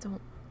eyes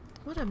don't...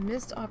 What a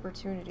missed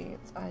opportunity,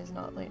 its eyes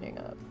not lighting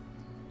up.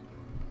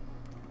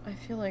 I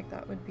feel like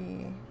that would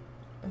be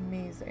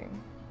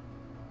amazing.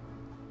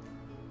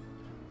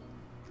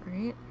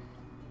 Right?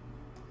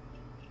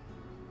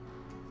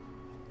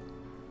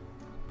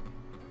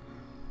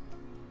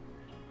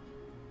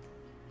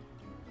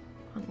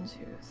 One, 2,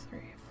 3,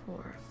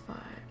 4, 5,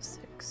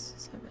 6,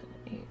 7,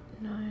 8,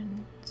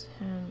 9,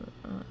 10.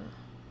 1,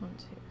 2,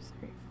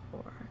 3,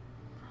 4.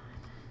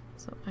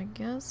 So I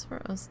guess for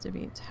us to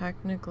be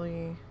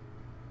technically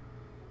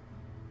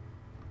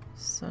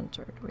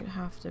centered, we'd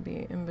have to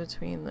be in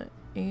between the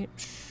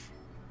H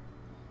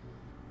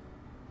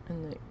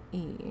and the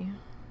E.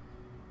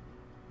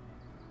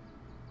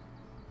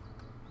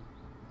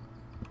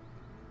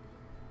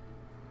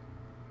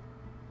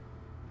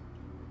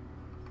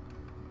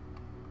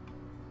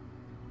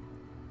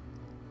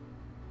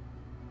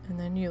 And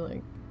then you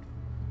like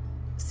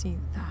see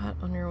that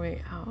on your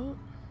way out.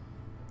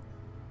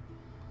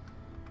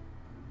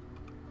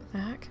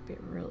 That could be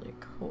really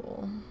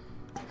cool.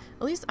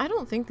 At least I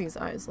don't think these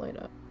eyes light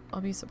up. I'll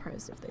be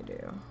surprised if they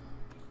do.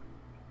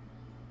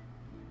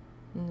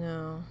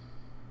 No.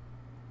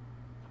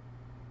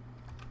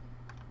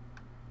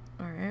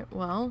 Alright,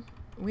 well,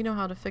 we know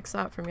how to fix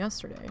that from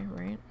yesterday,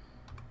 right?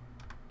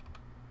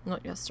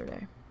 Not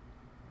yesterday.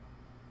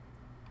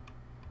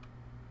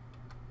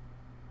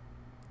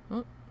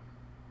 Oh.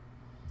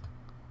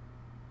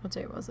 What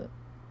day was it?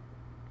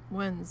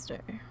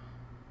 Wednesday.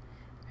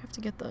 I have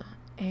to get the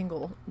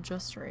angle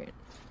just right.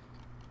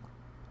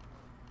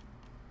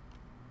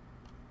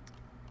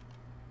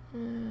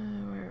 Where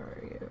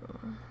are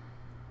you?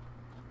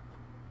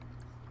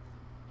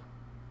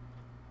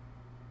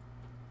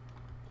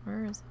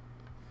 Where is it?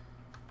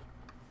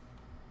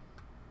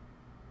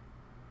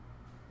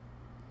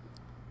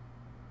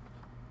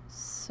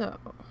 So,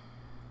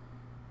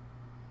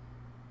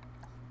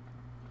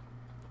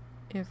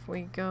 if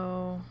we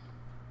go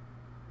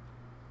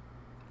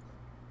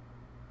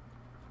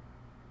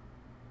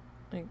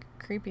like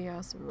creepy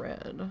ass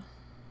red.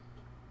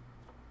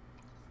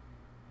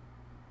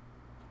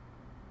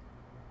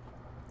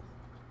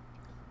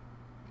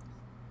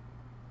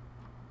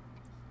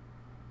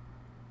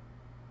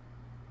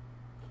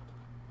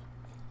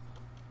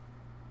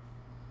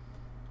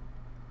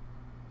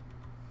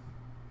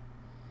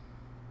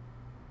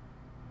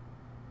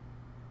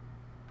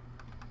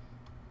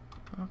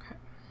 Okay.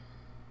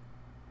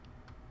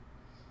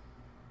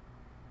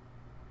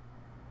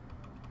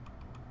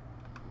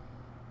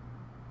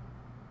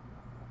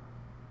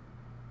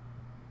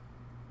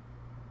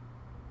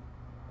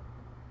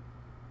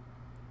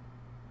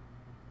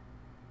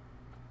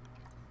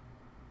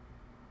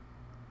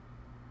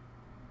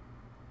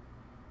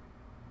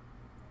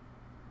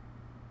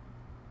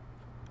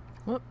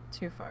 Whoop,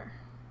 too far.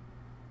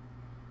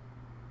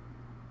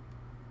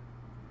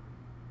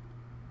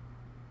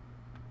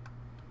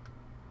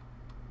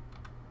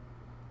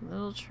 A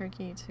little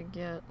tricky to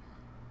get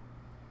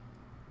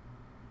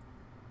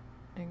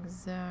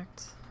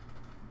exact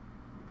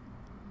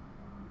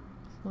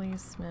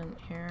placement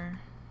here.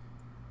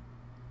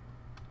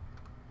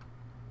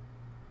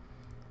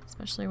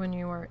 Especially when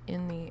you are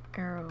in the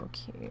arrow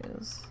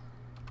keys.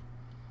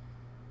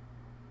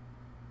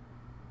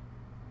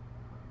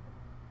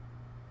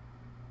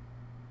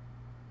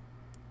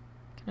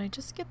 Can I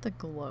just get the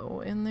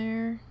glow in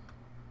there?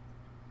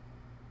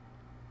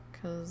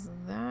 'Cause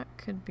that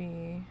could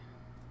be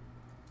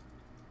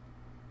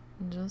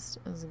just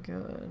as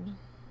good.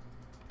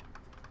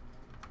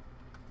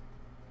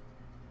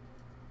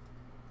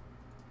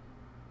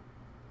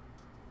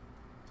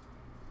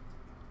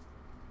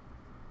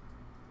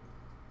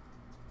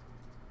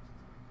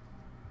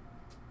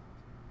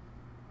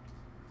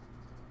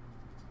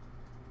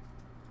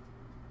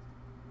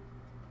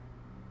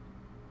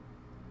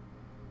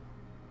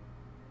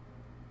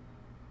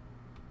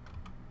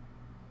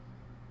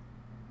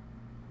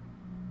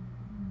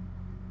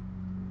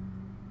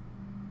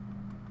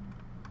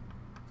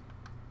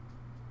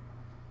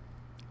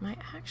 Am I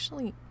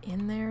actually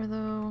in there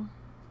though?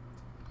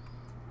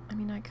 I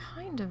mean, I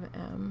kind of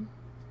am.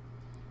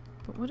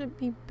 But would it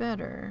be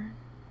better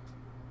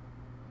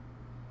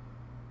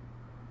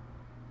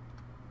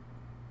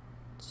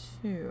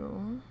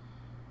to...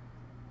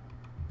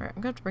 Alright,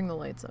 I'm gonna have to bring the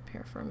lights up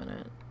here for a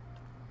minute.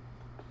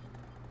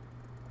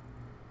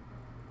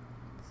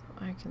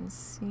 So I can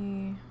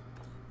see...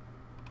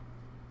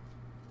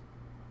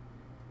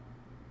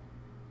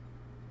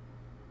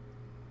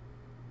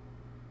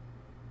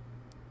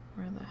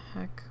 where the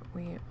heck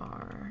we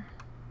are.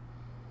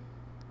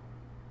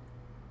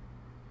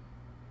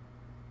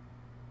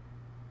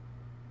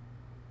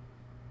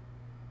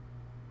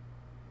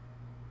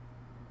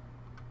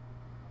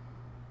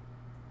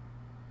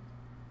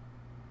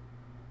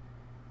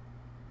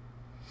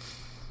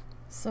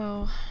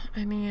 So,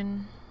 I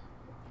mean,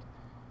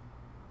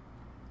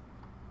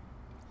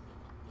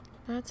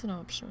 that's an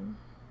option.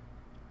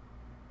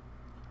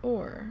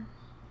 Or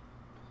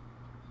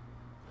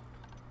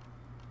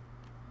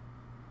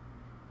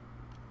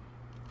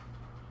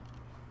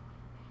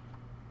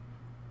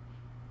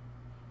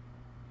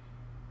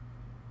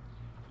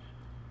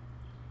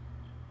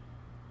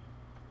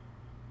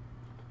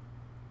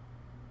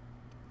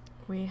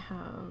we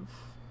have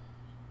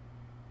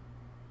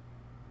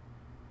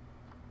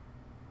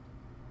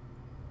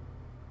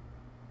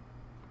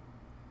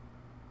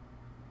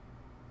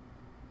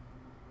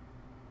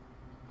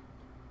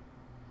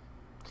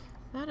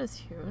that is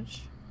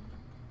huge.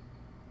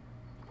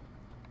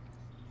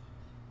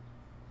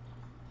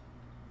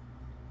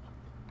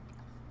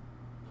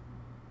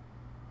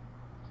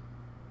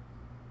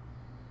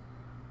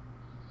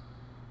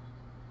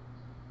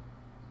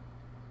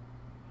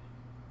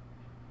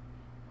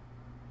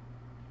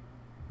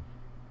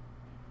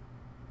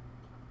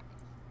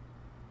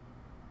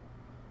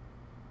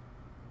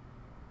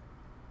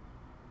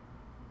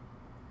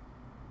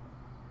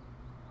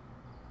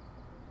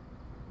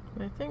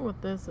 My thing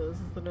with this is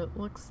that it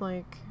looks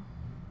like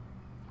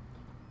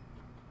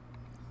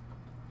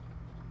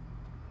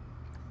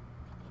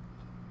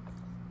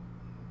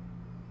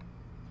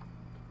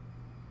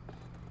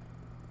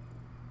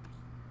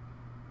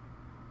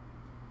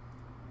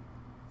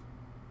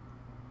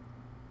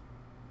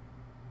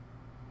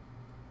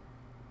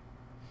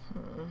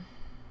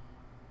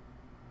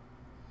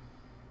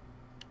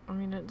I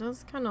mean, it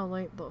does kind of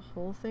light the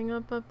whole thing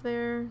up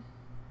there.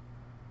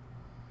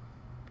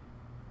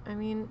 I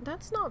mean,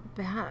 that's not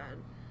bad.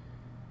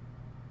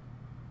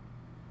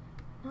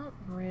 Not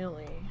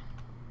really.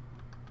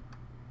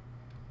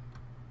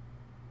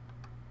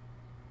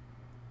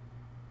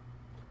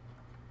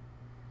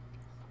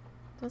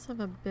 It does have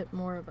a bit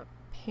more of a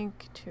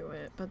pink to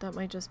it, but that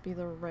might just be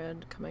the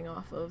red coming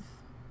off of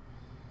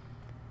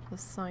the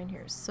sign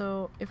here.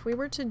 So if we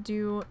were to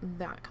do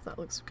that, because that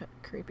looks kind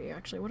of creepy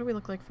actually, what do we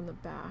look like from the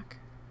back?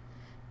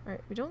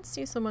 Alright, we don't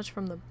see so much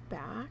from the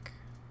back.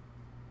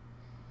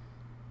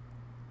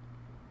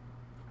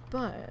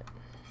 But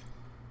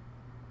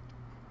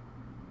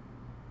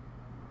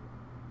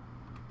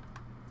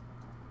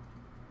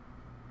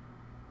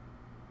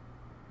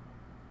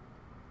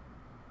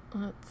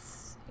let's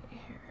see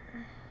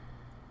here.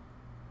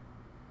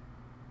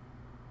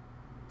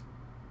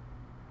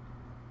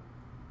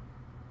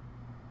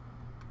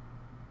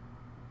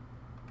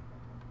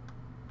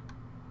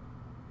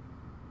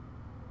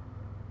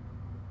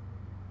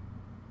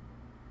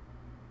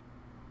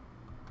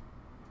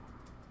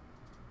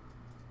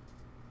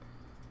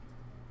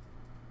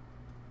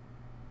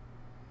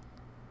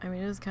 I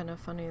mean, it is kind of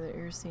funny that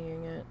you're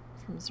seeing it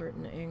from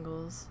certain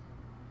angles.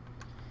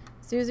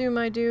 Zuzu,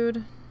 my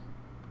dude,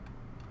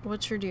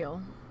 what's your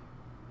deal?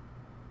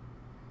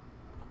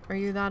 Are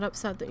you that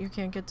upset that you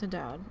can't get to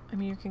Dad? I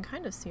mean, you can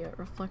kind of see it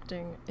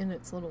reflecting in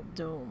its little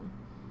dome.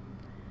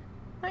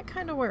 That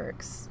kind of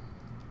works.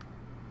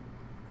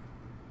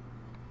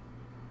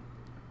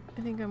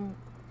 I think I'm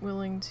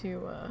willing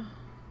to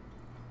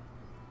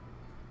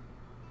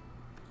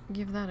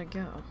give that a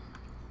go.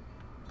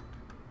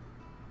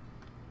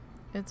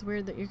 It's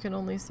weird that you can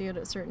only see it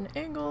at certain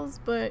angles,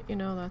 but you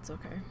know, that's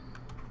okay.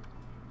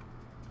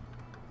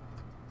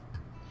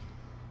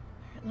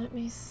 Alright, let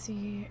me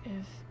see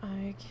if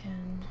I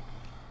can...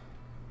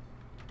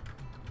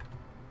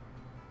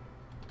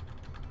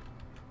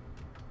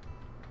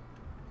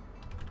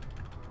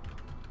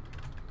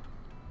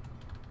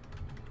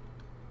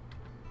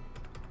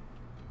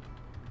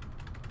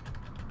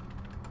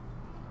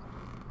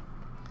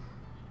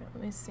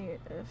 Let me see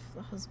if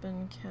the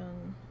husband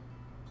can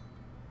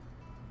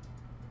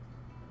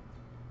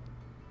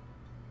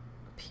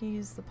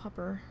appease the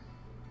pupper.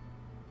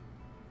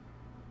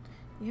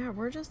 Yeah,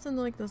 we're just in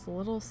like this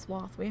little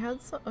swath. We had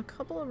a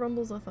couple of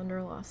rumbles of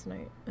thunder last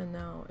night, and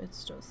now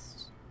it's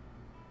just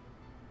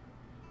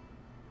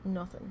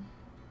nothing.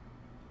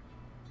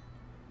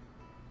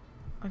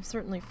 I'm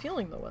certainly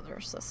feeling the weather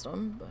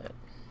system, but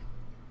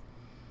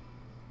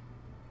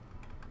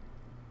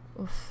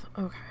oof,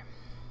 okay.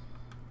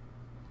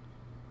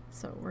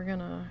 So we're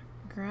gonna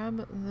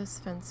grab this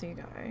fancy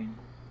guy.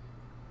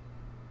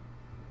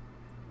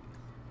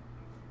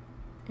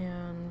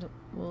 And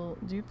we'll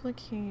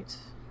duplicate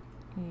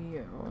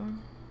you.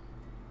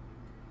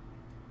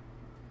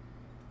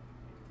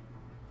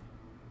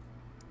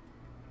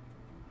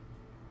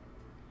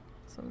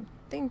 So I'm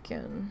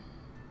thinking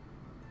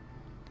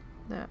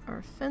that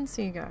our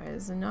fancy guy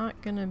is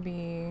not gonna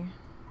be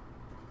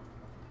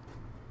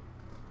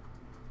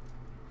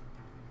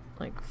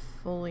like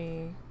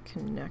fully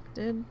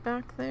connected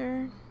back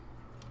there.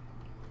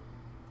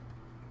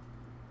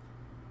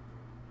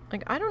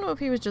 Like, I don't know if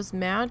he was just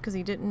mad because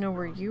he didn't know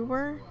where you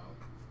were.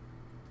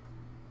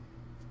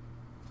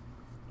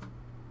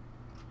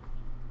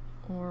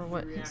 Or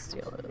what his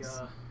deal is.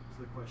 To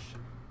the question.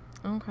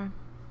 Okay.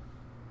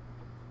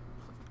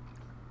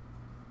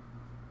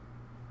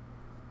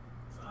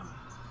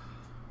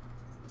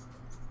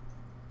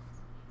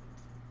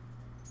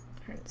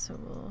 Alright, so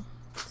we'll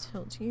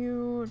tilt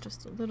you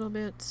just a little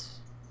bit.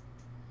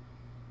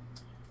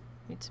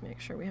 Need to make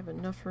sure we have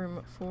enough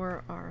room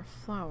for our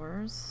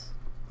flowers.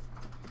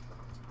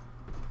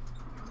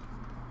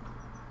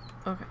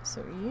 Okay,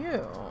 so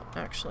you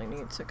actually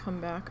need to come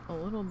back a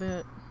little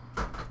bit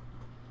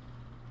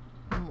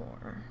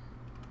more.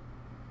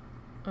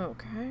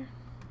 Okay.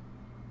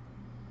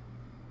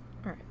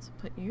 Alright, so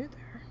put you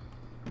there.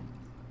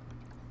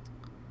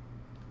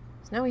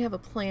 So now we have a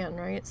plan,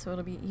 right? So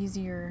it'll be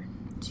easier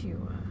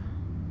to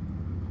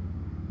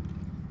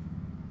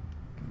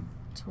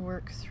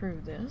work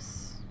through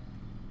this.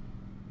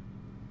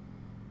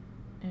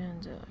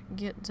 And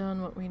get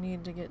done what we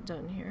need to get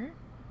done here.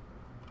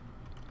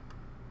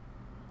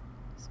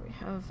 So we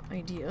have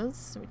ideas.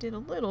 So we did a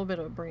little bit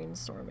of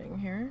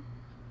brainstorming here.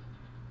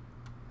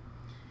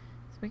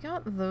 So we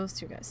got those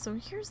two guys. So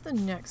here's the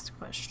next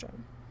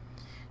question.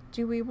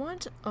 Do we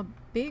want a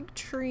big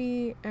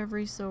tree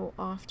every so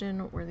often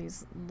where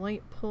these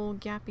light pole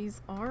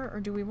gappies are? Or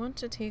do we want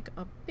to take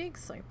a big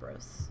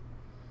cypress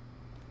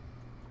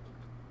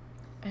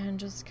and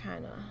just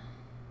kind of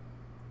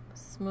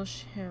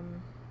smush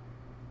him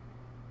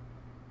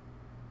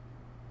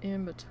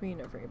in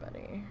between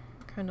everybody?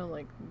 Kind of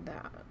like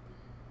that.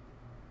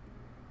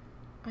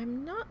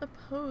 I'm not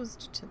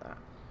opposed to that.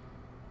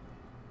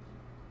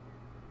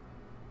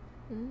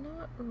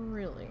 Not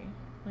really.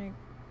 Like,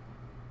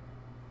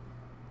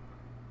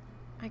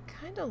 I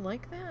kind of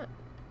like that.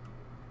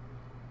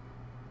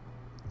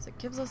 So it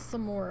gives us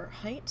some more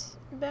height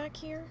back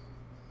here.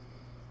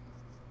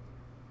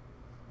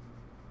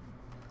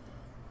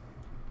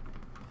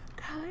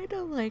 Kind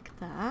of like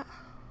that.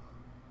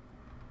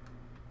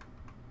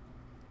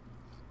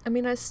 I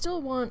mean, I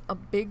still want a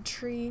big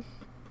tree,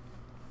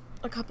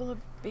 a couple of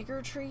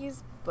bigger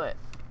trees, but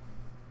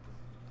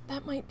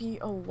that might be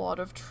a lot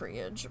of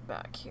treeage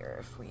back here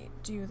if we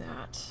do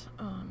that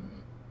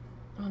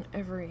on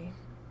every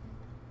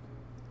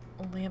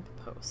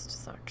lamppost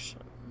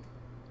section.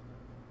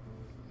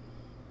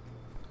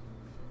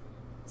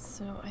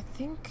 So I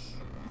think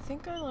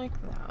I like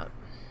that.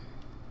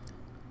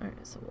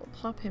 Alright, so we'll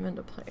pop him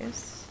into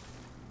place.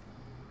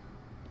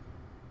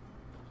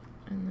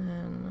 And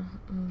then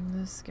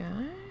this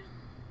guy.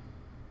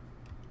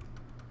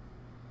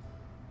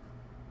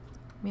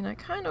 I mean, I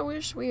kind of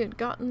wish we had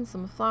gotten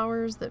some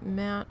flowers that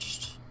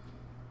matched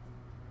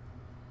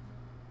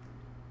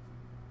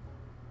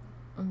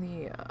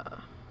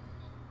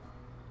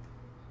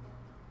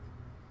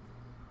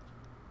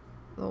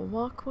the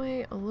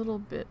walkway a little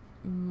bit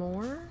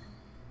more.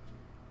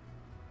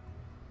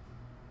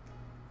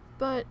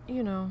 But,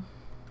 you know,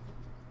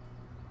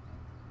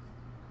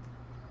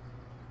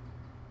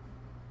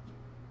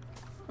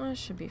 that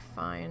should be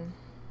fine.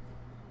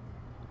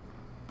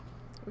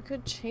 We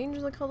could change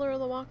the color of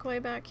the walkway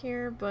back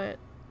here, but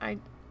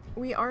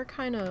we are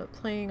kind of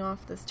playing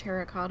off this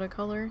terracotta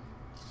color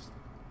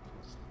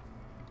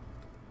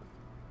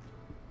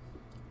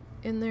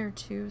in there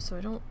too, so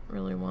I don't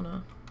really want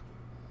to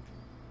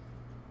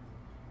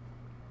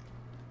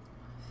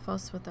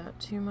fuss with that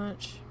too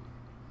much.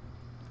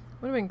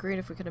 Would have been great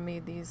if we could have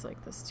made these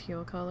like this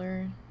teal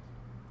color.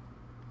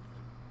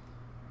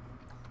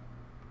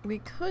 We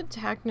could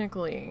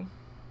technically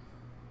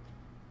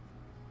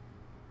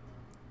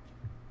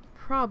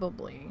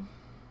probably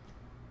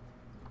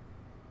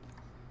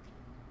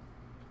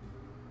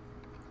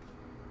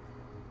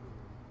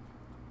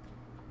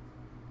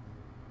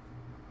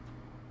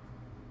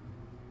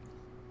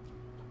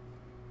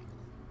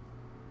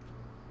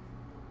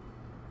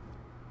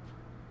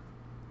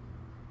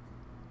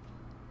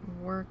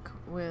work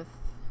with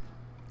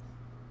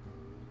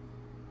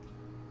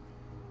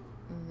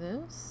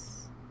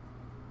this.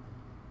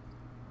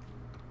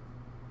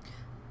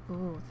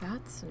 Ooh,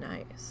 that's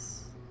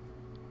nice.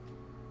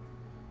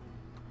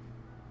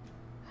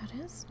 That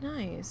is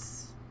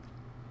nice.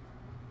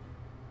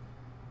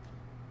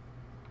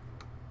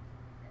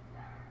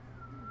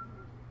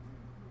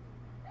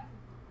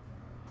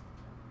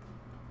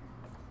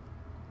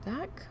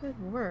 That could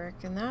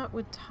work, and that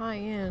would tie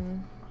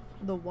in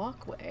the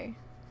walkway.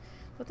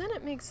 But then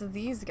it makes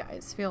these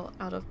guys feel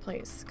out of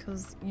place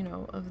because, you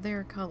know, of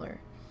their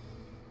color.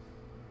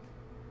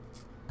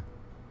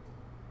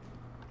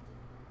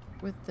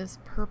 With this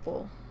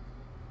purple.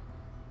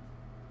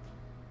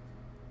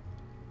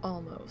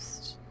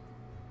 almost.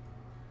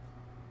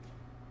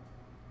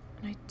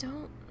 And I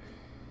don't...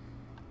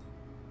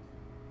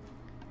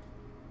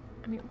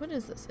 I mean, what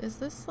is this? Is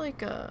this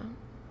like a...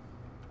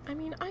 I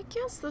mean, I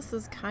guess this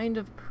is kind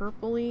of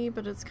purpley,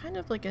 but it's kind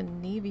of like a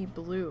navy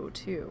blue,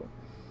 too.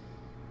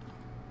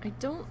 I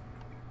don't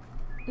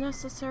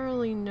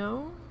necessarily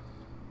know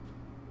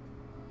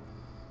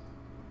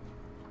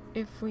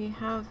if we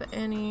have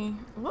any...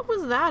 What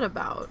was that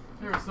about?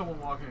 There was someone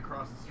walking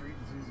across the street,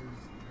 and Zuzu was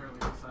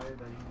apparently decided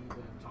that he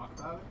needed to talk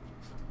about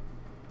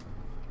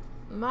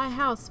it. My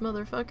house,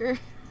 motherfucker.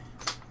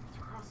 It's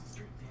across the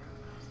street,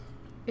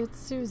 damn it.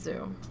 It's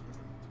Suzu.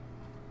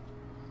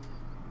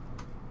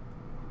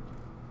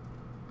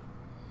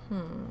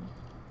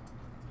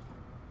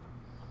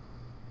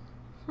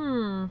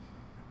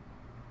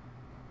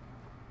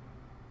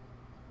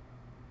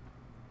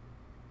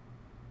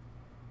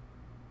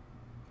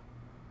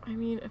 I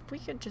mean, if we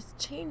could just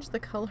change the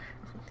color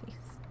on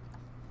these.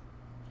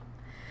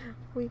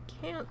 We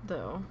can't,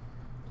 though.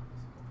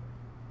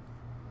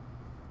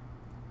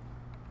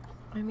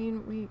 I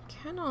mean, we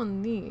can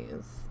on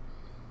these.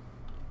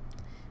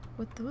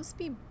 Would those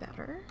be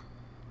better?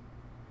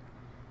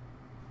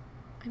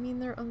 I mean,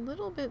 they're a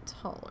little bit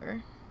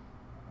taller.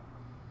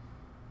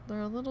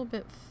 They're a little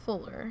bit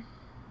fuller.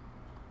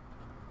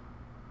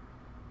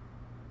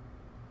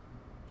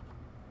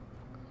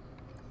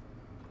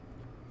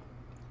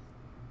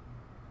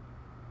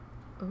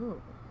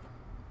 Ooh.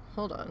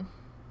 Hold on.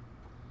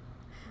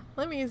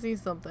 Let me see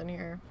something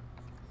here.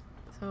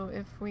 So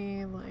if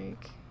we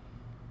like...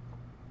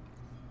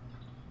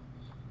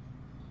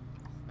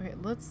 Okay,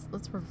 let's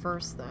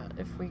reverse that.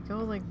 If we go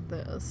like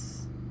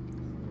this,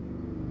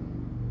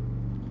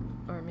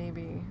 or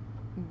maybe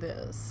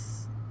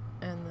this,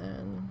 and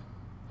then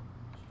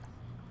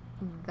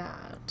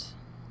that.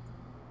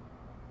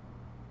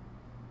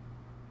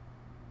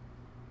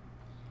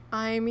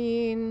 I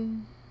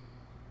mean,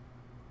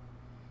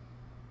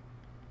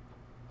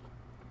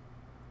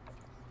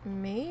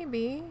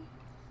 maybe.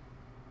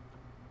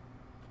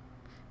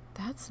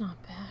 That's not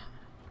bad.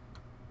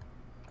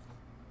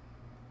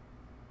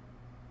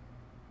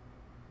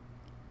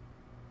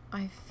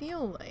 I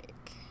feel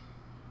like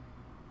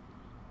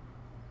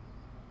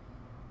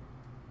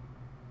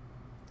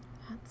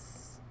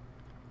that's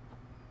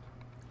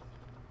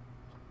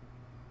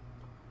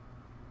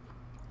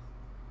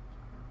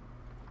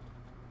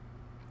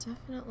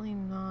definitely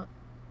not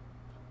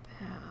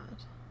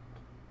bad.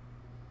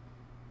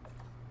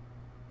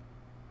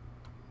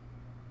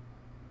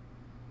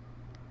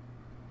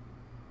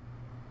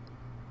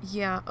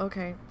 Yeah,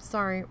 okay.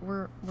 Sorry,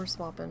 we're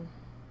swapping.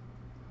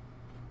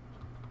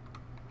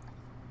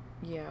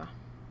 Yeah.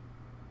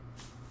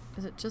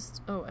 Is it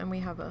just... Oh, and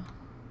we have a...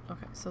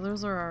 Okay, so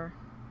those are our...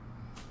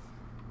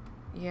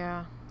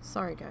 Yeah.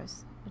 Sorry,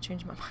 guys. I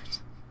changed my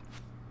mind.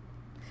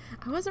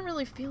 I wasn't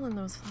really feeling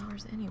those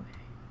flowers anyway.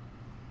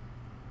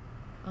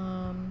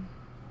 Alright,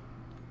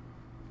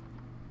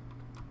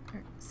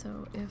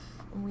 so if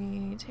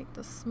we take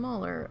the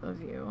smaller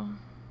of you...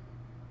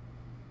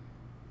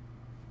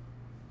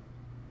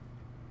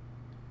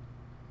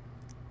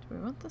 Do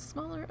we want the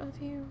smaller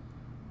of you?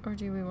 Or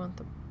do we want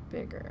the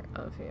bigger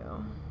of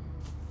you?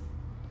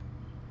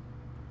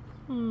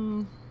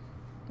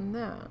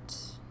 That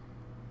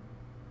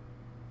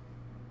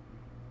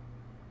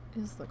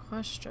is the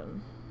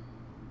question.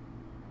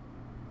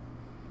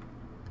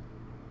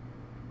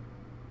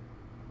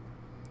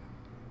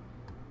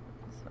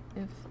 So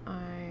if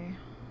I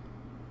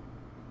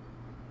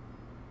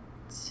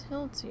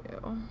tilt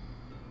you,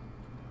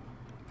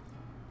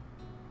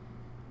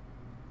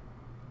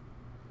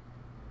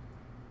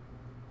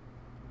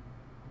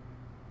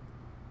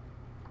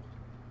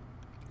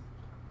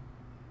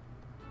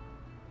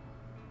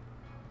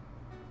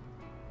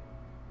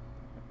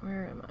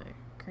 where am I?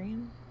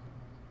 Green?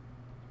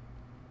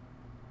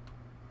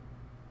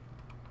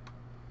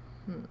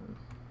 I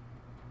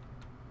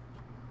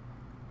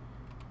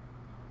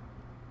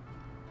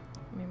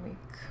mean, we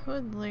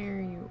could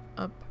layer you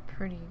up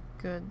pretty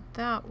good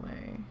that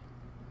way.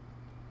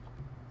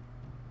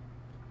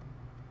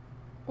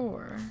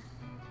 Or...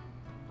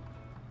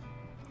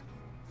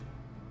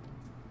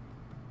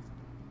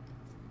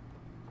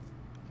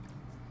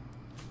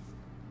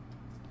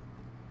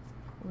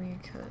 we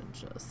could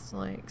just,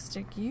 like,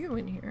 stick you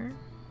in here.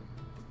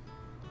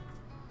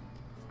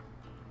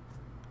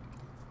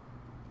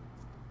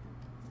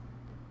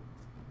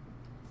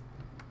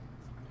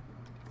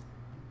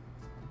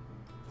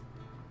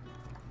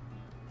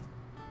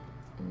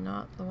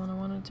 Not the one I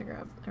wanted to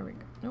grab. There we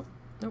go. Nope,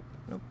 nope,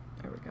 nope.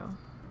 There we go.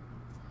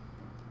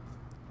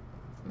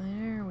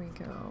 There we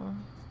go.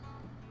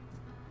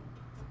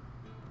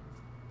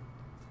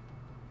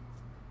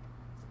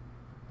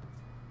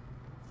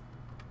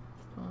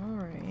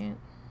 Alright.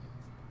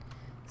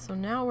 So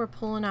now we're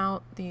pulling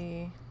out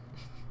the...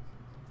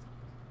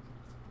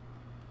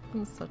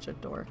 I'm such a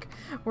dork.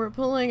 We're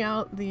pulling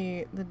out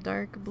the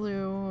dark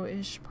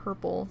blue-ish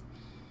purple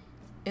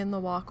in the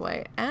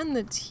walkway and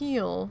the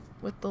teal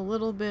with the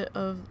little bit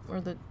of, or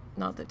the,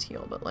 not the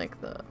teal, but like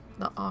the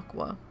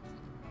aqua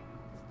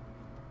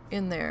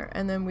in there.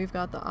 And then we've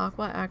got the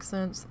aqua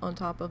accents on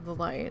top of the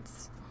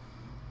lights.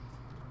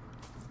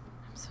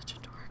 I'm such a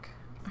dork.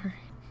 Alright.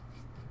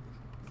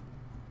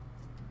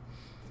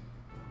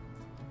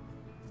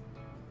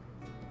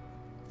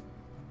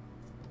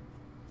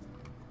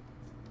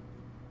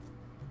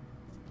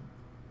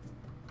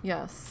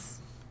 Yes.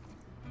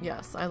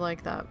 Yes, I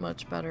like that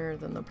much better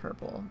than the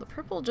purple. The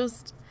purple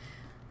just...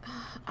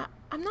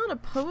 I'm not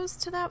opposed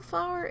to that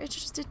flower, it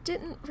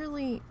didn't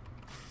really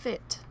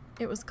fit.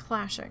 It was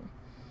clashing.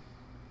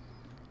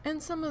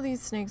 And some of these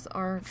snakes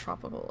are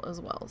tropical as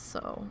well,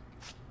 so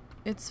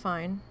it's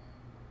fine.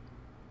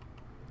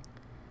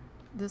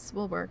 This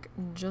will work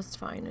just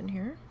fine in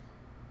here.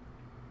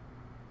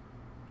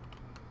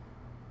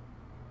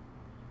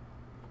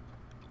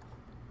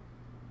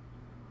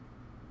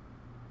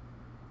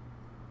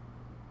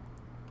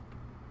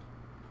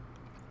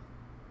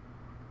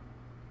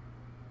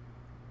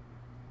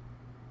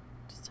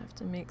 Have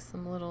to make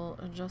some little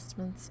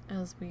adjustments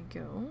as we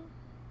go.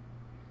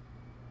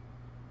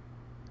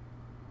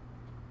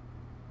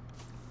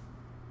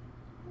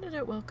 When did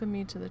it welcome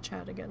me to the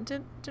chat again?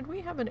 Did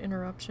we have an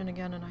interruption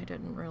again and I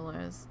didn't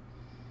realize?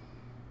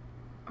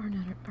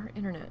 Our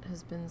internet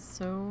has been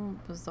so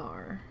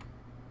bizarre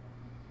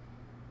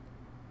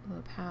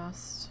the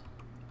past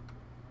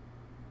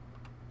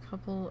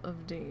couple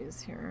of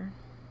days here.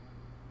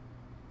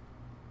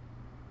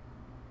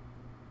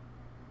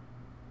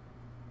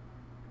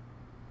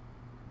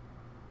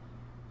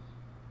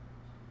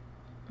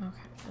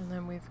 Okay, and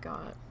then we've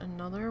got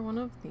another one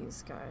of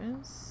these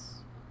guys.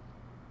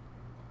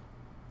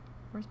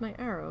 Where's my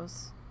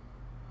arrows?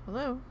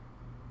 Hello?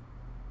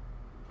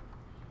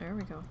 There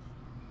we go.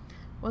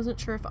 Wasn't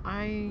sure if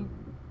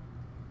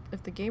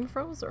the game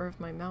froze or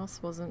if my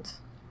mouse wasn't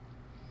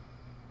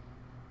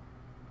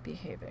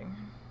behaving.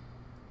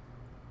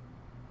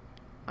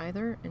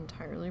 Either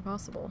entirely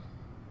possible.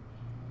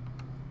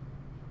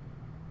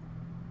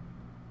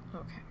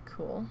 Okay,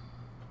 cool.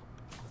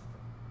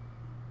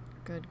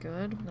 Good,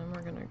 good. Then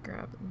we're gonna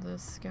grab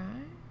this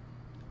guy.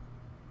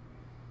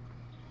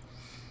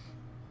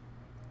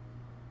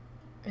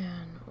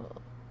 And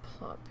we'll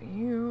plop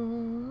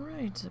you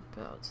right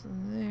about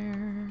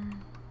there.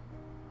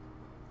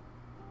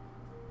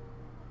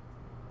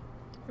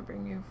 I'll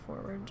bring you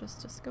forward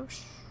just a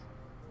skosh.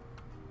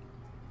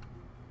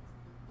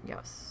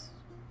 Yes.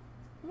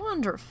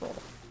 Wonderful.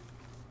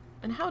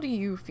 And how do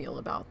you feel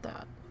about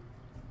that?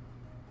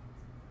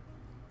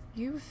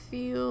 You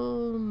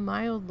feel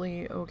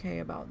mildly okay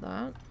about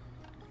that,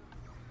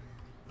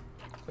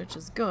 which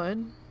is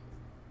good.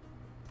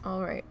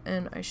 Alright,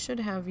 and I should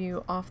have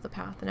you off the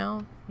path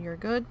now. You're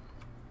good.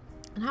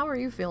 And how are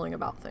you feeling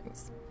about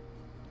things?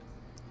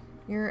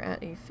 You're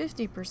at a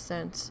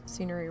 50%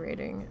 scenery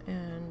rating,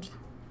 and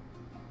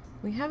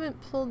we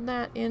haven't pulled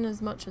that in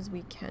as much as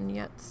we can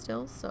yet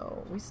still,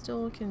 so we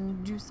still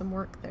can do some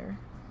work there.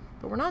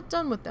 But we're not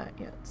done with that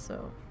yet,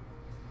 so...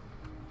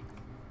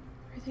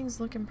 everything's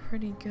looking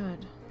pretty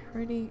good.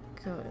 Pretty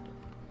good.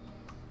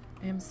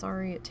 I am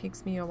sorry it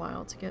takes me a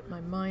while to get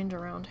my mind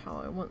around how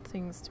I want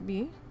things to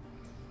be.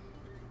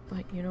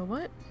 But you know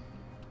what?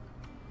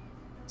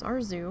 It's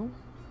our zoo.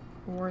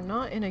 We're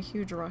not in a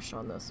huge rush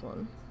on this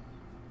one.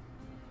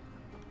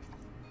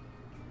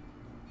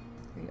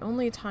 The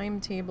only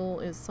timetable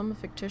is some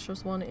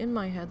fictitious one in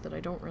my head that I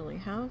don't really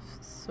have,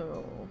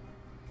 so...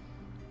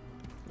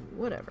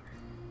 whatever.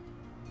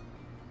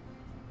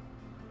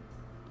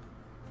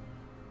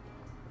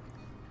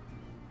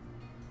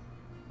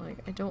 Like,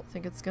 I don't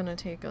think it's gonna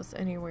take us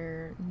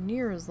anywhere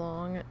near as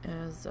long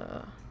as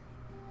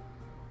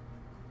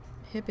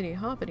Hippity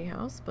Hoppity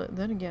House, but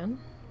then again,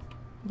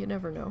 you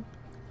never know.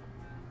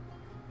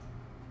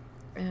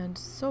 And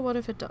so what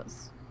if it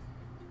does?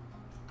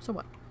 So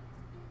what?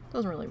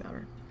 Doesn't really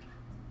matter.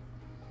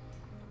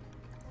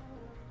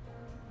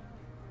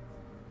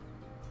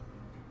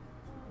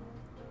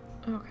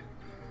 Okay.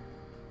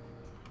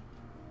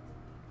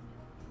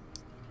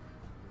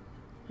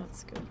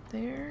 That's good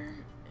there.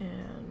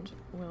 And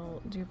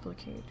we'll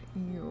duplicate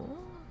you.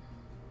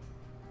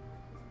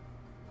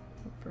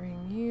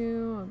 Bring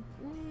you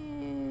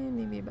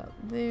maybe about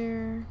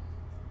there.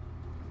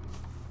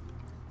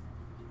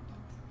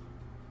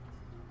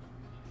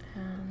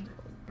 And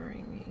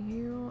bring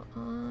you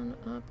on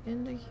up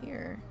into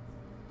here.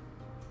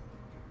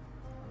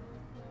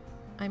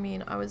 I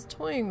mean, I was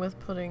toying with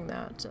putting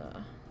that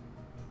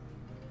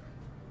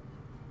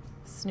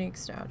snake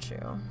statue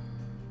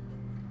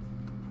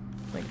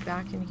like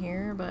back in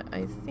here, but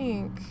I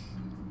think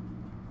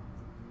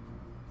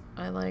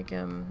I like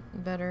him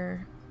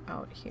better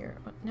out here.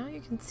 But now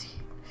you can see,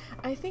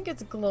 I think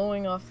it's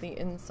glowing off the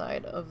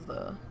inside of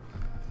the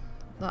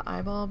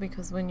eyeball,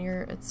 because when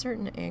you're at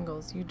certain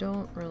angles you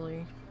don't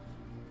really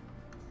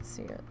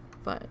see it,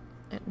 but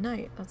at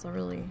night that's a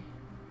really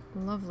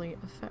lovely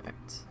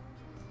effect.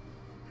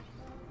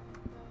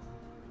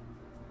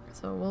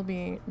 So we'll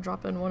be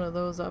dropping one of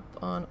those up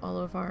on all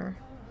of our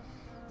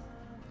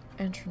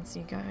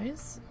entrancey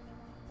guys.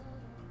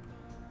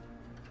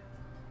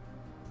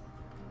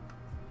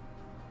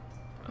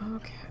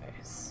 Okay,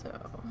 so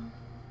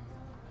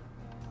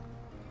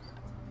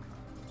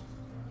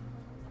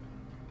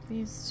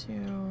these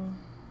two.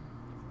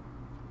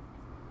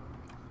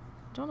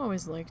 Don't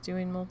always like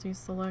doing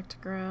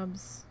multi-select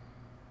grabs.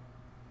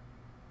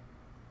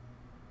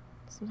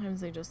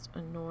 Sometimes they just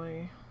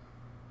annoy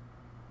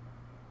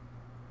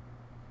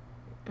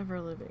the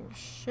ever-living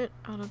shit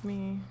out of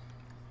me.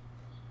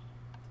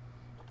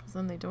 Because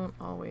then they don't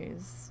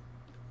always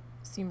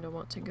seem to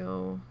want to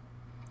go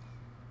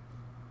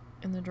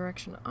in the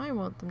direction I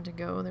want them to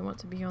go. They want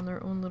to be on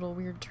their own little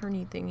weird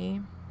turny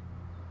thingy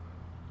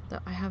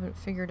that I haven't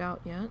figured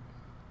out yet.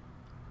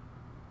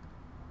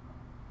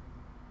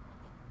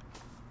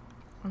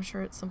 I'm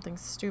sure it's something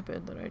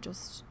stupid that I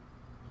just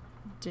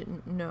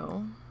didn't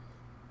know.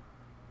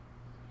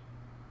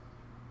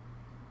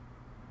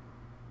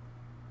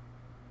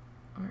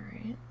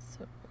 Alright,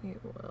 so we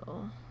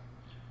will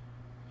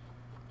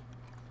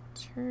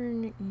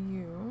turn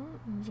you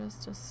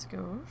just a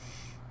skosh.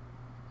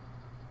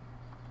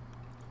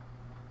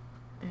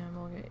 And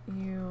we'll get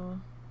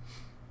you...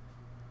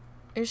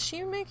 Is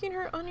she making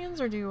her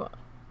onions, or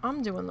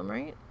I'm doing them,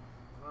 right?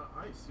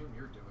 I assume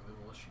you're doing them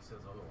unless she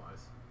says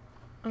otherwise.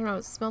 I don't know,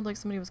 it smelled like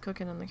somebody was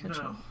cooking in the kitchen.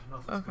 No,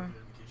 nothing's cooking in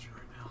the kitchen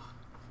right now.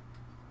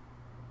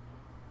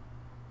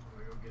 I'm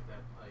gonna go get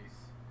that ice.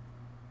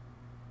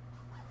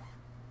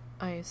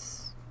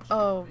 Ice.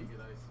 Oh. Make it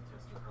ice and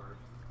test her card.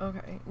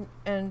 Okay.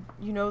 And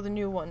you know the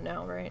new one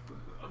now, right?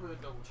 I'm gonna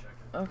double check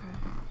it. Okay.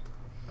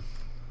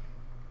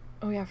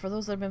 Oh yeah, for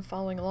those that have been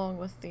following along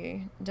with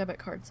the debit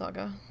card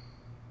saga.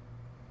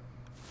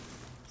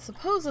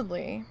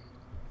 Supposedly,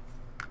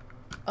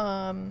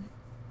 in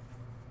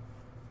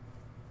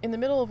the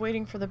middle of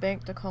waiting for the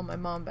bank to call my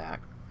mom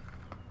back,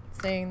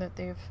 saying that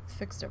they've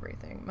fixed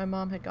everything, my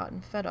mom had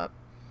gotten fed up,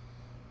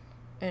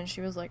 and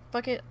she was like,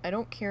 fuck it, I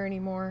don't care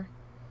anymore.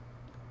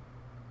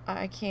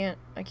 I can't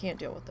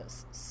deal with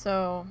this.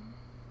 So,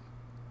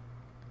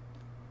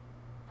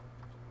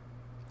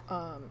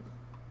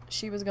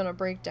 she was gonna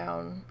break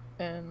down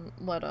and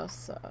let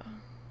us,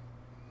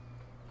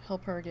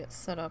 help her get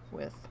set up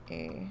with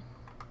a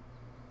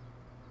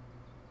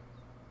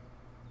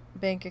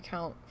bank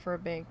account for a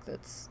bank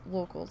that's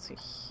local to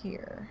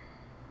here.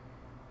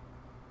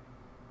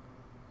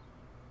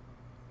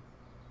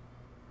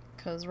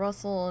 Because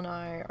Russell and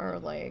I are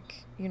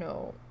like, you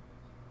know,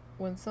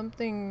 when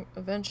something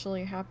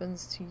eventually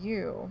happens to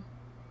you,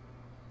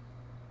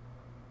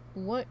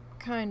 what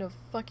kind of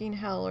fucking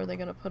hell are they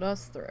gonna put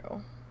us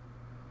through?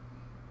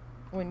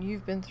 When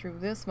you've been through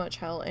this much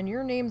hell, and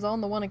your name's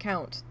on the one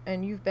account,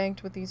 and you've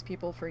banked with these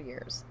people for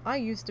years. I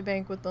used to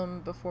bank with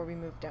them before we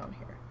moved down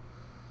here.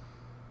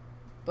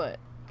 But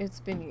it's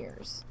been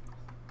years.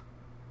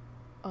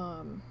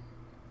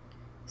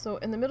 So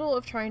in the middle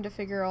of trying to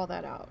figure all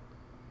that out,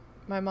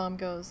 my mom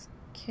goes,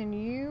 can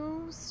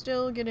you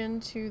still get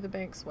into the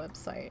bank's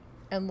website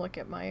and look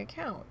at my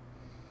account?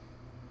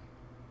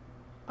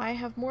 I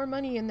have more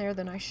money in there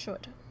than I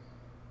should.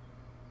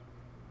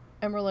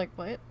 And we're like,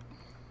 what?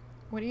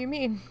 What do you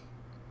mean?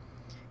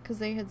 Because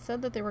they had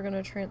said that they were going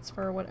to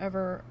transfer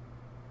whatever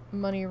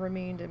money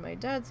remained in my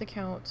dad's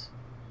account,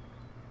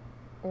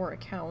 or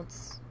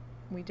accounts.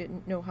 We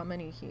didn't know how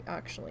many he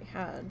actually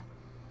had.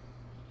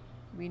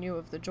 We knew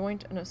of the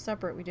joint and a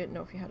separate. We didn't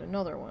know if he had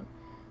another one.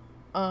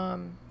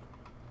 I'm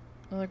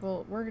like,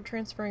 well, we're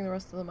transferring the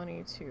rest of the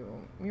money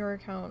to your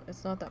account.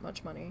 It's not that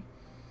much money.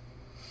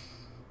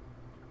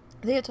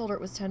 They had told her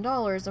it was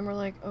 $10, and we're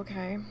like,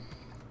 okay.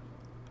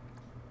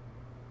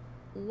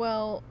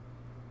 Well,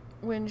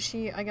 when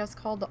she, I guess,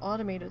 called the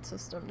automated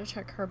system to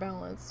check her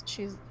balance,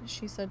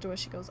 she said to us,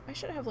 she goes, I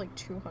should have like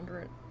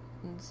 $200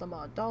 and some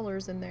odd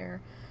dollars in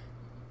there.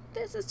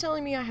 This is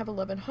telling me I have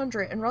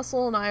 $1,100, and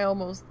Russell and I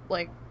almost,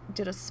 like,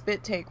 did a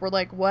spit take. We're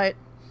like, what?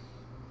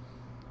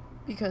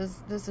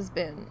 Because this has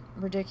been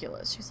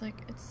ridiculous. She's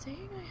like, it's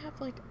saying I have,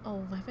 like,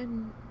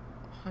 $1,100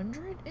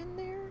 in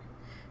there?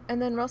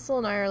 And then Russell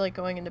and I are, like,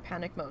 going into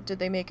panic mode. Did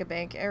they make a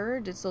bank error?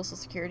 Did Social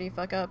Security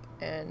fuck up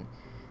and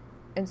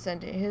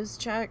send his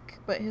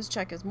check? But his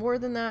check is more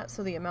than that,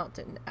 so the amount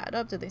didn't add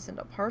up. Did they send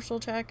a partial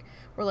check?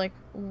 We're like,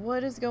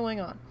 what is going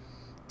on?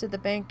 Did the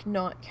bank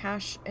not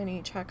cash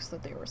any checks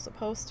that they were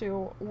supposed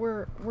to?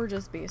 We're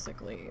just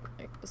basically,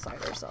 like,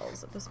 beside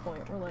ourselves at this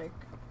point. We're like,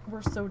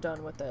 we're so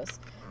done with this.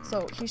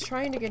 So he's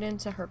trying to get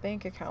into her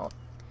bank account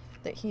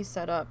that he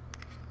set up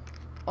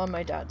on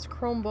my dad's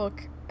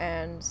Chromebook,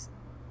 and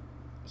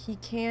he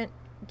can't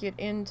get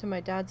into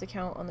my dad's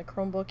account on the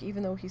Chromebook,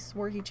 even though he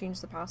swore he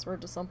changed the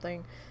password to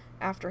something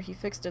after he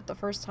fixed it the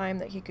first time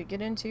that he could get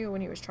into,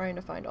 when he was trying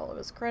to find all of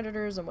his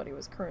creditors and what he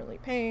was currently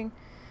paying.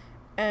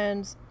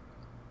 And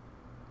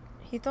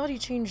he thought he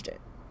changed it.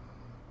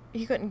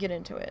 He couldn't get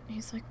into it.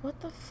 He's like,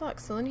 what the fuck?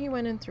 So then he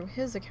went in through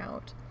his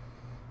account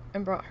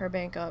and brought her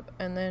bank up,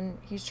 and then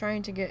he's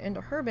trying to get into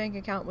her bank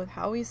account with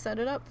how he set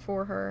it up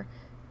for her,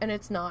 and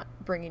it's not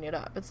bringing it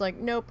up. It's like,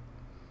 nope.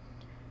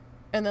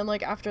 And then,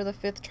 like, after the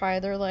 5th try,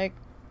 they're like,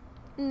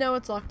 no,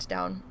 it's locked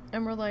down.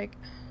 And we're like,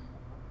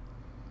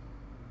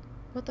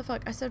 what the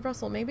fuck? I said,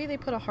 Russell, maybe they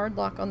put a hard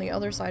lock on the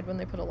other side when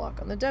they put a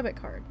lock on the debit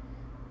card.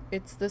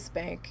 It's this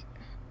bank.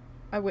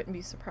 I wouldn't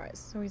be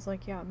surprised. So he's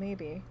like, yeah,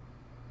 maybe.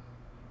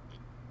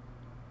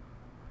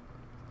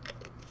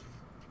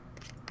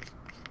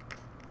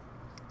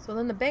 So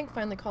then the bank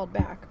finally called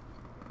back,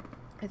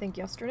 I think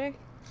yesterday.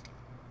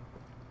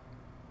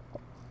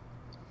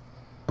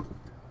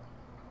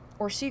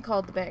 Or she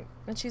called the bank,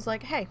 and she's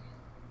like, hey,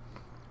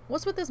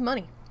 what's with this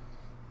money?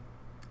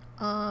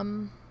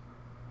 I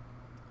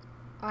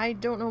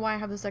don't know why I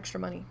have this extra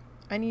money.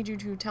 I need you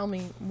to tell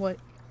me what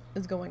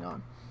is going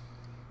on.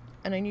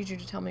 And I need you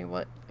to tell me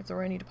if there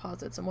were any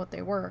deposits and what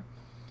they were.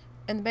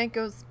 And the bank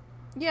goes,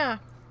 yeah,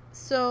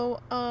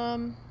 so,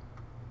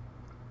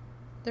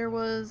 there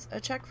was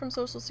a check from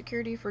Social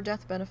Security for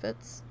death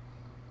benefits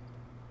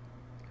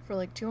for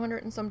like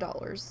 $200 and some.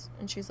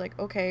 And she's like,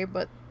 okay,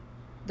 but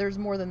there's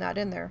more than that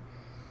in there.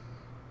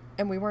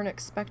 And we weren't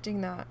expecting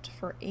that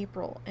for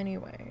April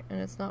anyway. And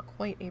it's not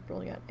quite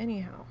April yet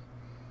anyhow.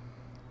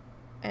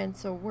 And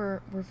so we're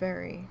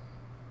very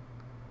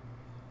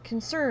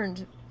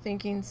concerned,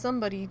 thinking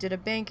somebody did a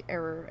bank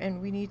error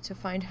and we need to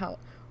find out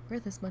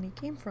where this money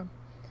came from.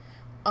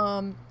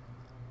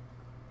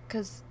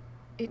 Because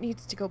it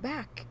needs to go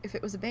back if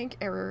it was a bank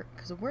error,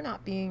 because we're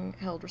not being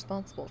held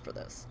responsible for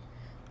this.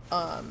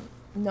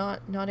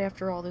 Not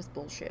after all this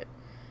bullshit.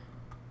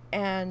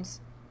 And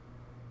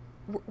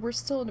we're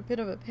still in a bit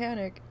of a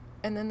panic.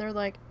 And then they're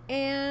like,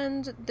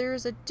 and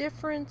there's a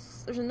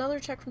difference. There's another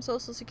check from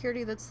Social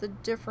Security that's the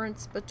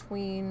difference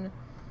between...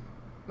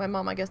 My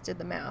mom, I guess, did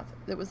the math.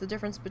 It was the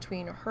difference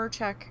between her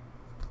check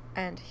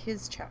and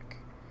his check.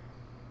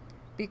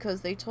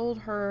 Because they told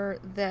her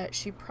that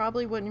she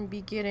probably wouldn't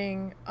be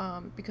getting...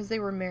 because they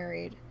were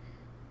married.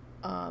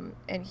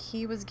 And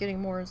he was getting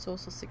more in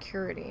Social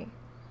Security.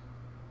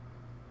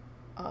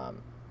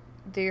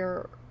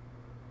 They're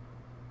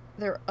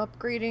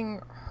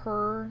upgrading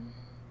her...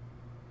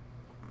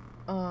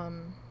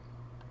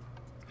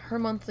 her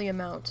monthly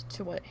amount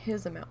to what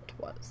his amount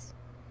was,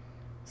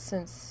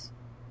 since,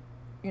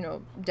 you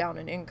know, down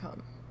in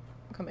income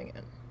coming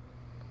in.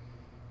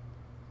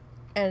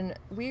 And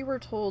we were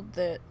told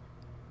that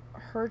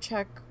her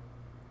check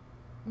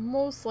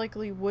most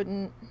likely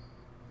wouldn't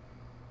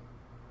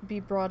be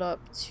brought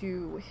up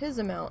to his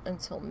amount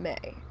until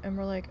May. And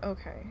we're like,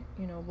 okay,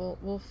 you know,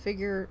 we'll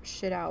figure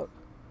shit out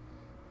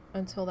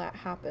until that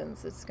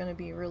happens. It's gonna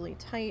be really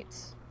tight.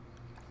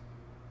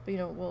 But, you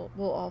know,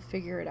 we'll all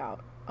figure it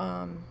out.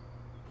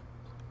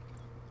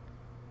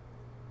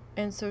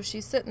 And so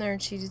she's sitting there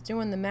and she's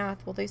doing the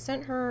math. Well, they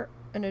sent her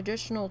an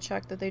additional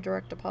check that they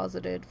direct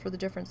deposited for the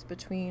difference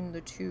between the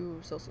two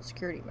Social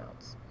Security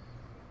amounts.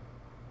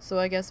 So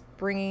I guess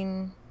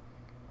bringing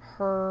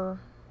her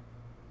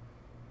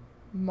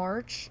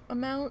March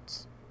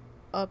amount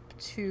up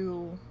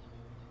to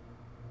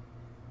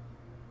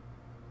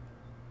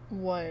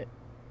what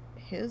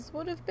his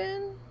would have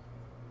been?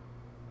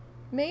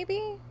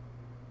 Maybe?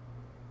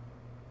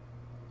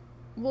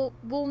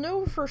 We'll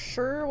know for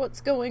sure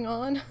what's going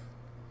on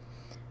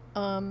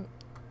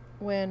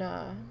when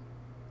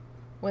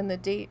the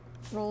date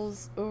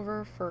rolls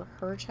over for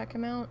her check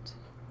amount.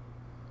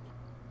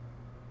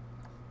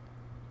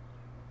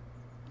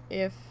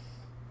 If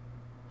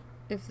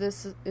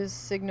this is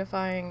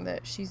signifying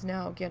that she's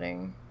now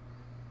getting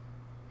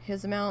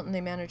his amount and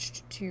they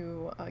managed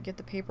to get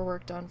the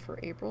paperwork done for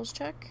April's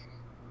check.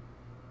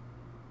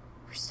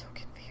 We're so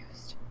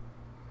confused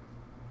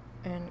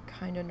and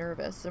kind of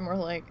nervous, and we're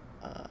like,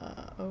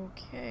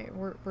 okay,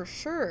 we're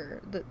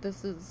sure that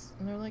this is...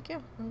 And they're like, yeah.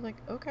 And we're like,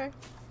 okay.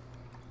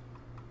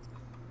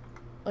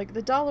 Like,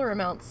 the dollar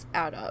amounts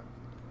add up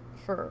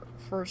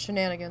for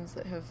shenanigans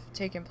that have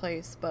taken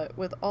place, but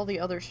with all the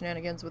other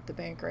shenanigans with the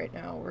bank right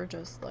now, we're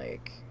just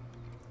like,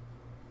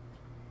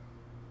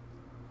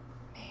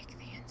 make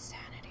the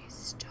insanity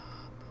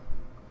stop.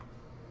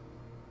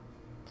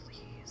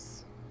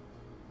 Please.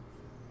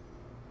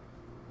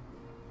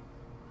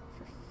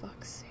 For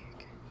fuck's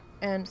sake.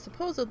 And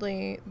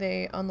supposedly,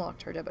 they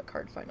unlocked her debit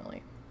card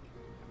finally.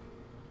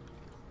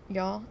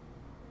 Y'all,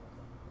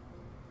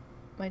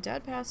 my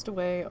dad passed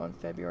away on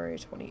February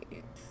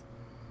 28th.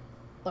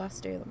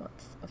 Last day of the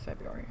month of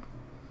February.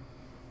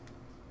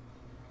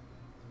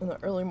 In the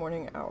early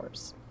morning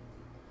hours.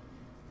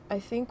 I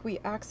think we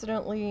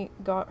accidentally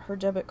got her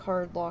debit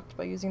card locked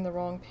by using the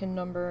wrong PIN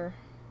number.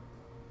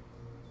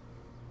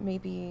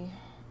 Maybe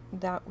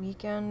that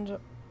weekend,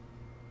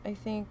 I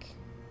think.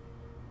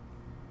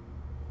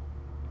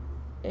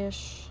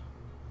 Ish.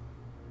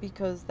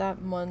 Because that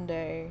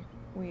Monday,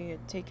 we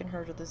had taken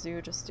her to the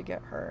zoo just to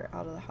get her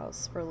out of the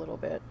house for a little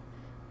bit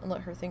and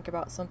let her think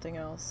about something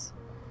else.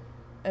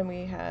 And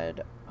we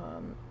had,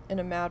 in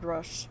a mad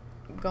rush,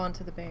 gone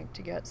to the bank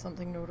to get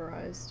something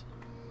notarized.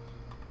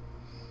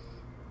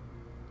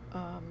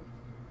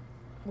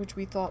 Which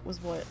we thought was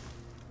what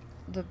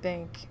the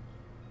bank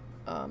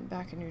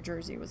back in New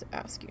Jersey was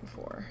asking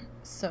for.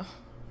 So,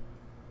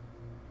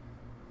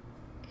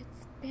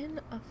 it's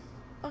been a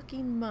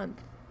fucking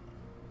month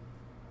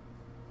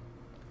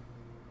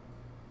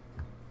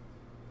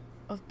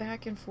of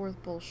back and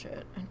forth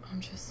bullshit, and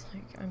I'm just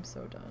like, I'm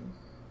so done.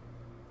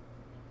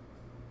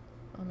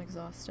 I'm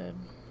exhausted.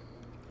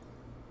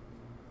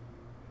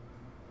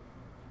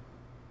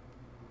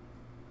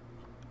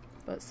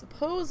 But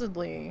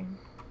supposedly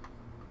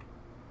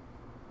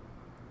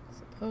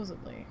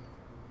supposedly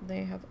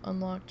they have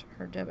unlocked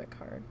her debit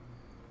card.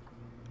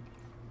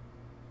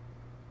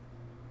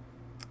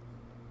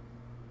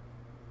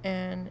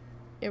 And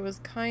it was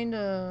kind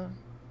of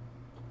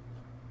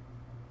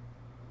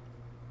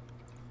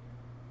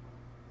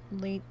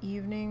late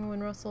evening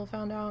when Russell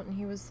found out, and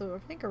he was, I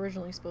think,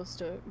 originally supposed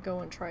to go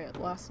and try it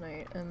last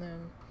night, and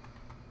then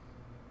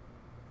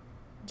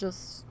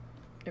just,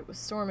 it was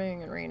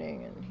storming and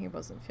raining, and he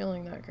wasn't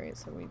feeling that great,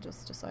 so we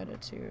just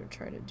decided to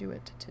try to do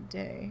it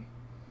today.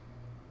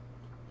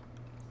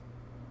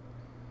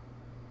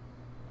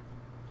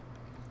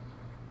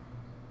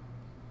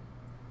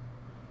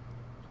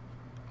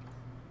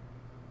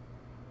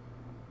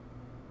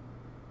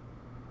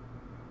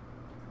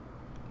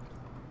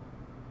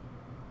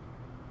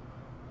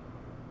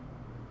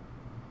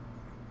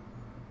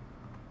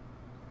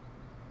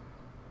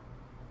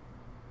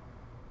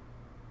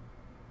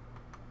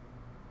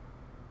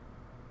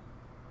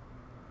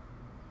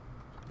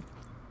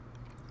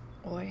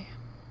 Boy.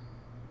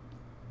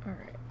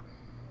 Alright.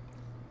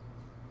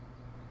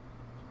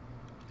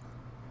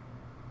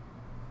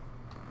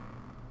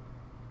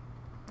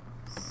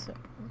 So,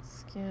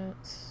 let's get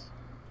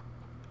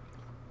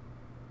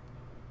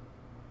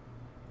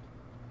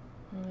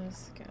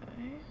this guy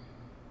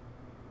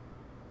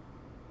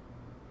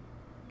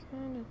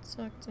kind of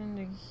tucked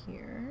into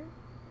here.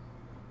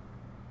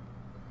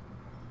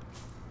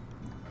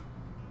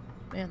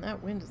 Man,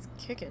 that wind is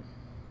kicking.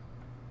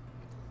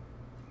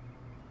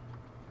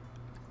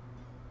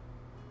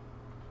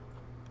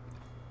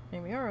 I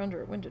mean, we are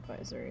under a wind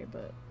advisory,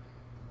 but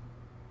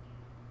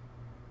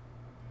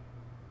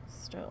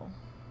still.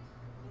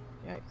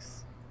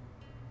 Yikes.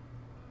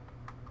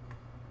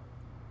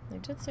 They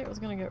did say it was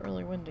going to get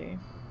really windy.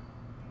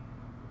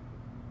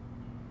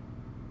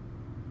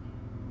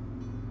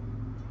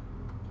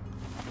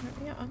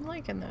 Yeah, I'm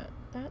liking that.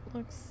 That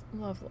looks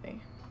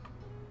lovely.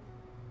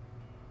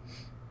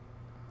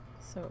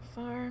 So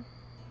far.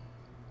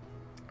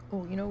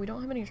 Oh, you know, we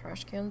don't have any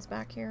trash cans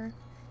back here.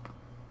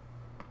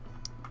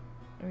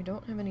 And we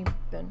don't have any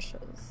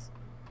benches.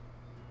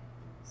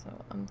 So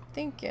I'm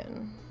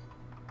thinking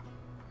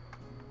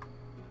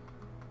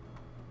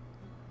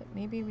that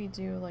maybe we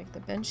do like the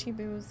benchy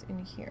boos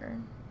in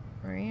here,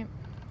 right?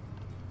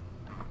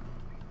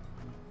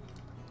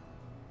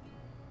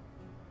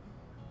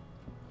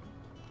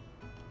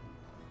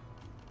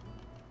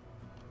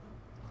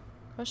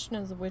 Question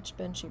is which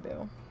benchy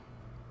boo?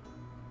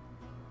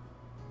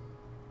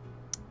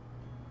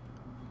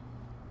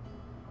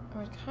 I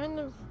would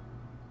kind of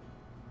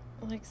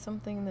like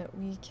something that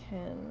we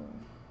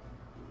can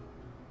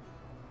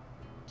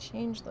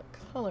change the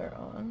color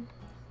on.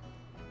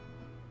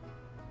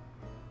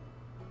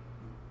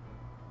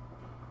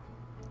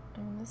 I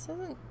mean, this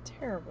isn't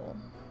terrible.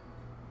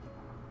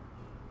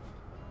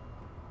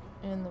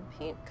 And the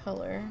paint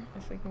color,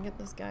 if we can get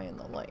this guy in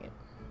the light,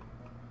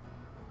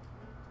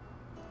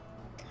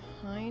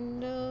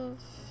 kind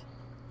of.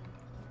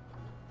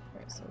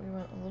 Alright, so we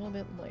went a little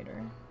bit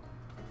lighter.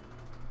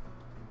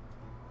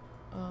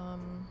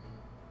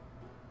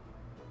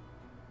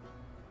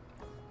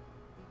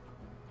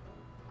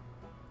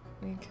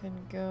 We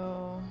could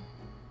go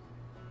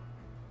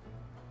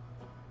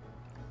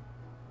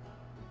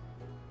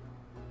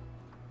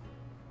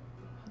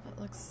oh,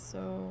 that looks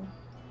so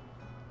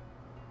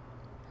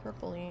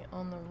purpley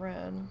on the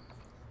red.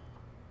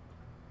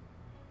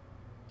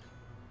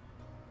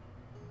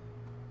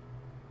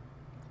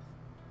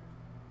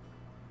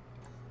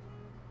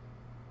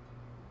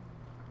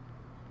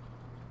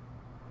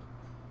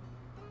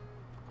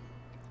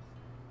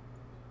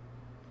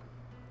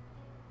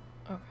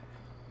 Okay,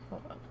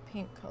 hold on.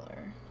 Paint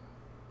color.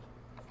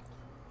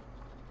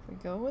 If we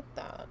go with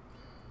that,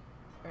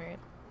 right?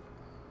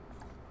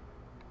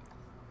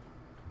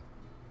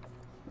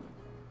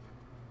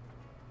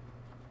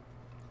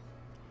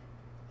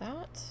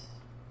 That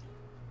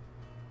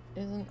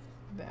isn't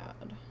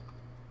bad.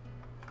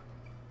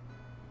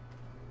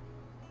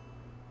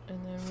 And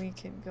then we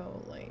could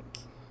go like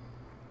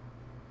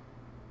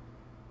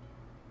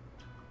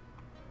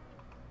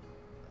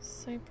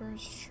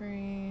cypress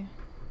tree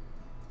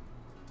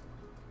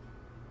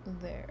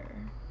there.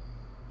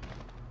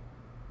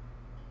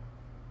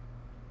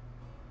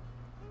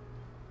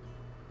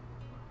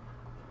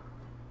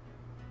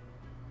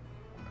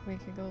 We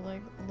could go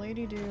like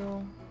Lady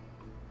Do,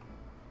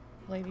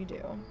 Lady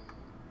Do.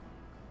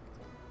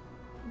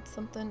 And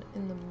something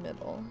in the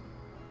middle.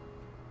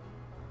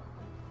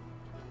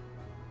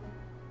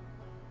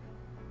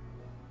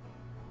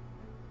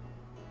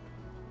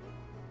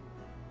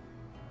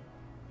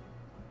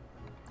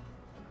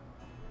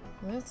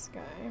 This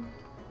guy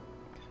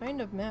kind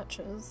of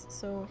matches,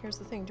 so here's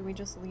the thing, do we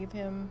just leave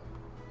him?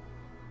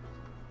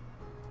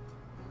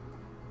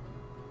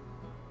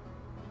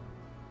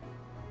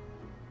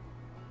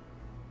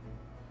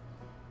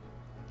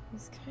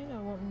 He's kind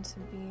of wanting to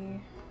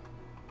be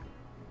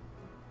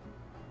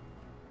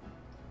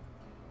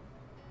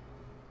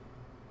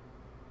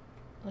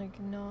like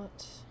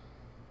not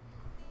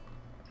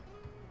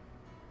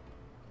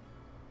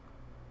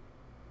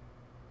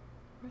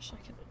Wish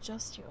I could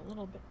adjust you a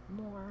little bit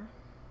more.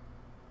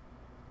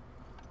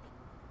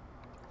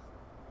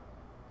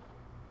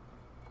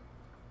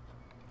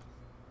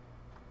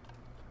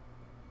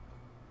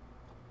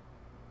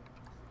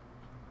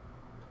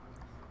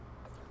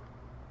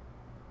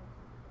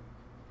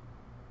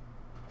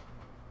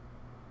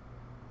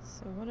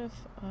 So what if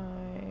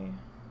I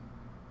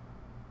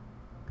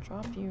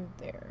drop you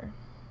there?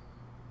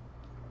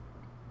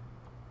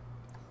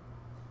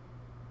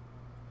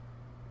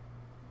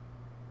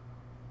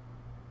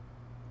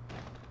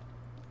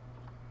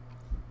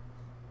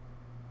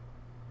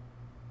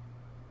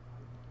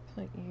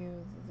 Put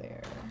you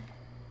there.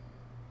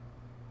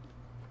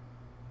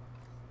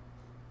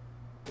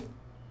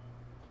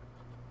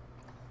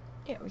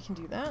 Yeah, we can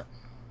do that.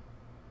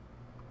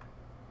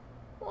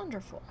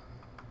 Wonderful.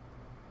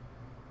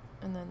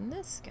 And then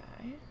this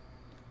guy.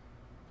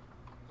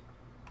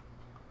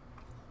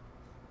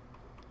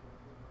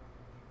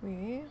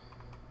 We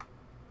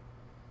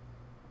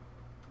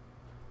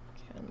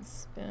can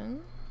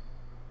spin.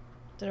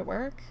 Did it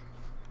work?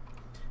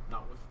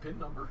 Not with the pin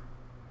number.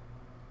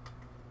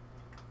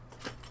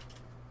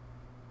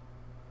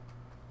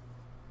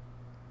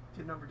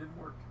 Pin number didn't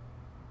work.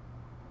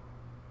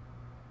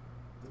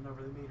 The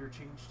number they made her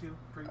change to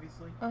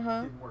previously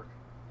didn't work.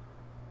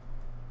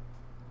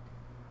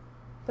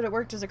 But it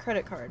worked as a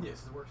credit card.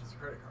 Yes, it worked as a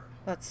credit card.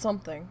 That's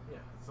something. Yeah,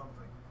 it's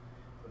something.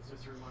 So it's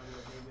just a reminder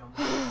that maybe on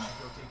the way she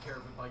should go take care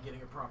of it by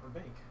getting a proper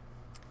bank.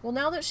 Well,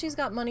 now that she's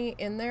got money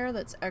in there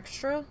that's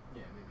extra,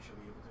 Yeah, maybe she'll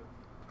be able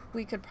to.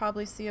 we could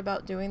probably see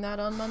about doing that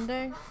on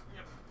Monday. Yep,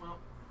 well,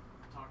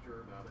 talk to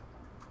her about it.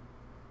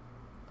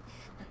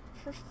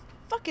 For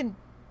fucking...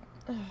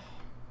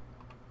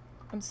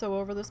 I'm so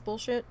over this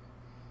bullshit.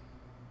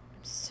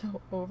 I'm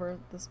so over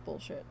this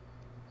bullshit.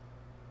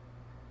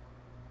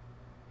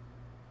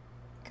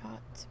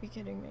 Got to be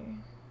kidding me.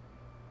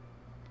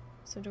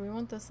 So do we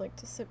want this like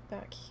to sit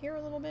back here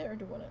a little bit, or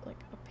do we want it like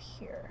up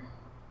here?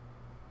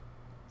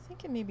 I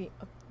think it may be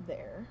up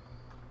there.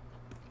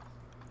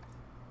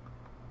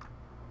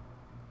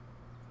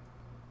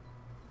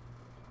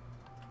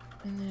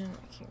 And then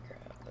I can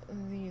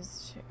grab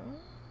these two.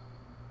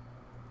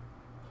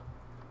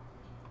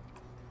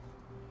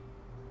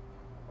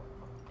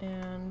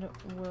 And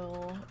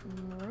we'll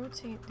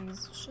rotate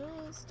these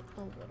just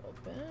a little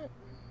bit.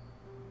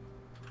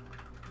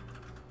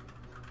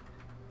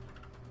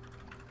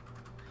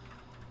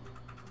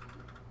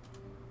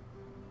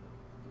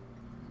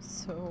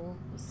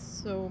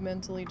 So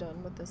mentally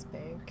done with this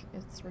bank.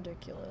 It's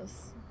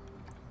ridiculous.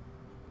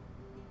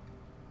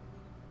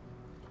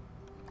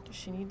 Does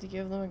she need to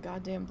give them a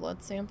goddamn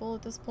blood sample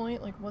at this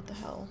point? Like, what the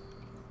hell?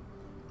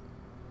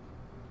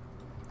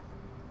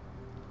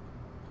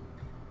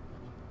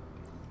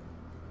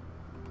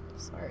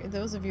 Sorry,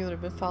 those of you that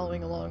have been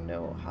following along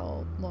know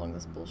how long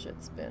this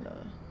bullshit's been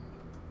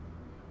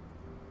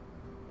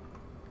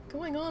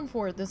going on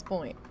for at this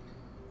point.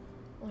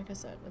 Like I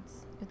said,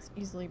 it's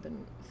easily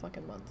been a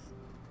fucking month.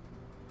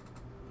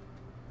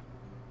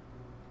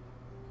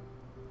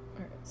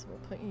 Alright, so we'll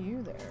put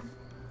you there.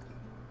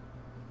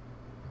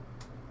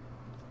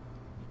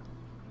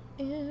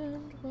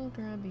 And we'll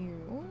grab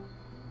you.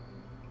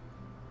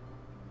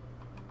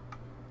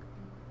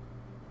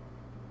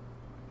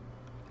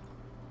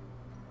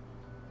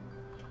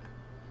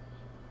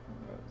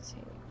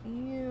 Rotate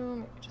you,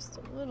 maybe just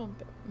a little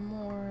bit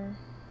more.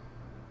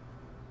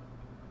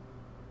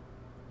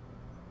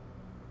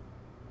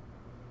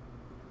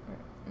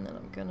 And then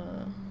I'm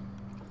gonna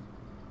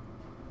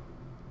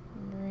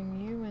bring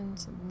you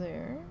into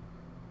there.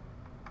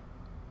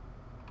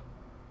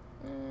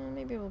 And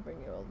maybe we'll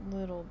bring you a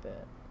little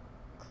bit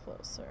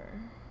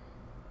closer.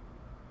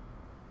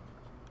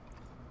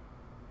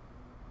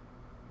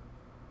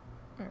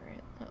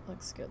 Alright, that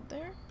looks good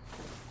there.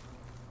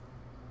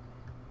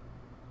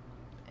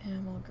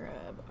 And we'll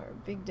grab our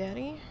Big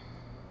Daddy.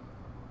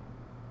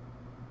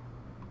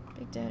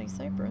 Big Daddy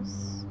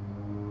Cypress.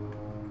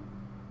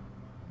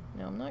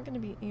 Now, I'm not going to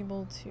be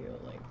able to,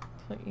 like,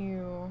 put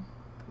you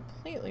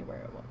completely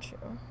where I want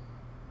you.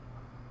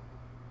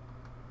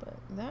 But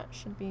that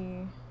should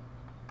be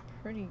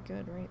pretty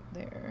good right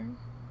there.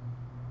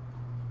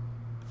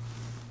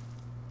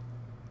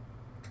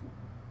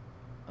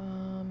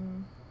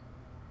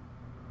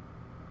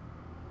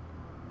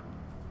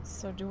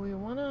 So do we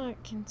want to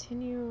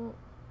continue...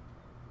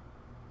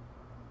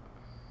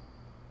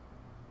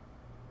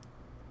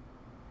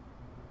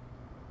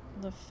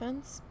 the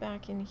fence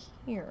back in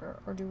here,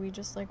 or do we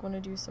just like want to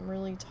do some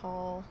really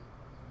tall?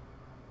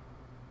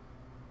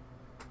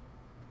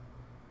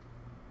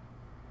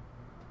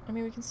 I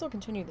mean, we can still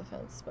continue the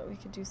fence, but we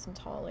could do some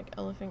tall like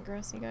elephant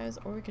grassy guys,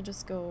 or we could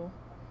just go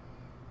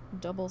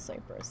double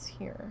cypress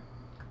here.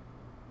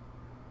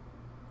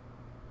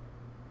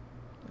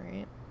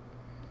 Right?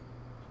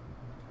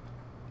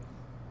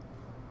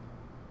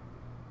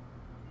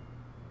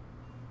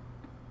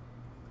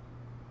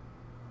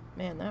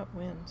 Man, that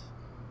wind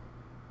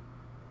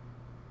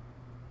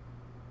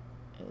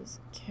is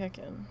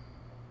kicking.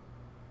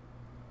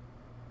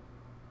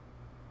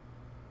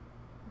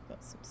 We've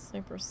got some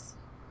cypress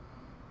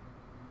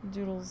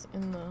doodles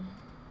in the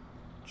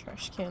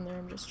trash can there.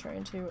 I'm just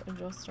trying to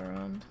adjust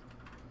around.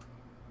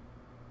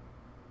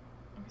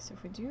 Okay, so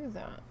if we do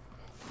that,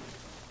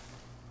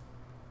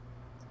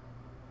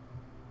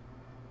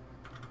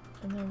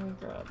 and then we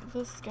grab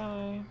this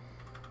guy.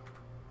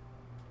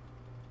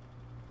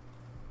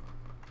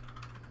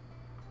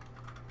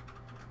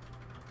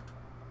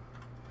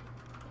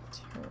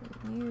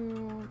 Turn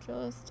you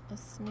just a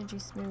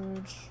smidgy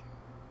smooge.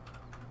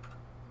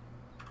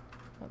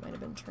 That might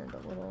have been turned a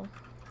little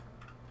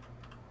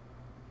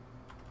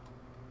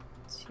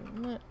too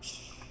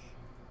much.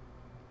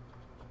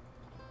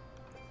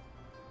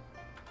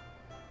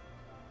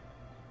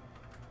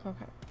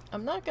 Okay.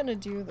 I'm not gonna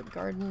do the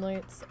garden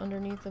lights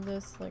underneath of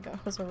this like I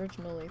was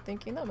originally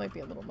thinking. That might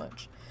be a little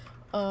much.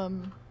 Not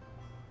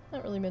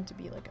really meant to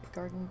be like a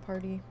garden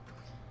party.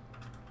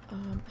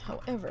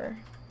 However,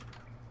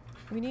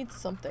 we need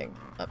something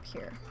up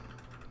here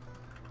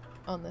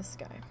on this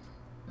guy,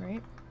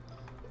 right?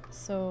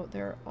 So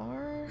there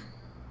are...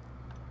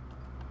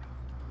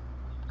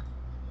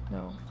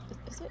 No.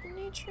 Is it in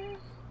nature?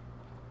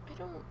 I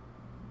don't...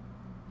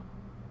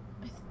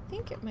 I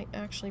think it might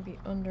actually be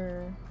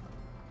under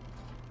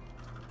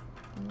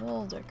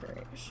wall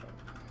decoration.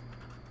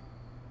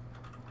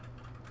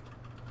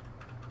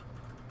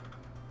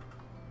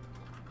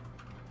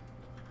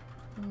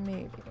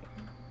 Maybe.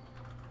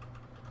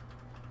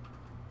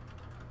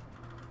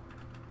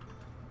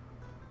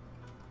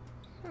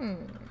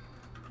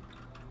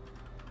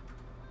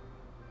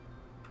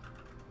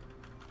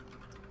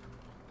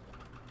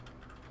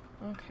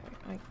 Okay,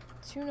 I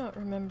do not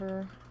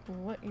remember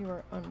what you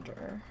are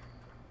under.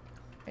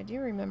 I do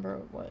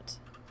remember what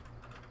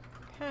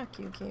pack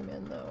you came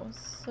in though,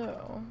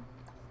 so...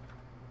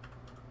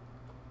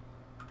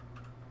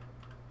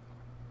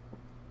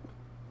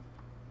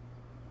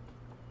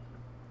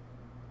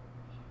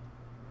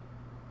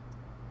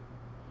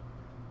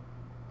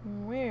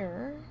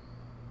 Where...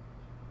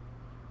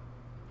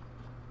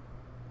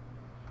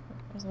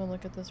 I just want to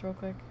look at this real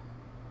quick.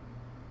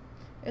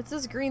 It's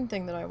this green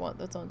thing that I want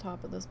that's on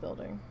top of this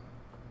building.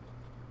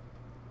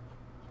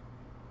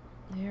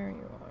 There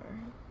you are.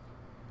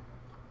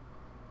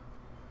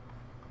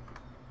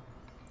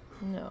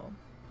 No.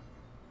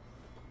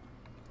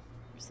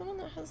 There's someone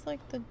that has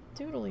like the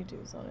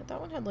doodly-doos on it. That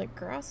one had like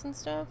grass and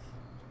stuff.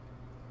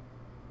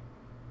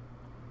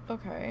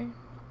 Okay.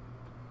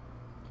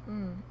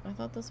 I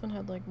thought this one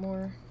had like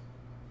more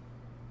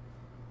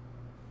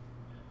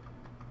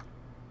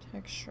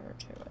texture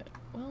to it.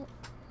 Well...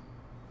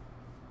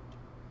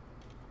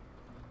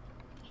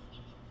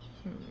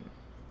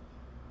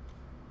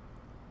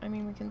 I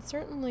mean, we can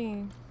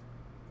certainly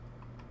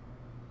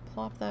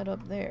plop that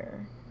up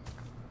there,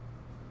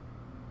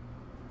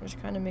 which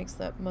kind of makes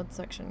that mud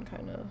section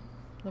kind of,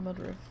 the mud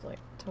roof, like,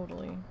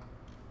 totally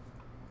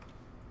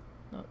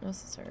not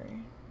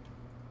necessary.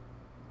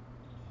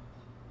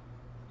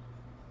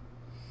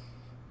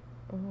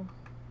 Oh.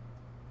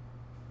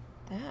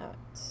 That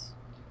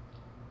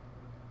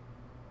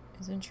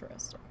is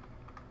interesting.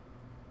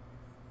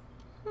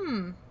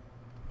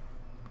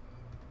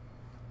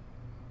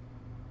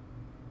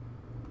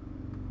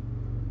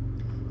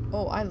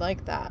 Oh, I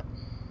like that.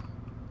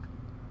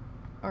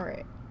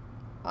 Alright.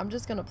 I'm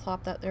just gonna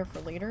plop that there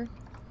for later.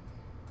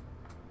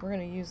 We're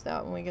gonna use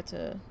that when we get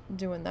to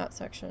doing that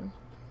section.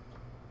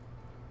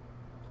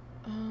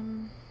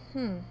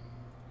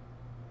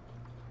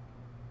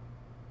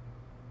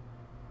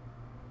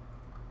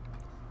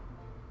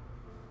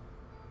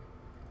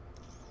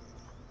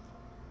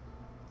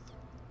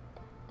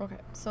 Okay,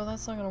 so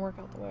that's not gonna work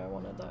out the way I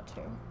wanted that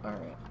to.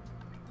 Alright.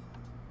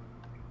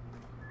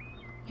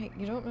 Hey,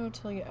 you don't know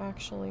till you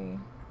actually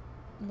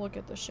look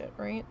at the shit,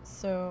 right?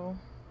 So...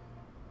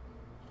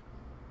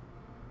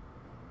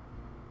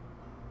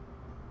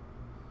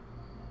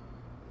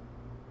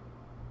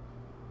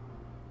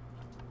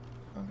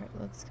 Okay,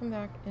 let's come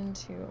back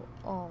into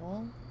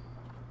all.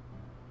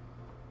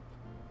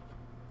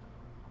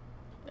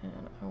 And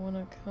I want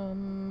to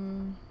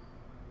come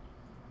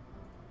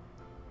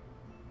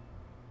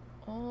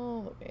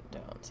all the way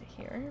down to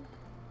here.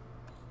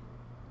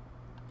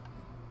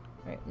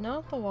 Right,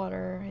 not the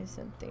water, hey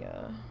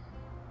Cynthia.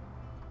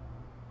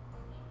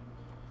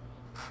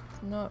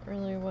 It's not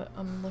really what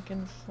I'm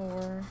looking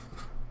for.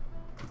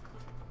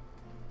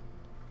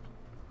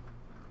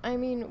 I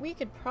mean, we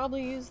could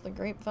probably use the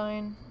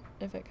grapevine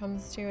if it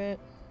comes to it.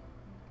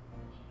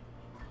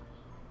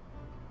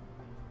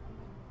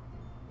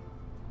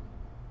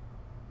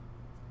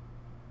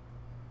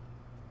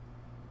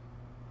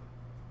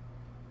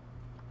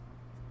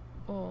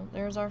 Oh,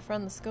 there's our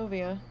friend the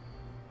Scovia.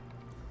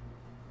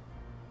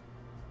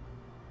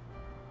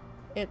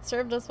 It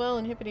served us well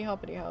in Hippity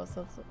Hoppity House.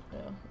 That's, yeah.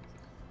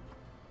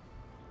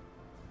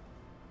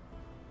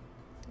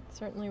 It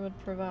certainly would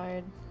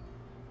provide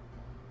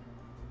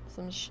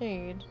some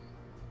shade.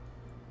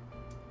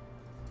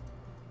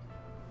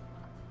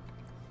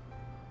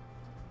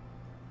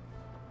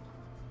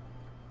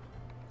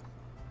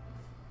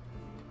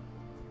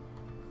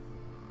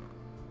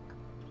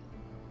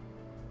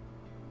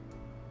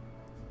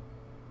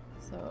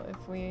 So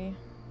if we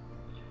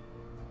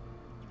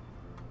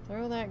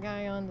throw that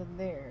guy onto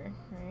there,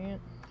 right?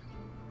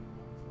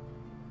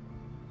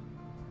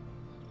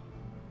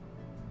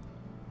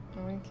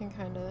 And we can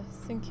kind of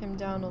sink him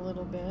down a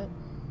little bit.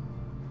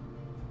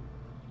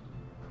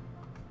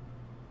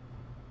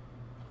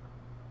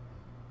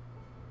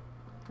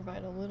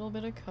 Provide a little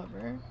bit of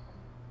cover.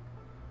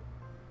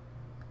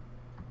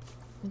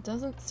 It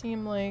doesn't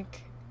seem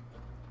like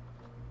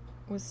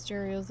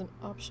wisteria is an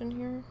option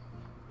here.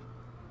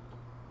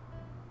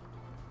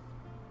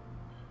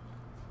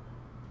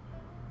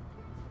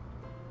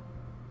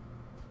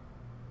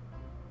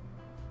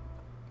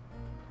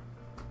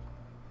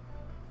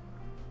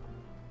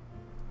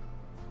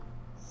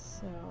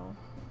 So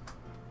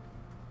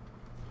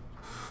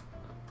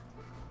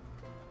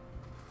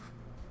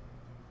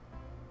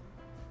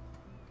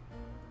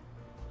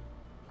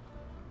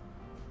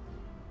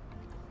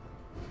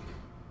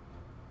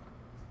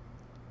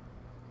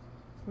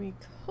we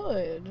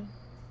could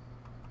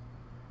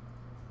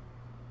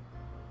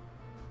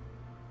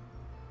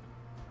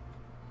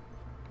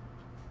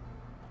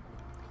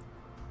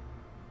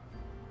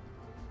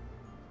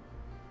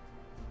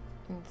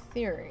in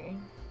theory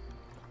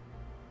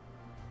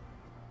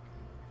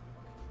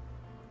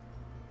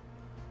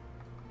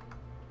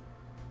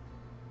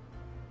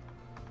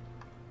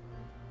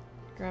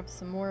grab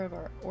some more of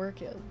our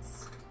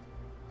orchids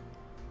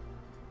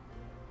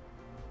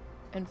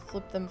and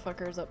flip them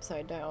fuckers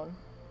upside down,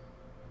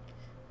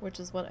 which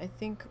is what I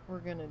think we're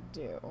gonna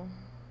do.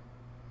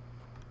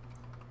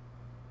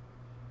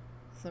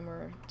 So then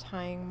we're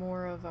tying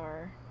more of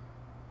our...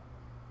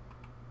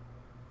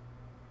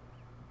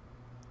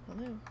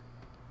 Hello.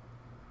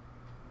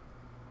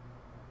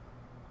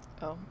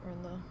 Oh, we're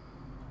in the...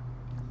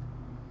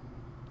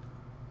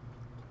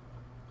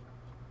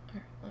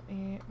 Alright, let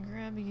me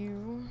grab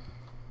you.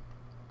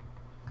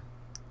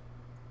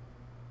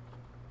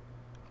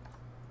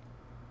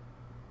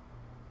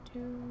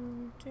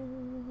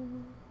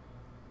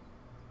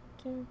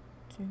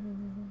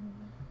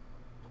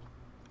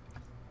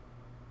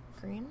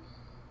 Green.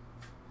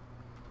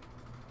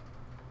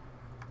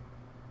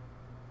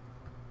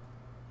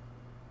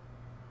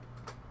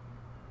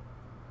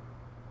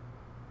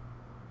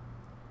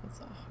 It's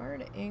a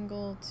hard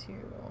angle to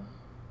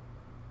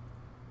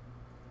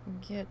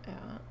get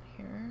at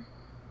here.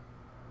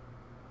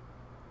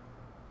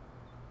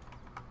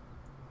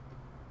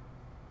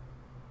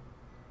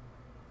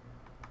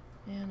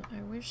 And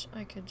I wish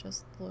I could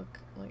just look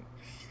like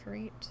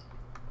straight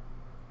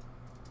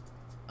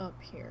up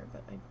here,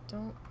 but I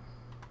don't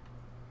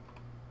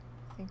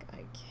think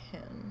I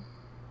can.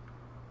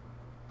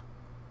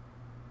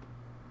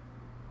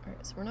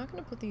 Alright, so we're not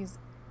going to put these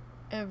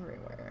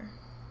everywhere.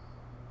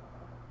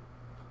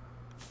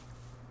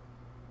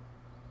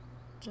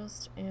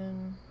 Just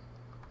in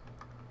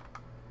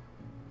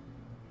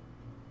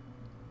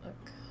a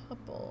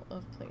couple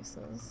of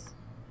places.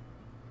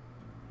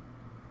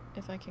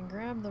 If I can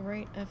grab the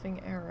right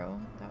effing arrow,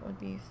 that would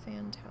be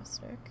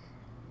fantastic.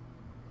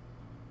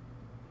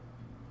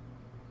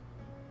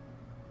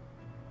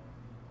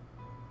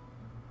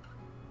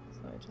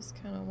 So I just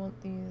kind of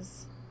want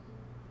these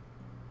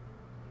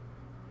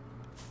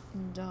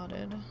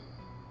dotted.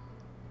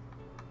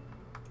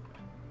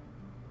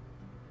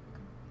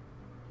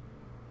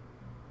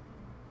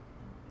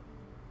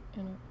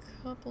 In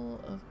a couple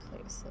of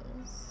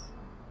places.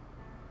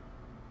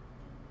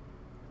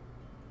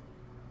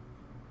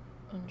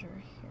 Under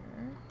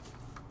here.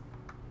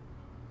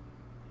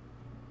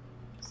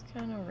 Just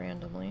kind of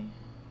randomly.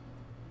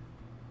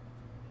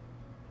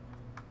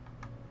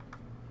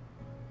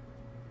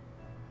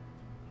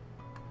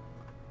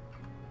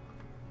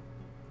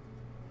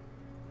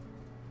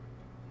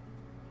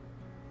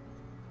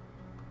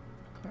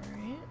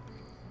 Alright.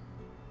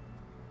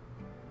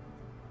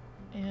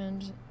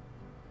 And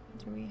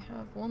do we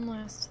have one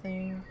last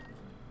thing?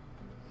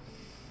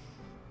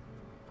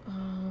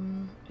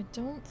 I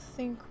don't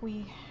think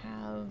we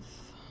have...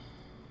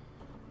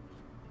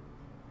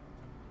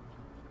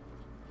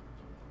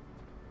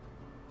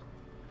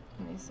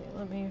 Let me see,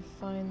 let me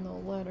find the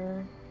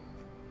letter.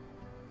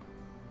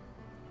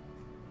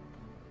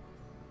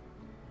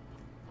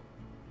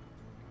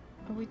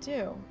 Oh, we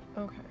do?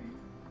 Okay.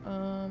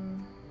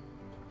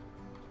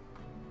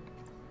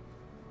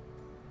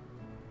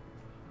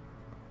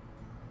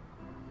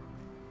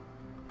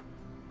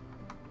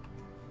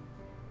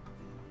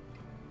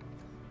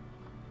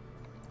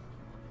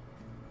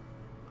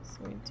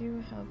 So we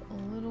do have a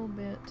little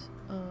bit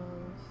of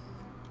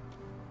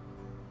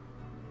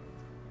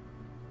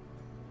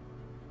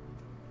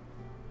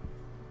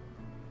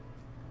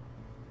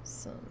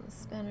some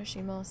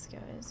Spanishy moss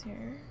guys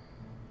here.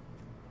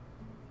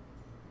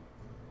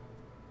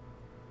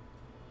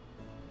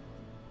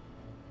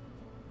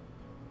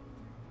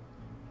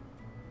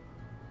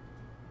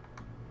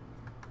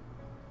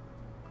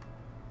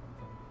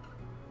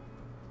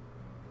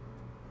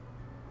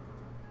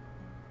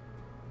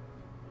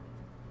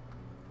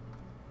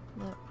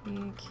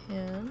 We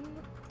can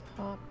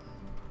pop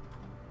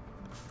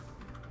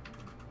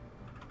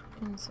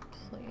into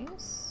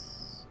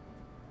place.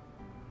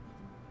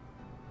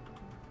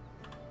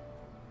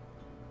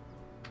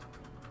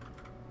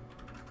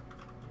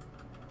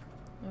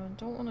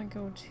 don't want to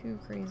go too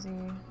crazy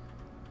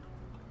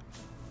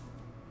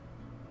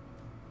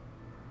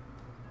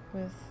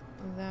with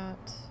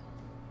that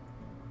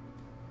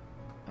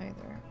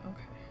either.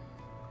 Okay.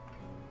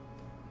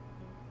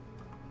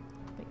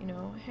 But you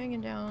know,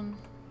 hanging down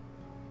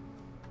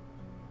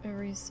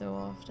every so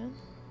often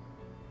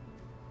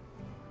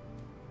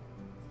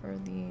for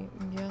the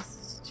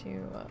guests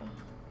to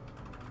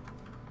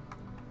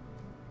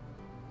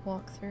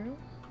walk through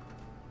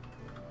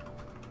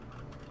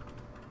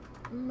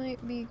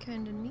might be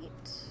kind of neat.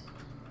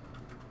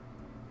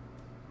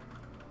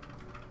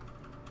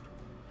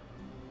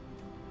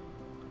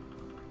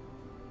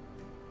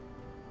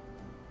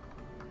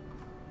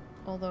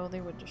 Although they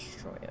would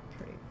destroy it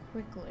pretty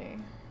quickly.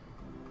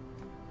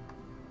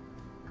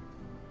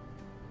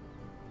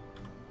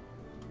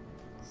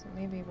 So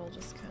maybe we'll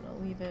just kind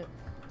of leave it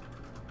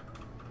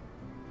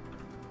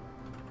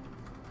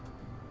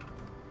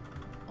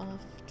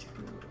off to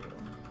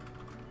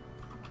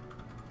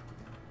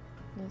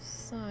the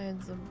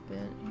sides a bit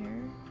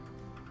here.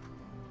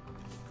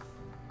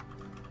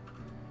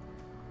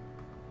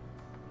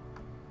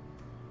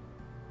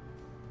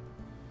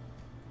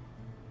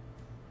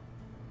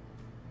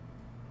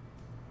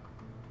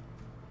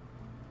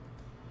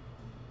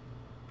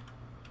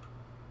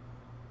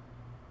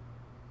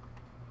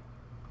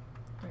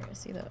 Alright, I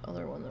see that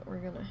other one that we're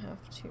gonna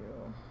have to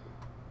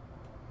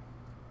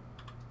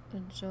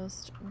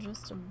adjust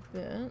just a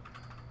bit.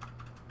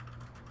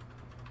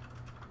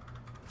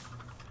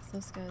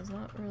 This guy's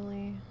not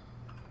really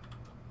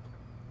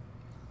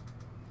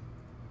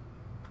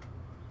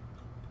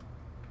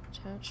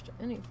attached to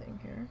anything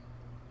here.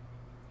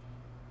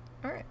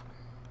 Alright.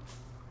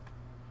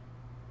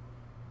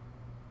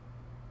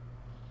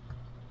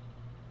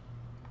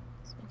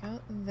 So we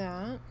got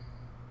that.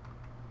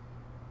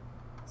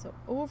 So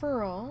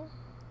overall,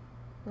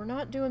 we're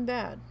not doing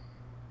bad.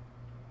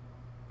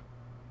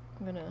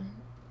 I'm gonna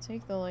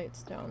take the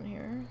lights down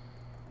here.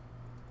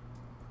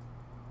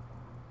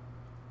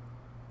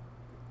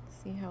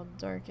 See how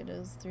dark it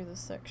is through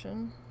this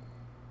section.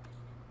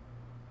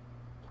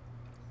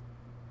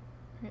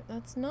 Right,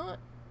 that's not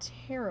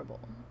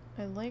terrible.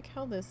 I like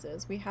how this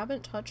is. We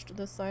haven't touched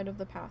this side of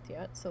the path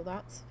yet, so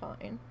that's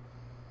fine.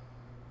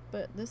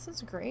 But this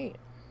is great.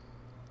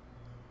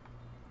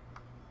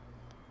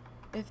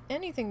 If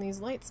anything, these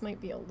lights might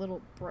be a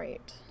little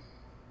bright.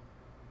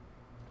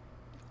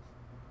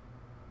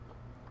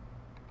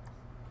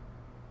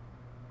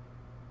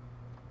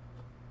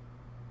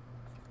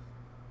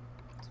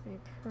 To be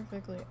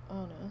perfectly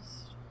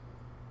honest.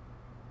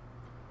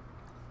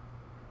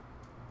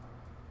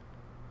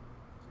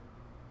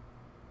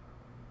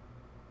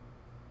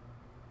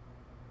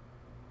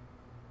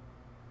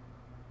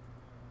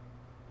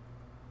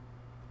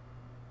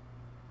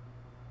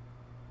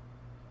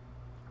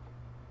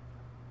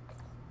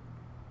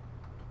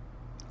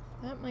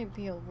 That might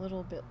be a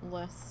little bit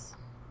less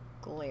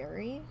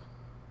glary.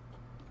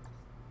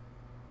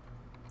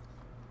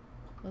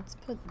 Let's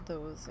put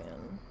those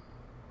in.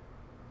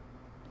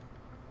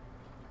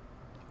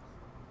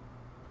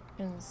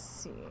 And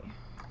see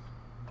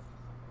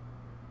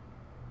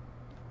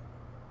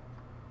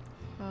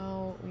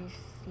how we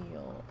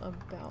feel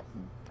about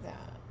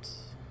that.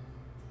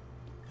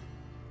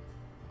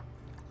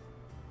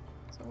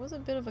 So it was a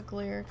bit of a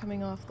glare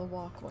coming off the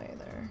walkway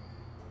there.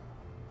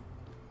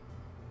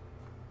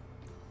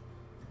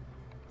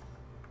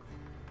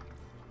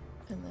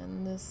 And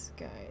then this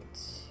guy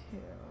too.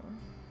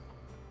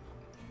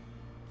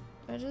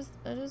 I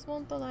just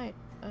want the light.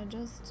 I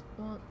just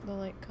want the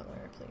light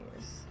color,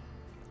 please.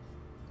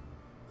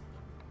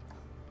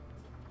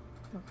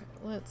 Okay,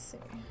 let's see.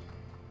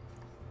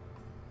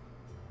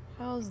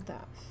 How's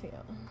that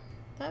feel?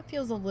 That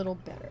feels a little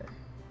better.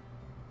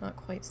 Not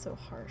quite so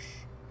harsh.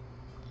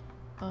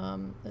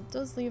 It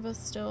does leave us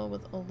still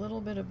with a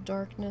little bit of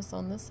darkness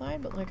on this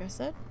side, but like I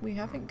said, we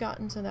haven't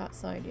gotten to that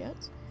side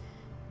yet.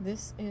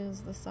 This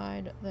is the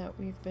side that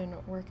we've been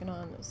working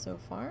on so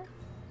far.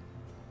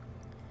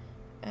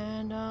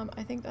 And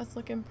I think that's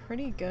looking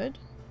pretty good.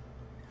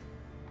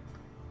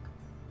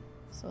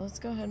 So let's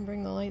go ahead and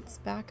bring the lights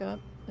back up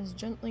as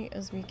gently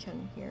as we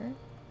can here.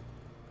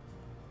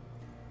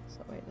 So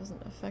that way it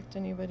doesn't affect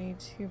anybody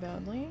too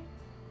badly.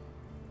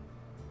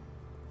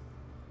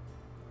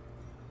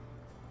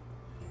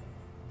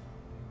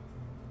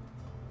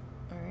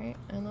 Alright,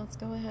 and let's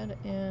go ahead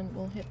and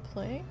we'll hit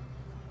play.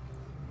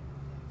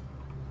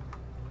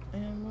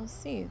 And we'll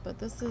see, but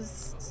this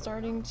is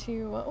starting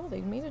to, oh,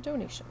 they made a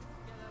donation.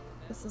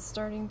 This is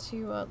starting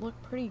to look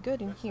pretty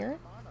good in here.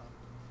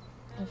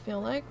 I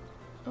feel like,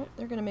 oh,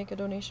 they're gonna make a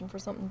donation for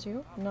something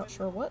too. I'm not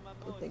sure what,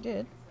 but they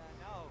did.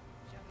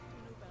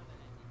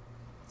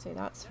 Say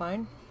that's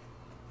fine.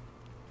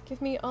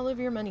 Give me all of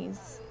your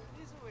monies.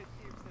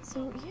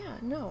 So yeah,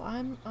 no,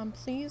 I'm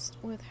pleased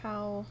with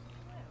how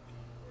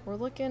we're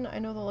looking. I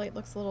know the light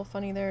looks a little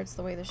funny there. It's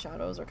the way the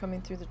shadows are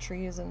coming through the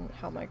trees and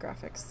how my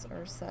graphics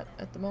are set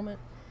at the moment.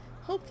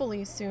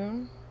 Hopefully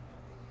soon,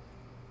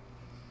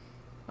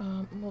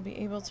 we'll be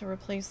able to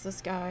replace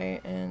this guy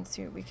and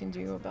see what we can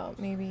do about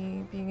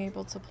maybe being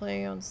able to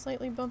play on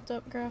slightly bumped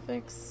up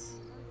graphics,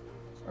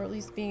 or at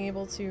least being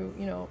able to,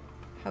 you know,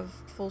 have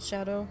full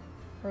shadow,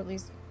 or at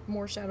least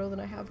more shadow than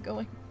I have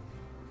going.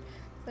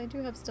 I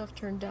do have stuff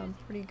turned down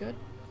pretty good.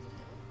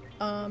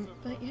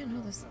 But yeah,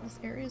 no, this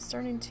area is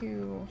starting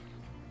to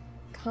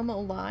come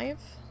alive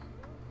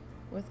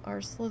with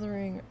our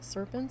slithering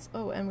serpents.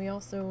 Oh, and we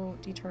also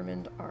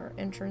determined our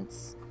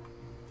entrance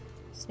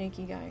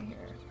snaky guy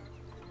here.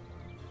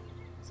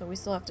 So we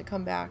still have to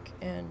come back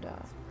and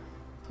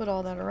put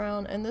all that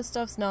around. And this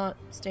stuff's not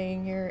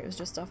staying here. It was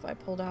just stuff I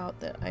pulled out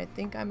that I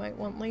think I might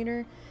want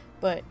later.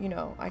 But, you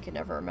know, I can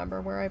never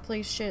remember where I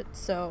place shit,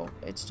 so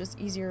it's just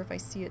easier if I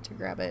see it to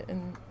grab it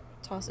and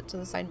toss it to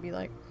the side and be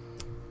like,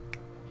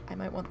 I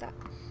might want that.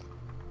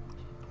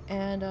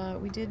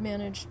 And we did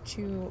manage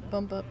to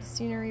bump up the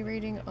scenery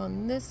rating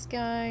on this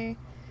guy.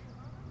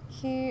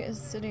 He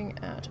is sitting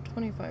at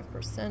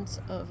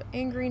 25% of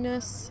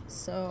angriness,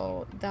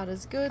 so that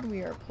is good.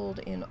 We are pulled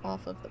in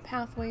off of the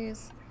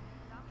pathways.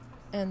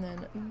 And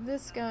then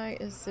this guy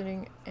is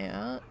sitting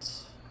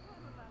at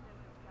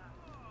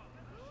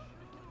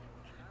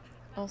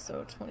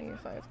also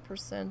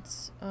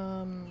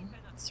 25%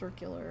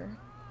 circular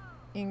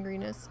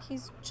angriness.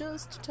 He's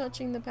just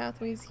touching the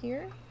pathways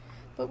here,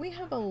 but we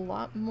have a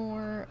lot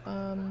more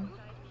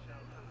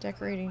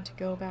decorating to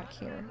go back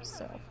here,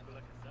 so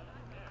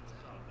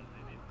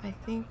I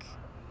think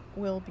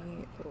we'll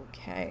be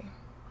okay.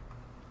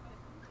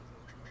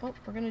 Oh,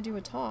 we're gonna do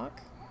a talk.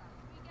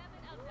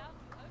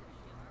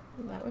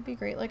 That would be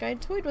great. Like, I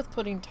toyed with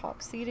putting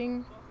talk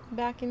seating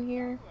back in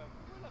here,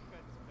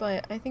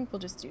 but I think we'll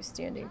just do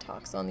standing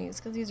talks on these,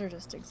 because these are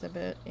just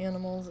exhibit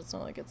animals. It's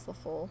not like it's the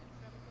full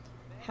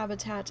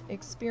habitat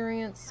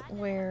experience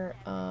where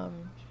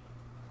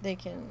they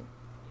can,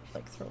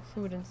 like, throw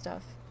food and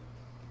stuff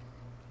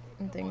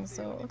and things.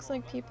 So it looks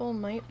like people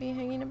might be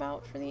hanging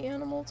about for the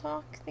animal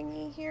talk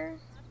thingy here.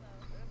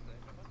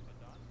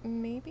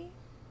 Maybe?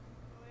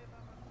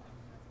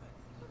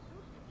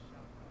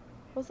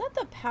 Was that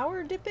the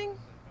power dipping?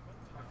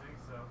 I think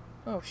so.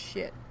 Oh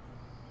shit.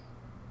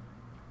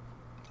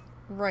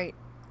 Right.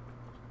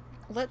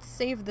 Let's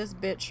save this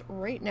bitch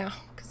right now,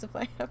 because if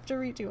I have to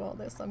redo all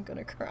this, I'm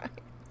gonna cry.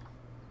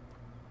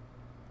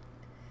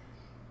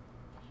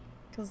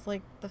 Because,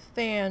 like, the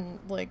fan,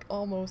 like,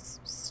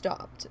 almost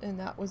stopped, and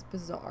that was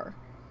bizarre.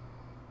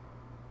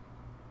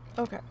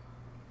 Okay.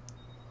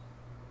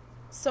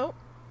 So,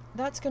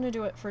 that's gonna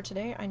do it for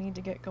today. I need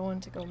to get going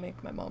to go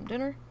make my mom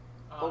dinner.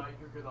 You're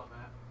good on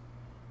that.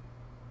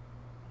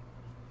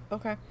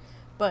 Okay.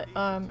 But,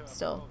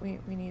 still, we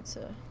need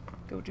to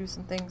go do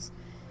some things.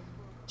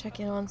 Check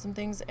in on some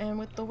things. And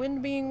with the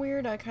wind being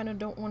weird, I kind of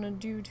don't want to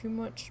do too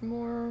much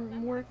more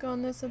work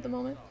on this at the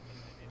moment.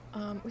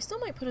 We still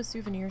might put a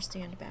souvenir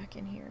stand back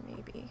in here,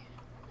 maybe.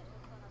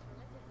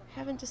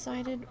 Haven't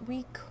decided.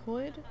 We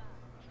could,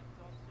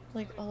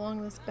 like,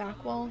 along this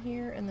back wall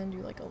here, and then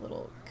do, like, a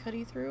little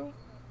cutty through.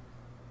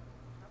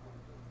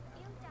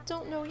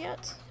 Don't know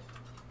yet.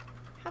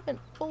 Haven't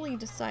fully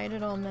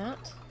decided on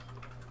that.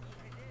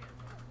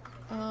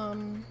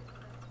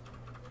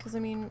 Because, I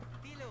mean,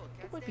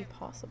 it would be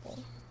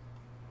possible.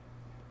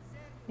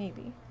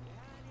 Maybe.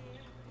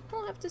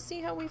 We'll have to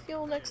see how we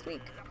feel next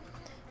week.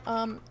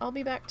 I'll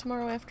be back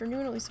tomorrow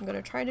afternoon, at least I'm going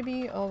to try to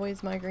be,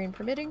 always migraine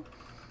permitting,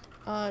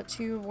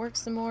 to work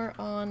some more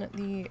on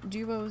the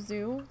Duo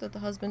Zoo that the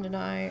husband and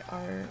I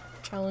are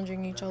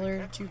challenging each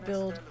other to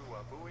build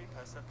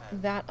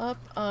that up.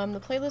 The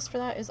playlist for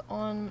that is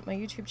on my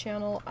YouTube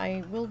channel.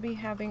 I will be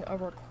having a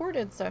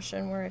recorded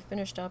session where I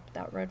finished up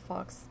that Red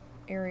Fox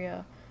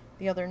area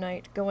the other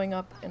night, going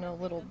up in a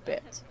little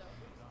bit.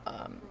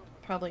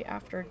 Probably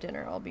after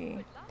dinner I'll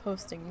be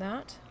posting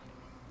that.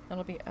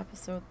 That'll be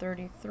episode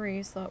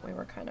 33, so that way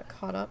we're kind of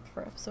caught up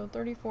for episode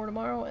 34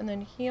 tomorrow, and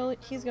then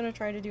he's going to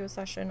try to do a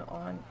session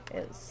on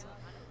his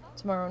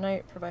tomorrow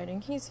night,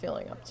 providing he's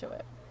feeling up to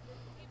it.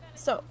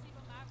 So,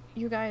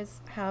 you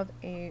guys have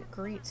a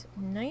great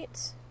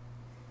night.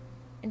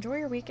 Enjoy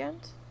your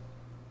weekend.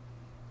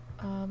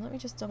 Let me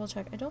just double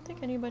check. I don't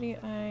think anybody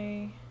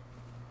I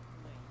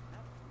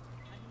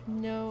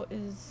know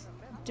is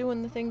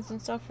doing the things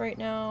and stuff right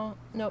now.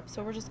 Nope,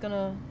 so we're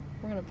gonna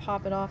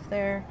pop it off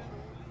there.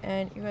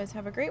 And you guys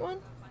have a great one.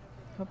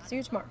 Hope to see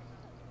you tomorrow.